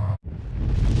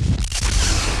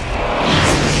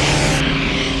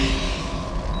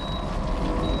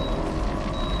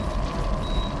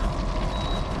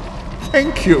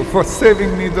 Thank you for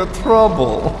saving me the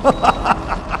trouble.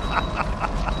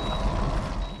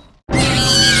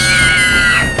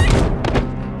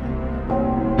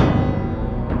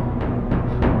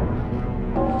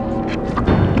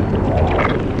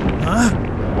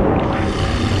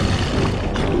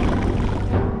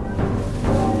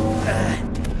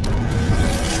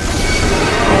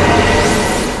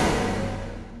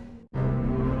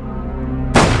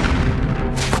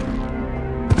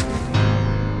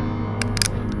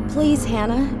 Please,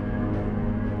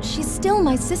 Hannah. She's still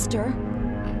my sister.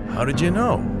 How did you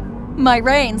know? My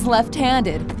reign's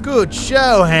left-handed. Good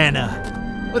show,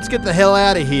 Hannah. Let's get the hell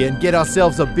out of here and get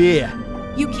ourselves a beer.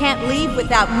 You can't leave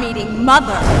without meeting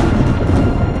Mother.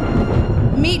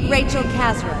 Meet Rachel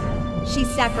Kazra. She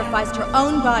sacrificed her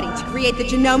own body to create the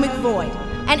genomic void.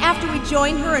 And after we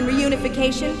join her in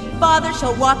reunification, Father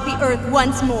shall walk the earth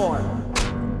once more.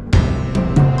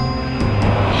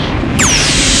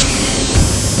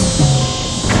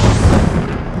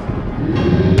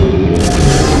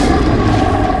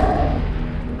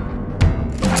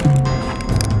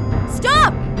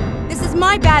 Stop! This is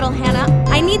my battle, Hannah.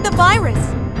 I need the virus.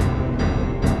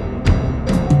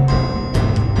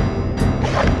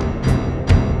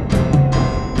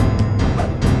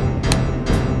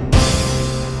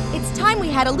 It's time we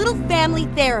had a little family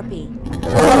therapy.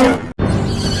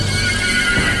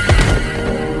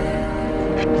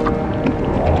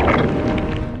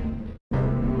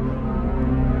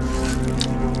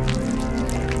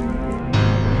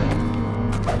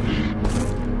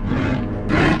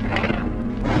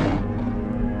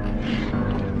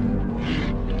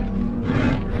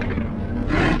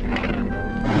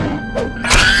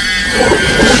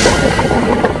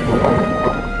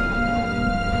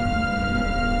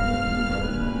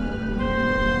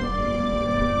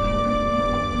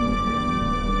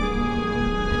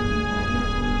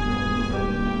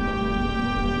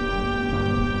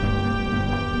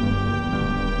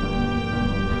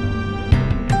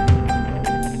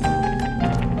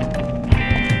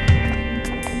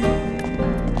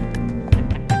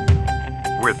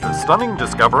 With the stunning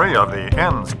discovery of the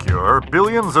Ens cure,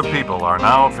 billions of people are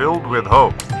now filled with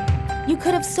hope. You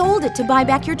could have sold it to buy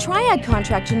back your triad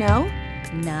contract, you know?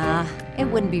 Nah, it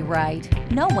wouldn't be right.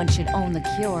 No one should own the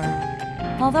cure.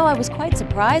 Although I was quite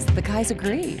surprised that the guys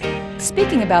agreed.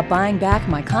 Speaking about buying back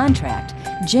my contract,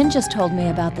 Jin just told me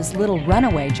about this little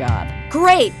runaway job.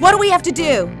 Great! What do we have to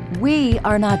do? We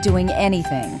are not doing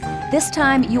anything. This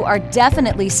time, you are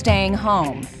definitely staying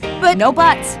home. But no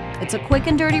buts. It's a quick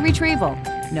and dirty retrieval.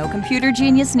 No computer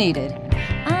genius needed.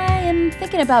 I am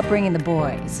thinking about bringing the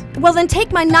boys. Well, then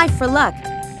take my knife for luck.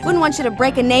 Wouldn't want you to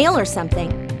break a nail or something.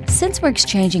 Since we're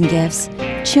exchanging gifts,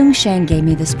 Chung Sheng gave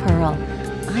me this pearl.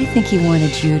 I think he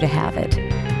wanted you to have it.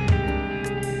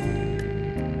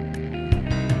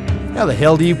 How the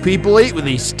hell do you people eat with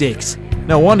these sticks?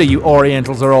 No wonder you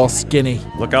Orientals are all skinny.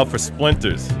 Look out for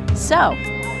splinters. So,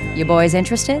 you boys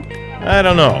interested? I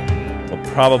don't know.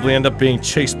 We'll probably end up being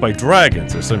chased by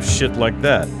dragons or some shit like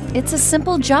that. It's a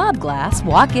simple job, Glass.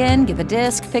 Walk in, get the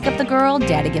disc, pick up the girl,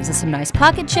 Daddy gives us some nice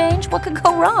pocket change. What could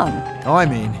go wrong? I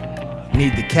mean,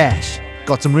 need the cash.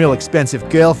 Got some real expensive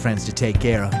girlfriends to take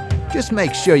care of. Just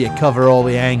make sure you cover all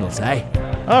the angles, eh?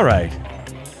 All right.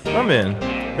 I'm in.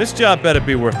 This job better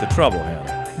be worth the trouble,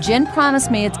 Hannah. Jin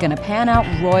promised me it's gonna pan out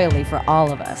royally for all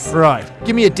of us. Right.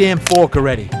 Give me a damn fork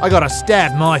already. I gotta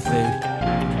stab my food.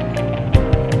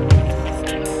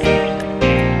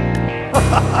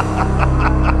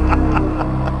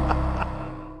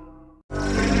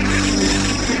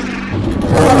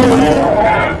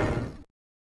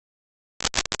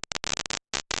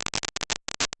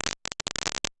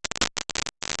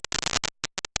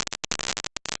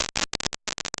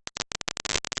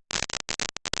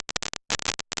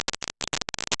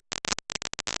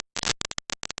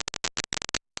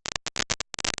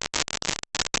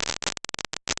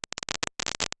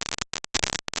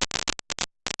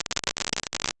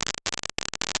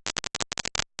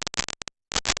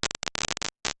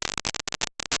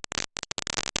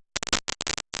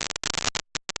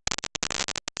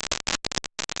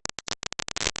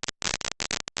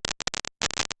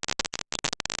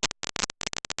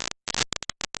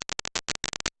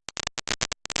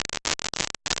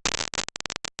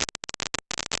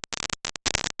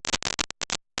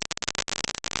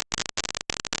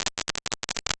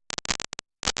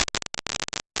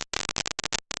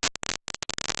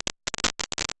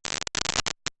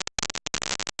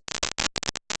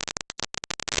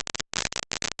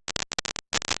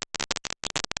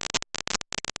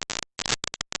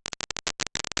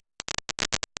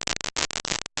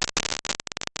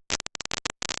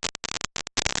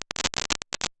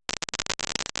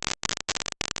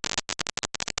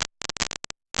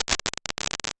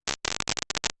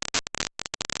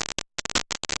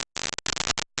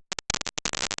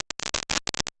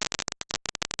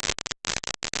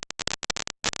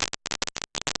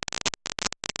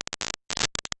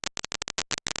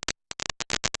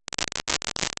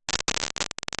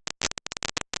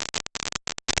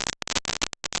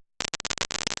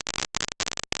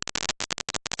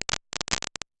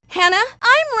 Hannah,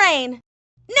 I'm Rain!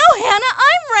 No, Hannah,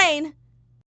 I'm Rain!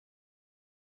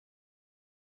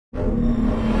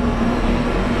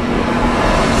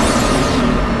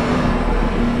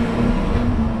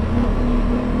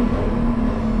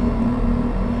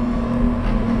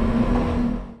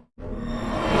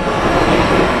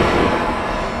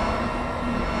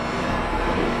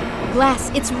 Glass,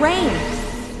 it's Rain!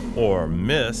 Or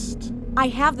Mist. I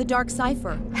have the Dark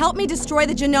Cipher. Help me destroy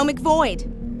the genomic void.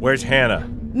 Where's Hannah?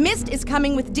 Mist is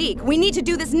coming with Deke. We need to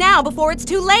do this now before it's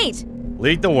too late.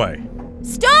 Lead the way.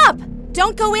 Stop!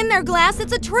 Don't go in there, Glass.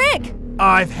 It's a trick.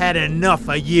 I've had enough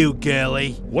of you,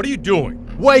 girlie. What are you doing?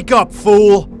 Wake up,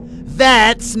 fool!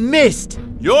 That's Mist!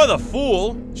 You're the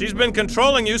fool. She's been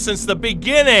controlling you since the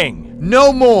beginning.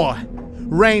 No more!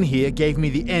 Rain here gave me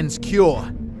the end's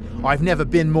cure. I've never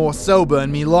been more sober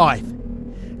in me life.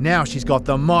 Now she's got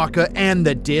the marker and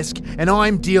the disc, and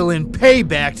I'm dealing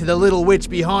payback to the little witch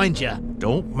behind you.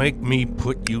 Don't make me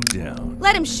put you down.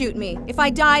 Let him shoot me. If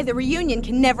I die, the reunion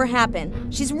can never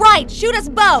happen. She's right. Shoot us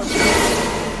both.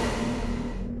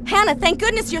 Hannah, thank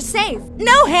goodness you're safe.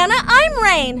 No, Hannah, I'm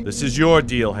Rain. This is your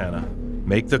deal, Hannah.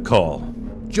 Make the call.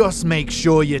 Just make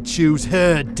sure you choose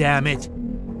her, damn it.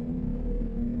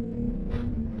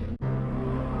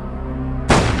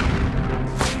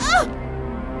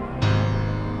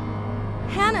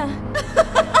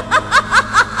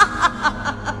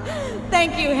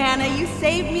 Thank you, Hannah. You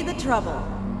saved me the trouble.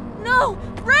 No!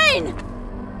 Rain!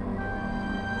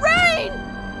 Rain!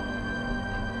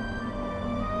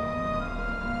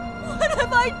 What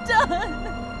have I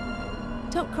done?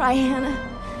 Don't cry, Hannah.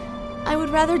 I would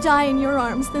rather die in your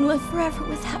arms than live forever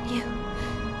without you.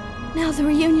 Now the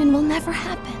reunion will never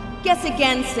happen. Guess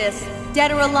again, sis.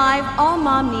 Dead or alive, all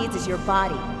Mom needs is your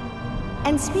body.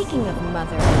 And speaking of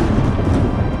Mother,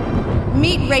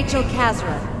 meet Rachel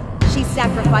Kazra. She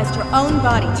sacrificed her own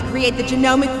body to create the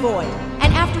genomic void.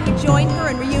 And after we join her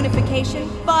in reunification,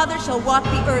 Father shall walk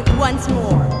the earth once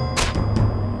more.